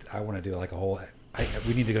 I want to do like a whole.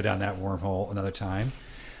 We need to go down that wormhole another time.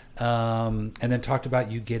 And then talked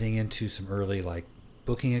about you getting into some early like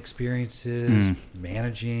booking experiences,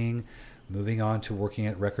 managing, moving on to working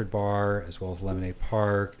at Record Bar as well as Lemonade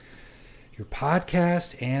Park, your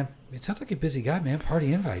podcast, and it sounds like a busy guy, man.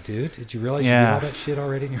 Party Invite, dude. Did you realize you did Yeah. all that shit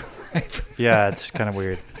already in your life? Yeah, it's kind of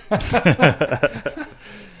weird.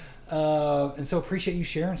 And so appreciate you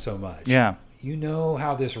sharing so much. Yeah. You know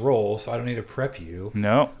how this rolls, so I don't need to prep you.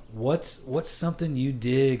 No. What's something you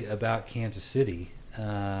dig about Kansas City?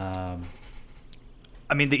 I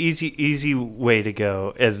mean, the easy way to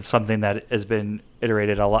go is something that has been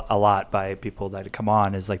iterated a lot by people that come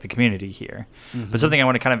on is like the community here. But something I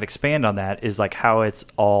want to kind of expand on that is like how it's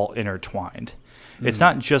all intertwined. It's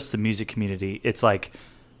not just the music community. It's like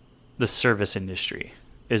the service industry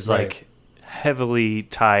is Right. like heavily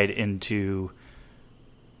tied into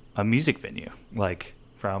a music venue, like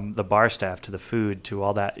from the bar staff to the food to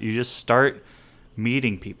all that. You just start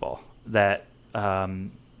meeting people that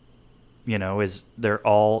they're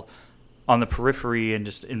all on the periphery and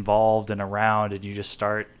just involved and around, and you just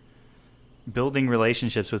start building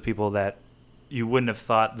relationships with people that you wouldn't have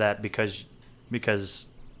thought that because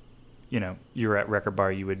you're at Record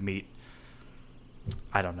Bar you would meet,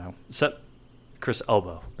 I don't know, Chris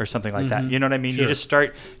Elbow or something like that. You know what I mean? Sure.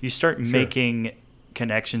 You start making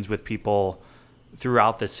connections with people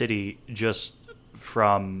throughout the city just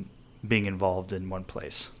from being involved in one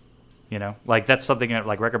place. Like that's something at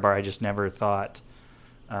like Record Bar I just never thought.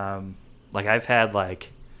 Like I've had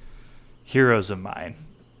like heroes of mine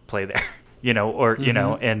play there,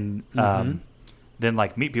 and then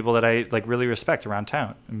like meet people that I like really respect around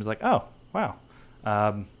town and be like, oh wow,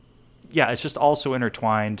 it's just all so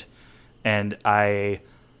intertwined, and I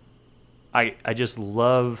just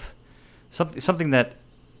love something that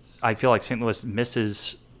I feel like St. Louis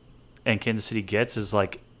misses and Kansas City gets is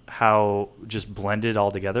like how just blended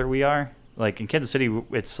all together we are. Like in Kansas City,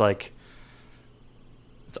 it's like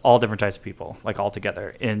it's all different types of people, like all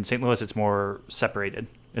together. In St. Louis, it's more separated.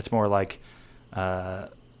 It's more like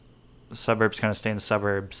suburbs kind of stay in the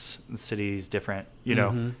suburbs. The city's different.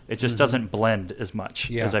 It just doesn't blend as much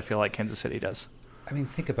as I feel like Kansas City does. I mean,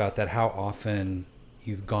 think about that. How often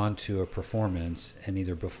you've gone to a performance and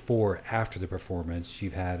either before or after the performance,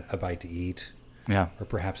 you've had a bite to eat Yeah. or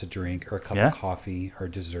perhaps a drink or a cup Yeah. of coffee or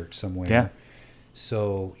dessert somewhere. Yeah.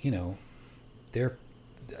 So,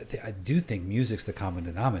 I do think music's the common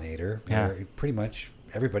denominator. Yeah. Where pretty much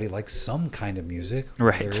everybody likes some kind of music,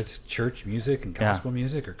 Right. whether it's church music and gospel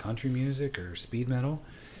music or country music or speed metal.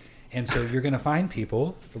 And so you're going to find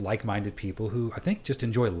people, like-minded people, who I think just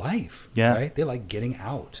enjoy life. Yeah. Right? They like getting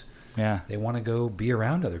out. Yeah. They want to go be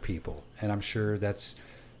around other people. And I'm sure that's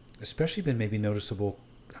especially been maybe noticeable,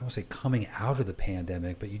 I won't say coming out of the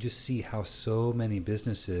pandemic, but you just see how so many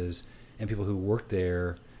businesses and people who work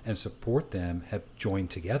there and support them have joined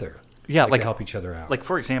together. Yeah, to help each other out. Like,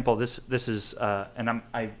 for example, this is, and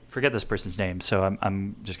I forget this person's name, so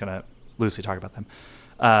I'm just gonna loosely talk about them.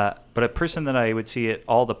 But a person that I would see at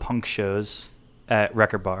all the punk shows at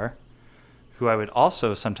Record Bar, who I would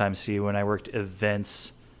also sometimes see when I worked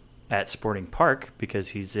events at Sporting Park because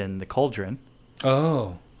he's in the Cauldron.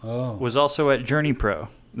 Oh. Was also at Journey Pro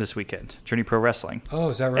this weekend, Journey Pro Wrestling. Oh,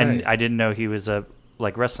 is that right? And I didn't know he was a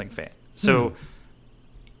wrestling fan. So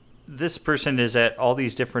this person is at all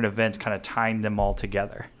these different events, kind of tying them all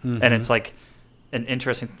together. Mm-hmm. And it's like an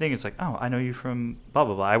interesting thing. It's like, oh, I know you from blah,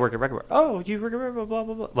 blah, blah. I work at Record Bar. Oh, you work at Record Bar, blah,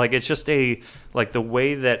 blah, blah. Like, it's just the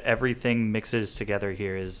way that everything mixes together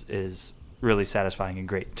here is really satisfying and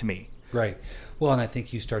great to me. Right. Well, and I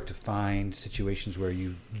think you start to find situations where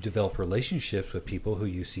you develop relationships with people who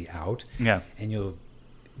you see out. Yeah. And you'll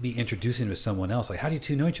be introducing to someone else. Like, how do you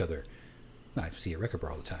two know each other? I see you at Record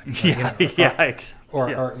Bar all the time.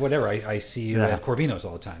 Or whatever. I see you at Corvino's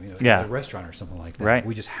all the time. At a restaurant or something like that. Right.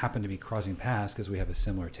 We just happen to be crossing paths because we have a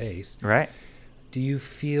similar taste. Right. Do you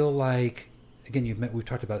feel like, again, we've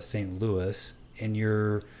talked about St. Louis and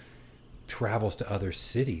your travels to other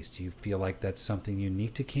cities. Do you feel like that's something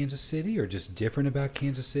unique to Kansas City or just different about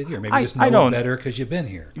Kansas City? Or maybe just know it better because you've been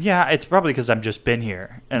here? Yeah, it's probably because I've just been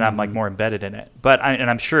here and I'm like more embedded in it. But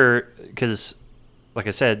I'm sure because, like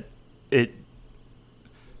I said,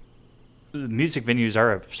 music venues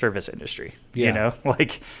are a service industry. Yeah.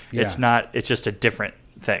 It's just a different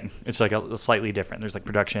thing. It's like a slightly different. There's like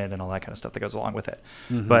production and all that kind of stuff that goes along with it.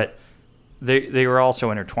 Mm-hmm. But they were also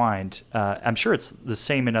intertwined. I'm sure it's the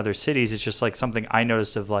same in other cities. It's just like something I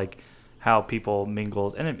noticed of like how people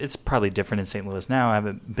mingled, and it's probably different in St. Louis now. I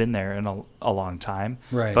haven't been there in a long time.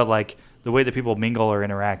 Right. But like the way that people mingle or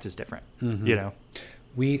interact is different.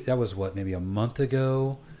 Mm-hmm. That was maybe a month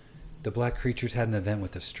ago. The Black Creatures had an event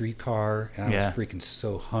with a streetcar, and I was freaking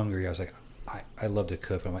so hungry. I was like, I love to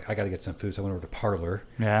cook. I'm like, I got to get some food. So I went over to Parlor.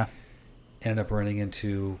 Yeah. Ended up running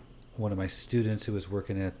into one of my students who was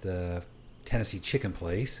working at the Tennessee Chicken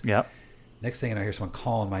Place. Yep. Next thing I hear someone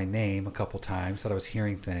calling my name a couple times. Thought I was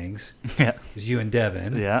hearing things. Yeah. It was you and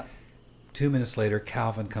Devin. Yeah. 2 minutes later,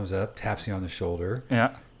 Calvin comes up, taps you on the shoulder.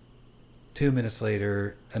 Yeah. 2 minutes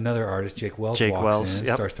later, another artist, Jake Wells, walks in,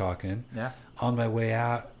 starts talking. Yeah. On my way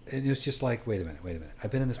out, and it was just like, wait a minute. I've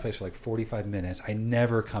been in this place for like 45 minutes. I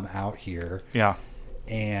never come out here. Yeah.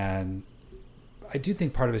 And I do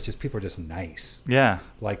think part of it's just people are just nice. Yeah.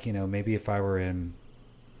 Like, maybe if I were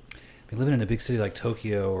living in a big city like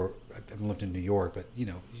Tokyo, or I haven't lived in New York, but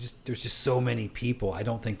there's just so many people. I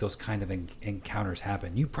don't think those kind of encounters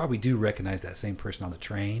happen. You probably do recognize that same person on the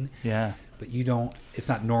train. Yeah. But you don't. It's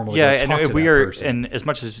not normal. Yeah, to go talk and to we that are, person. and as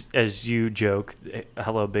much as you joke,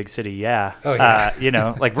 hello, big city, yeah. Oh,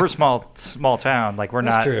 yeah. Like we're small town. Like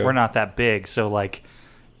That's true. we're not that big. So like,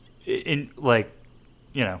 if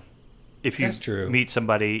you That's true. meet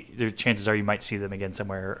somebody, the chances are you might see them again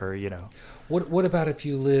somewhere, or What about if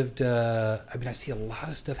you lived? I see a lot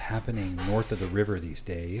of stuff happening north of the river these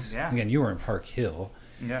days. Yeah. Again, you were in Park Hill.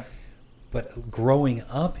 Yeah. But growing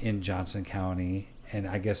up in Johnson County, and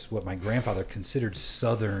I guess what my grandfather considered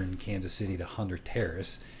southern Kansas City to Hunter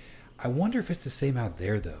Terrace, I wonder if it's the same out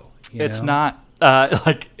there, though. It's not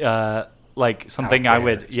like something Out I there.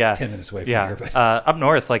 would. It's Yeah. 10 minutes away from here. But Up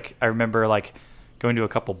north, like I remember like going to a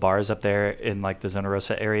couple bars up there in like the Zona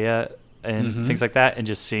Rosa area and things like that, and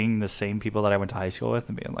just seeing the same people that I went to high school with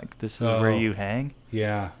and being like, this is where you hang?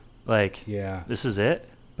 yeah. Like, Yeah. this is it?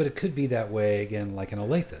 But it could be that way, again, like in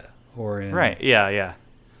Olathe or in... Right. Yeah.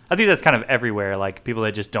 I think that's kind of everywhere. Like people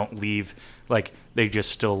that just don't leave, like they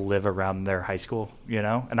just still live around their high school,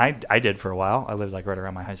 And I did for a while. I lived like right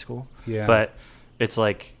around my high school. Yeah. But it's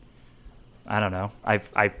like, I don't know.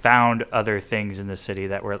 I found other things in the city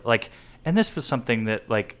that were like, and this was something that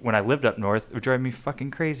like when I lived up north, it would drive me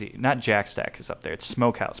fucking crazy. Not Jack Stack is up there. It's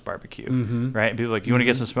Smokehouse Barbecue, right? And people are like, you want to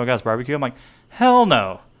get some Smokehouse Barbecue? I'm like, hell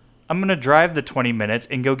no. I'm going to drive the 20 minutes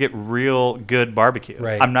and go get real good barbecue.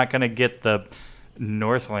 Right. I'm not going to get the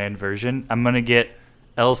Northland version. I'm going to get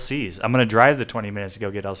LCs. I'm going to drive the 20 minutes to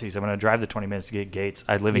go get LCs. I'm going to drive the 20 minutes to get Gates.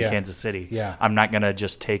 I live in Yeah. Kansas City. Yeah. I'm not going to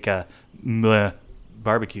just take a meh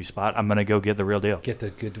barbecue spot. I'm going to go get the real deal. Get the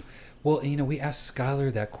good. Well, we asked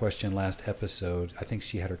Skylar that question last episode. I think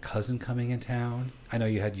she had her cousin coming in town. I know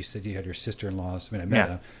you said you had your sister-in-laws. I met Yeah.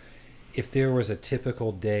 them. If there was a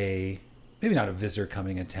typical day, maybe not a visitor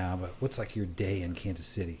coming in town, but what's like your day in Kansas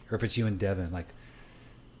City? Or if it's you and Devin, like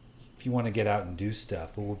if you want to get out and do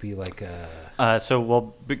stuff, what would be like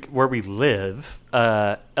where we live,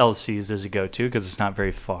 LC's is a go-to because it's not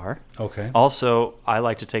very far. okay. Also, I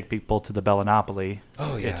like to take people to the Bellinopoli,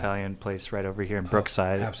 Oh, yeah. Italian place right over here in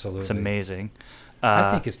Brookside. absolutely. It's amazing.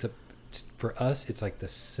 I think it's for us, it's like the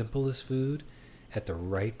simplest food at the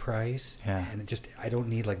right price. Yeah. And I don't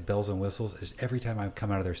need like bells and whistles. It's every time I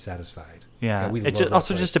come out of there satisfied. Yeah, we it love just, that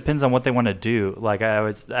also place. just depends on what they want to do. Like I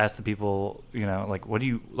always ask the people, like what do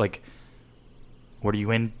you like? What are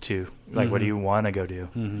you into? Like what do you want to go do?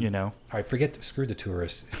 All right, screw the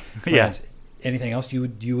tourists. Yeah. Friends, anything else you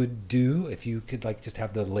would do if you could like just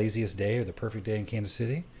have the laziest day or the perfect day in Kansas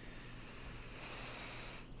City?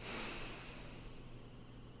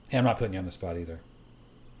 Hey, I'm not putting you on the spot either.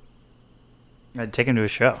 I'd take him to a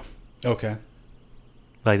show. Okay.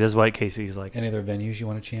 Like this is what Casey's like. Any other venues you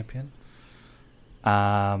want to champion?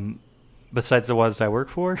 Besides the ones I work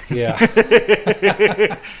for. Yeah.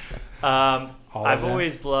 All of I've them?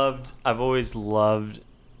 always loved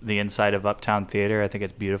the inside of Uptown Theater. I think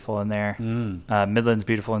it's beautiful in there. Midland's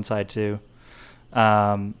beautiful inside too.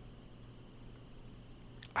 I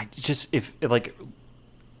just if like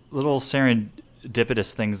little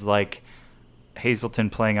serendipitous things like Hazleton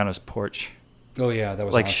playing on his porch, Oh yeah, that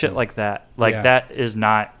was like awesome. shit like that. Like Yeah. that is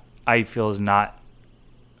not. I feel is not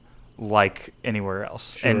like anywhere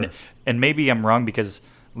else. Sure. And maybe I'm wrong because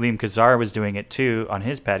Liam Kazar was doing it too on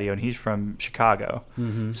his patio, and he's from Chicago.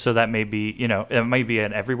 Mm-hmm. So that may be, it might be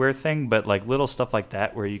an everywhere thing, but like little stuff like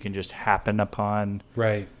that where you can just happen upon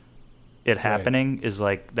Right. it happening is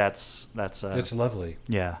like that's It's lovely.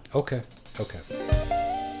 yeah. Okay.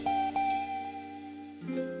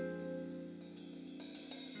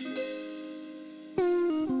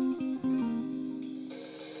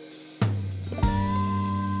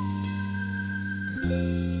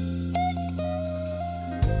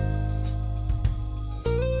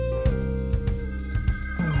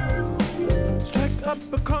 Strike up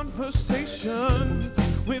a conversation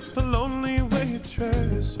with a lonely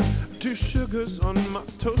waitress. 2 sugars on my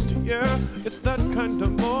toast, yeah. It's that kind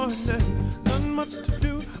of morning. Not much to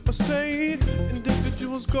do or say.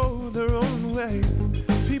 Individuals go their own way.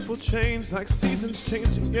 People change like seasons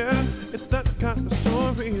change, yeah. It's that kind of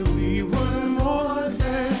story. We were more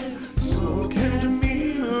than smoke and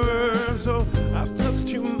mirrors. Oh, I touched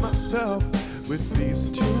you myself with these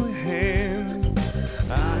 2 hands.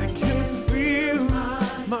 I can feel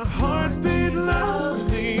my heart beat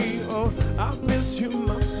loudly. Oh, I miss you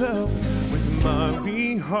myself with my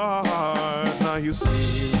wee heart. Now you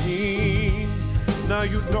see me, now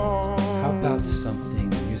you don't. How about something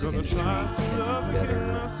the music Gonna industry try can to do love you better again,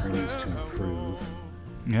 I or needs to swear I improve?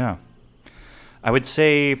 Yeah. I would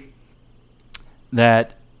say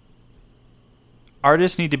that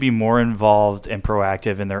artists need to be more involved and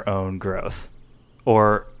proactive in their own growth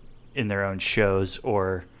or in their own shows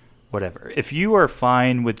or whatever. If you are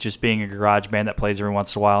fine with just being a garage band that plays every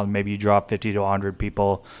once in a while and maybe you draw 50 to 100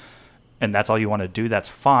 people and that's all you want to do, that's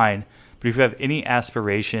fine. But if you have any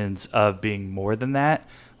aspirations of being more than that,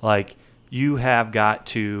 like you have got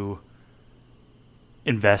to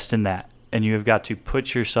invest in that. And you have got to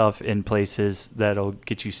put yourself in places that'll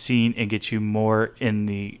get you seen and get you more in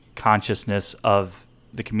the consciousness of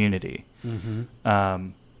the community.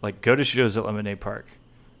 Like go to shows at Lemonade Park,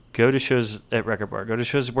 go to shows at Record Bar, go to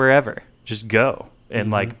shows wherever. Just go and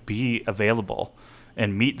like be available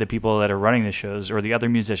and meet the people that are running the shows or the other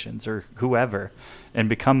musicians or whoever and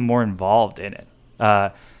become more involved in it.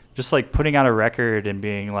 Just like putting out a record and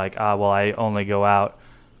being like, well, I only go out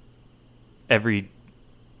every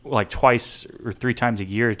like 2 or 3 times a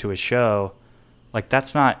year to a show. Like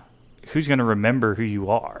that's not who's going to remember who you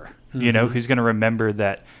are, you know, who's going to remember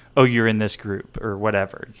that, oh, you're in this group or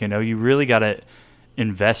whatever, you really got to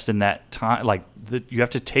invest in that time. Like you have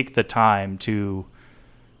to take the time to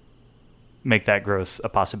make that growth a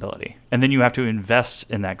possibility. And then you have to invest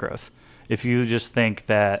in that growth. If you just think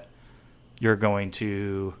that you're going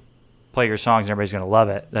to play your songs and everybody's going to love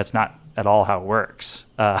it, that's not at all how it works.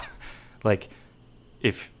 Like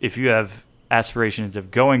if you have aspirations of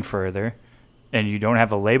going further and you don't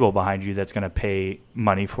have a label behind you that's going to pay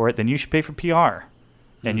money for it, then you should pay for PR.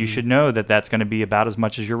 And you should know that that's going to be about as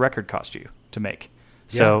much as your record cost you to make.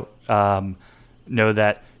 So know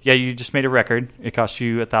that yeah, you just made a record. It cost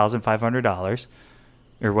you $1,500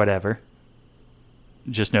 or whatever.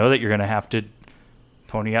 Just know that you're going to have to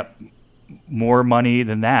pony up more money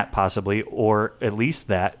than that possibly, or at least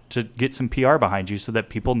that, to get some PR behind you so that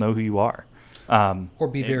people know who you are. Or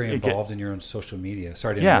be very involved in your own social media.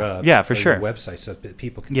 Sorry to Yeah, interrupt. yeah, for or sure. Your website so that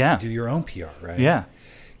people can Yeah. do your own PR, right? Yeah.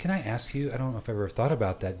 Can I ask you, I don't know if I've ever thought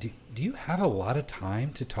about that. Do you have a lot of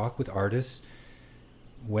time to talk with artists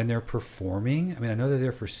when they're performing? I mean, I know they're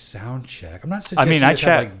there for sound check. I'm not suggesting you guys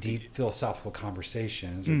have like deep philosophical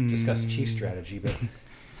conversations or discuss chief strategy, but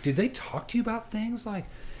did they talk to you about things like,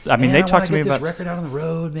 I mean, they talk to me get about this record out on the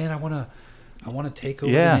road, man. I want to take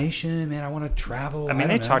over the nation, man. I want to travel. I mean,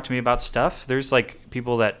 they talk to me about stuff. There's like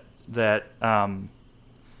people that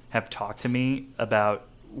have talked to me about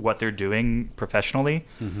what they're doing professionally.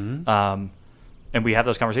 And we have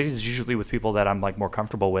those conversations usually with people that I'm like more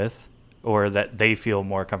comfortable with, or that they feel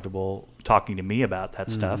more comfortable talking to me about that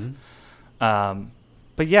stuff.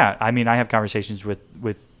 But yeah, I mean, I have conversations with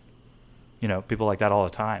people like that all the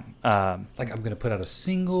time. Like, I'm going to put out a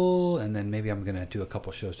single, and then maybe I'm going to do a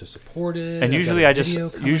couple shows to support it. And usually I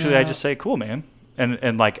just say, cool, man.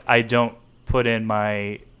 And like, I don't put in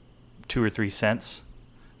my 2 or 3 cents,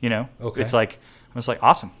 Okay. It's like, I'm just like,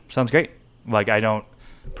 awesome. Sounds great. Like, I don't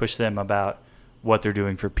push them about what they're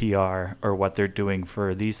doing for PR or what they're doing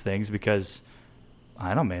for these things, because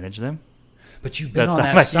I don't manage them. But you've been on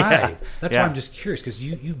that side. Yeah. That's why I'm just curious, because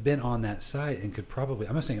you've been on that side and could probably,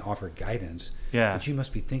 I'm not saying offer guidance, but you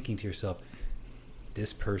must be thinking to yourself,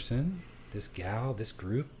 this person, this gal, this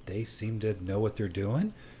group, they seem to know what they're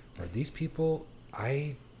doing. Or these people,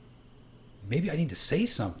 maybe I need to say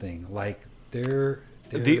something. Like, they're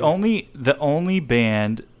the only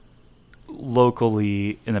band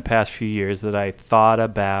locally in the past few years that I thought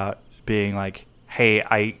about being like, hey,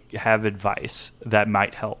 I have advice that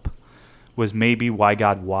might help, was maybe Why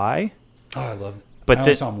God Why. Oh, I love it. But I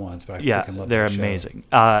only saw them once, but I freaking love they're that amazing.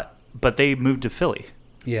 But they moved to Philly.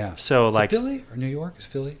 Yeah. So is like, it Philly or New York? Is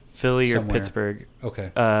Philly? Philly Somewhere. or Pittsburgh.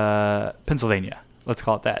 Okay. Pennsylvania. Let's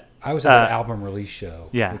call it that. I was at an album release show,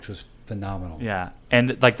 which was phenomenal. Yeah.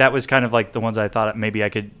 And like, that was kind of like the ones I thought maybe I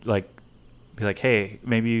could like be like, hey,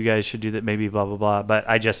 maybe you guys should do that, maybe blah, blah, blah. But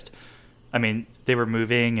I mean, they were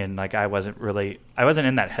moving, and like, I wasn't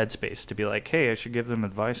in that headspace to be like, hey, I should give them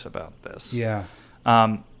advice about this. Yeah.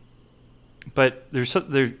 But there's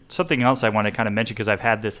something else I want to kind of mention, because I've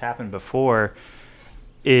had this happen before,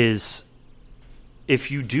 is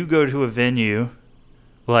if you do go to a venue,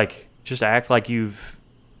 like, just act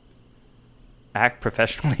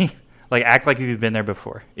professionally, like, act like you've been there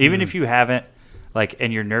before. Even if you haven't, like,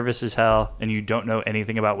 and you're nervous as hell and you don't know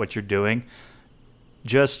anything about what you're doing,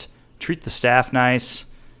 just treat the staff nice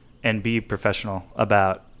and be professional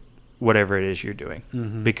about whatever it is you're doing.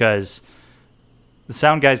 Because the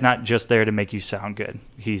sound guy's not just there to make you sound good.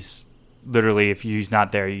 He's literally, if he's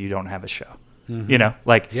not there, you don't have a show.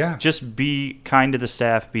 Just be kind to the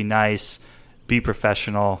staff, be nice, be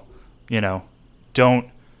professional, don't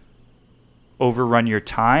overrun your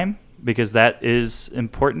time, because that is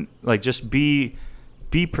important. Like, just be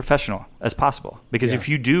professional as possible, because if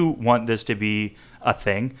you do want this to be a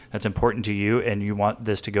thing that's important to you and you want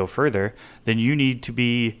this to go further, then you need to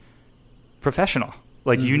be professional.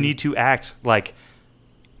 Like, you need to act like,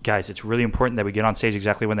 guys, it's really important that we get on stage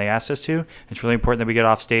exactly when they asked us to. It's really important that we get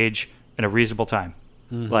off stage in a reasonable time.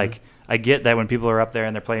 Like, I get that when people are up there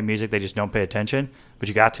and they're playing music, they just don't pay attention, but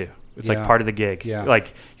you got to. It's like part of the gig.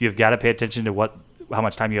 Like, you've got to pay attention to how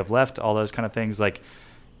much time you have left, all those kind of things. Like,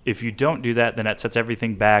 if you don't do that, then that sets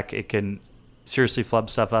everything back. It can seriously flub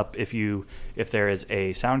stuff up if there is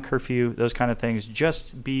a sound curfew, those kind of things.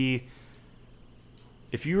 Just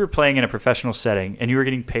if you were playing in a professional setting and you were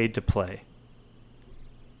getting paid to play,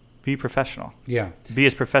 be professional. Yeah. Be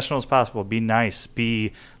as professional as possible. Be nice.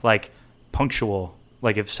 Be like punctual.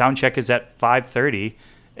 Like, if sound check is at 5:30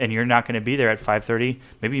 and you're not going to be there at 5:30,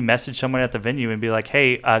 maybe message someone at the venue and be like,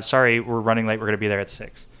 hey, sorry, we're running late. We're going to be there at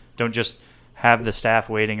 6. Don't just have the staff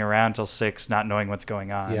waiting around till 6, not knowing what's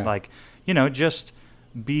going on. Yeah. Like, just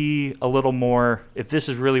be a little more, if this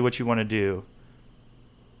is really what you want to do,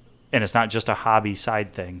 and it's not just a hobby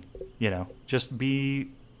side thing, just be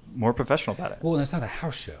more professional about it. Well, and it's not a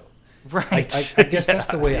house show. Right. I guess that's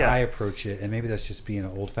the way I approach it, and maybe that's just being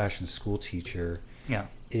an old-fashioned school teacher. Yeah.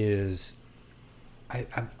 Is I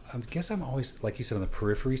guess I'm always, like you said, on the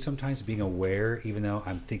periphery sometimes, being aware, even though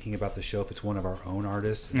I'm thinking about the show if it's one of our own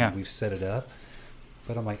artists and we've set it up.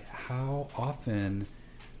 But I'm like, how often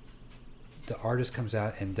the artist comes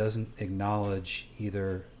out and doesn't acknowledge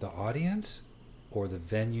either the audience or the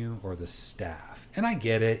venue or the staff. And I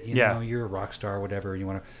get it, you know, you're a rock star or whatever, and you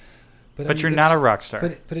want to. But you're not a rock star.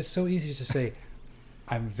 But it's so easy to say,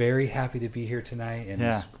 I'm very happy to be here tonight in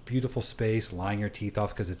this beautiful space, lying your teeth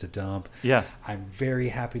off because it's a dump. Yeah. I'm very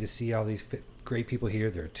happy to see all these great people here.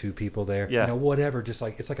 There are 2 people there. Yeah. You know, whatever. Just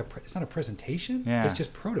like it's not a presentation. Yeah. It's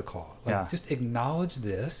just protocol. Like just acknowledge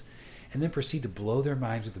this, and then proceed to blow their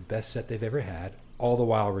minds with the best set they've ever had, all the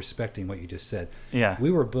while respecting what you just said. Yeah.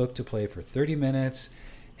 We were booked to play for 30 minutes,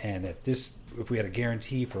 and if we had a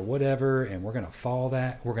guarantee for whatever, and we're going to follow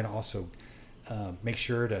that, we're going to also make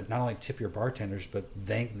sure to not only tip your bartenders, but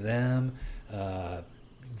thank them,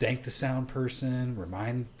 thank the sound person,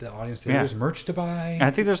 remind the audience that there's merch to buy.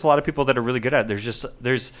 I think there's a lot of people that are really good at it.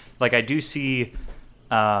 There's like, I do see,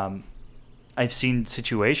 I've seen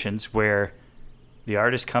situations where the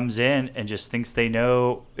artist comes in and just thinks they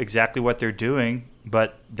know exactly what they're doing,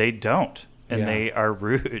 but they don't. And they are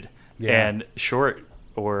rude and short,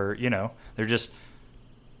 or, you know, they're just,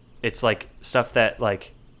 it's like stuff that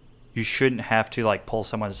like you shouldn't have to like pull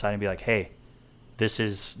someone aside and be like, hey, this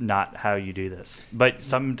is not how you do this. But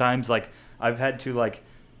sometimes like I've had to like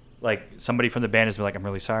somebody from the band has been like, I'm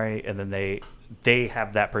really sorry. And then they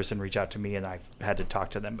have that person reach out to me, and I've had to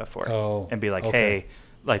talk to them before and be like, hey,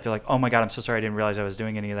 like, they're like, oh my God, I'm so sorry. I didn't realize I was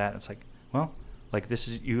doing any of that. And it's like, well, like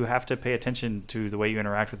you have to pay attention to the way you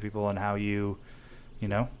interact with people and how you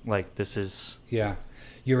know, like this is. Yeah.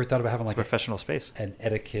 You ever thought about having like a professional space, an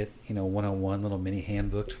etiquette, 101 little mini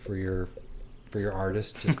handbook for your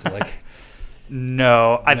artist, just to like.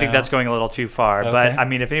 No, I think that's going a little too far. Okay. But I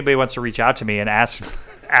mean, if anybody wants to reach out to me and ask,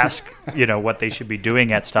 what they should be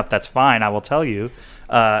doing at stuff, that's fine. I will tell you.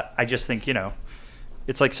 I just think,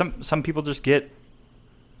 it's like some people just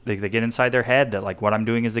they get inside their head that like what I'm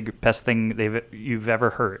doing is the best thing you've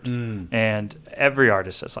ever heard. And every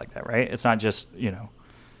artist is like that, right? It's not just,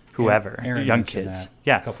 whoever, Aaron young kids.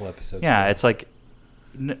 A couple episodes ago. It's like,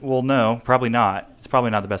 well, no, probably not. It's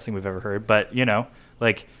probably not the best thing we've ever heard. But,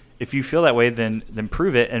 like, if you feel that way, then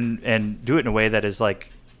prove it and do it in a way that is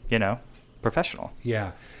like, professional.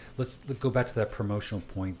 Yeah. Let's go back to that promotional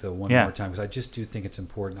point though one more time, because I just do think it's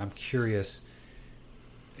important. I'm curious.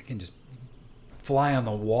 I can just fly on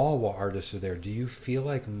the wall while artists are there. Do you feel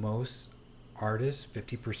like most artists,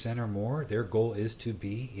 50% or more, their goal is to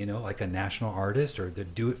be, like a national artist, or they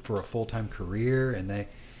do it for a full-time career and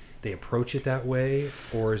they approach it that way?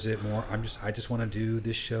 Or is it more, I just want to do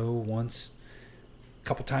this show once, a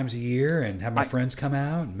couple times a year, and have my friends come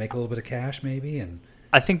out and make a little bit of cash maybe? And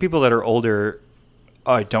I think people that are older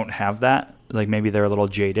don't have that. Like maybe they're a little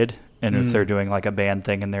jaded, and if they're doing like a band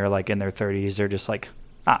thing and they're like in their 30s, they're just like,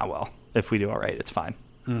 well, if we do all right, it's fine.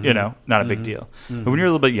 Not a big deal. But when you're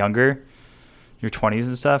a little bit younger, your 20s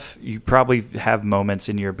and stuff, you probably have moments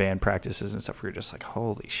in your band practices and stuff where you're just like,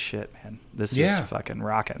 holy shit, man, this is fucking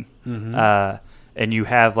rocking. And you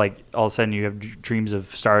have like, all of a sudden you have dreams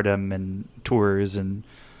of stardom and tours and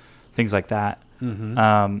things like that.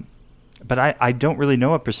 But I don't really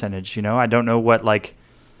know a percentage, I don't know what, like,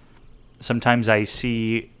 sometimes I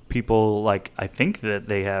see people, like, I think that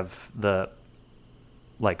they have the,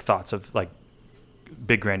 like, thoughts of, like,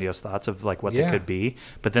 big grandiose thoughts of, like, what they could be,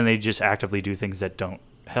 but then they just actively do things that don't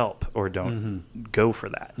help or don't go for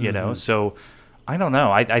that, So I don't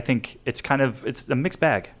know. I think it's a mixed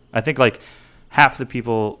bag. I think, like, half the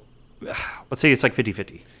people, let's say it's like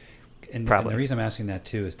 50-50. And the reason I'm asking that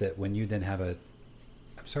too is that when you then have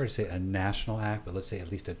I'm sorry to say a national act, but let's say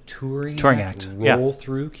at least a touring act roll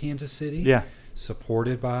through Kansas City,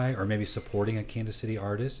 supported by, or maybe supporting a Kansas City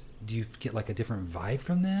artist, do you get like a different vibe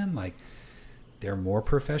from them? Like they're more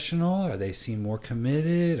professional, or they seem more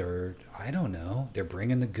committed, or I don't know, they're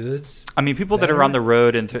bringing the goods? I mean, people that are on the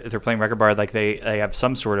road and they're playing Record Bar, like they have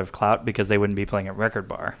some sort of clout because they wouldn't be playing at Record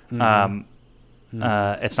Bar.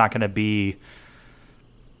 It's not going to be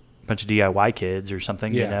bunch of DIY kids or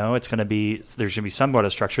something, it's going to be, there's going to be somewhat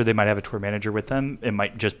of structure. They might have a tour manager with them. It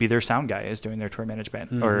might just be their sound guy is doing their tour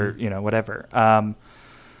management or, whatever. I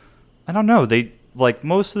don't know. They, like,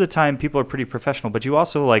 most of the time people are pretty professional, but you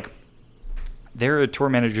also, like, there are tour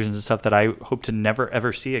managers and stuff that I hope to never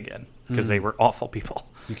ever see again because they were awful people.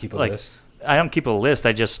 You keep a list? I don't keep a list.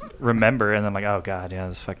 I just remember, and I'm like, oh God, yeah,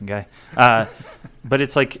 this fucking guy. But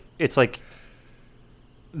it's like,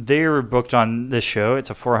 they were booked on this show. It's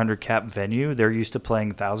a 400 cap venue. They're used to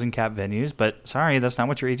playing 1,000 cap venues, but sorry, that's not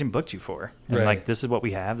what your agent booked you for. And like, this is what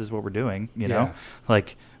we have. This is what we're doing. You know,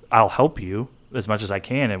 like, I'll help you as much as I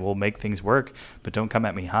can, and we'll make things work. But don't come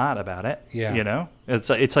at me hot about it. Yeah, it's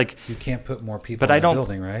like you can't put more people in the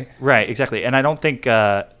building, right? Right, exactly. And I don't think.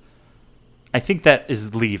 I think that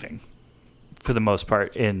is leaving, for the most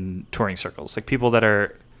part, in touring circles. Like people that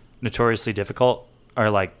are notoriously difficult are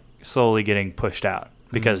like slowly getting pushed out.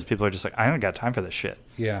 because people are just like, I don't got time for this shit.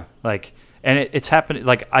 Yeah. Like, and it's happening.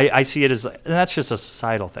 Like, I see it as, and that's just a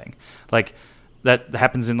societal thing. Like, that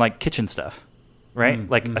happens in like kitchen stuff, right?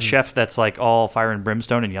 Like a chef that's like all fire and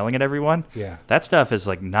brimstone and yelling at everyone. Yeah. That stuff is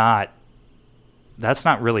like that's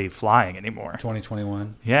not really flying anymore.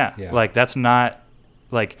 2021. Yeah. Yeah. Like, that's not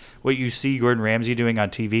like what you see Gordon Ramsay doing on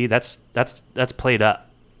TV. That's played up.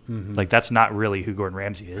 Like, that's not really who Gordon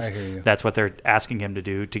Ramsay is. I hear you. That's what they're asking him to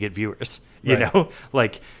do to get viewers. You Right. know,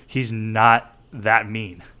 like, he's not that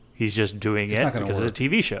mean. He's just doing It's it not gonna because work. it's a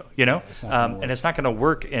TV show, you know, Yeah, it's not gonna work. and it's not going to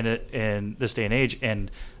work in this day and age.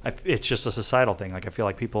 And it's just a societal thing. Like, I feel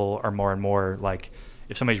like people are more and more like,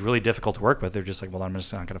 if somebody's really difficult to work with, they're just like, well, I'm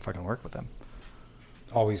just not going to fucking work with them.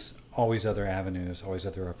 Always other avenues, always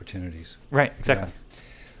other opportunities. Right. Exactly. Yeah.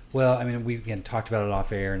 Well, I mean, we again talked about it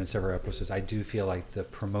off air and in several episodes. I do feel like the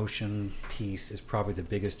promotion piece is probably the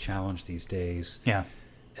biggest challenge these days. Yeah.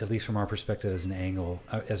 At least from our perspective as an angle,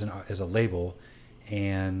 as a label,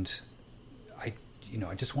 and I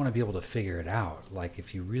just want to be able to figure it out. Like,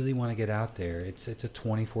 if you really want to get out there, it's a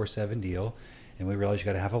 24/7 deal, and we realize you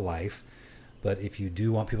got to have a life. But if you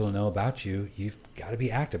do want people to know about you, you've got to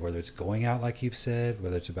be active, whether it's going out, like you've said,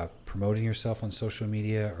 whether it's about promoting yourself on social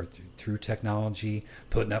media or through technology,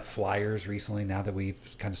 putting up flyers recently, now that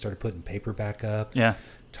we've kind of started putting paper back up, Yeah.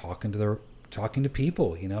 talking to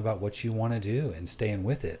people, about what you want to do and staying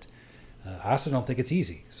with it. I also don't think it's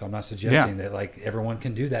easy. So I'm not suggesting that like everyone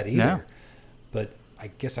can do that either. No. But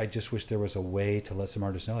I guess I just wish there was a way to let some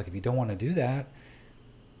artists know, like, if you don't want to do that,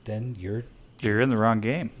 then you're You're in the wrong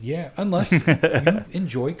game. unless you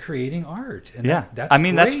enjoy creating art. And Yeah, that's I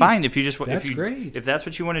mean, that's great. fine if you just That's if you, great. if that's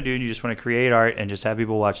what you want to do and you just want to create art and just have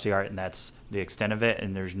people watch the art and that's the extent of it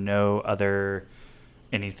and there's no other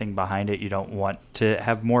anything behind it. You don't want to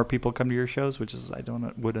have more people come to your shows, which is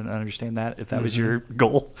wouldn't understand that if that was your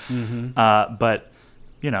goal. But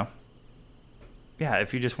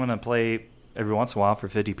if you just want to play every once in a while for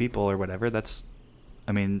 50 people or whatever,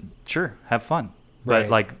 sure, have fun. Right.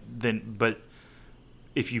 But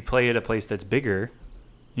if you play at a place that's bigger,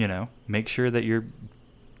 make sure that you're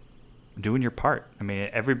doing your part. I mean,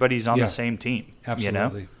 everybody's on Yeah. the same team.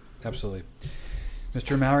 Absolutely. Absolutely.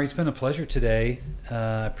 Mr. Mallory, it's been a pleasure today.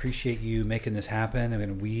 Appreciate you making this happen. I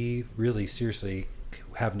mean, we really seriously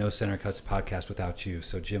have no Center Cuts podcast without you.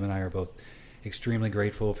 So Jim and I are both extremely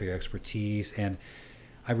grateful for your expertise. And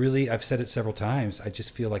I've said it several times, I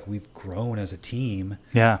just feel like we've grown as a team.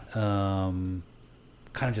 Yeah.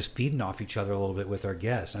 Kind of just feeding off each other a little bit with our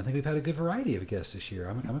guests. And I think we've had a good variety of guests this year.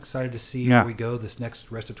 I'm excited to see Yeah. where we go this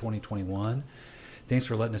next rest of 2021. Thanks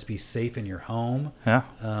for letting us be safe in your home.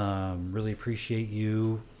 Yeah. Really appreciate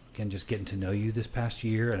you, again, just getting to know you this past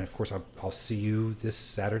year. And of course, I'll see you this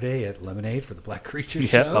Saturday at Lemonade for the Black Creature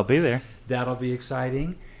Show. Yep, I'll be there. That'll be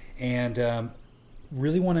exciting. And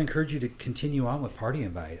really want to encourage you to continue on with Party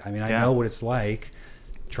Invite. I mean, I Yeah. know what it's like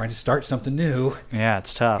trying to start something new. Yeah,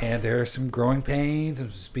 it's tough. And there are some growing pains and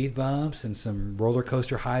some speed bumps and some roller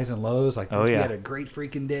coaster highs and lows. Like, Oh, we yeah. had a great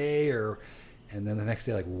freaking day, and then the next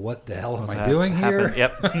day, like, what the hell am I That doing here?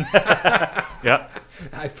 happened. Yep. Yep.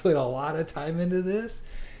 I put a lot of time into this,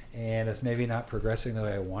 and it's maybe not progressing the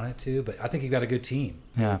way I want it to, but I think you've got a good team.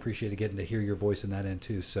 I Yeah. appreciate getting to hear your voice in that end,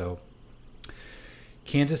 too. So,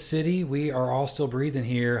 Kansas City, we are all still breathing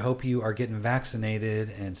here. Hope you are getting vaccinated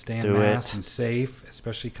and staying Do masked it. and safe,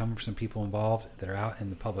 especially coming from some people involved that are out in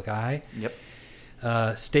the public eye.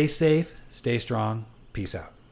 Yep. Stay safe, stay strong. Peace out.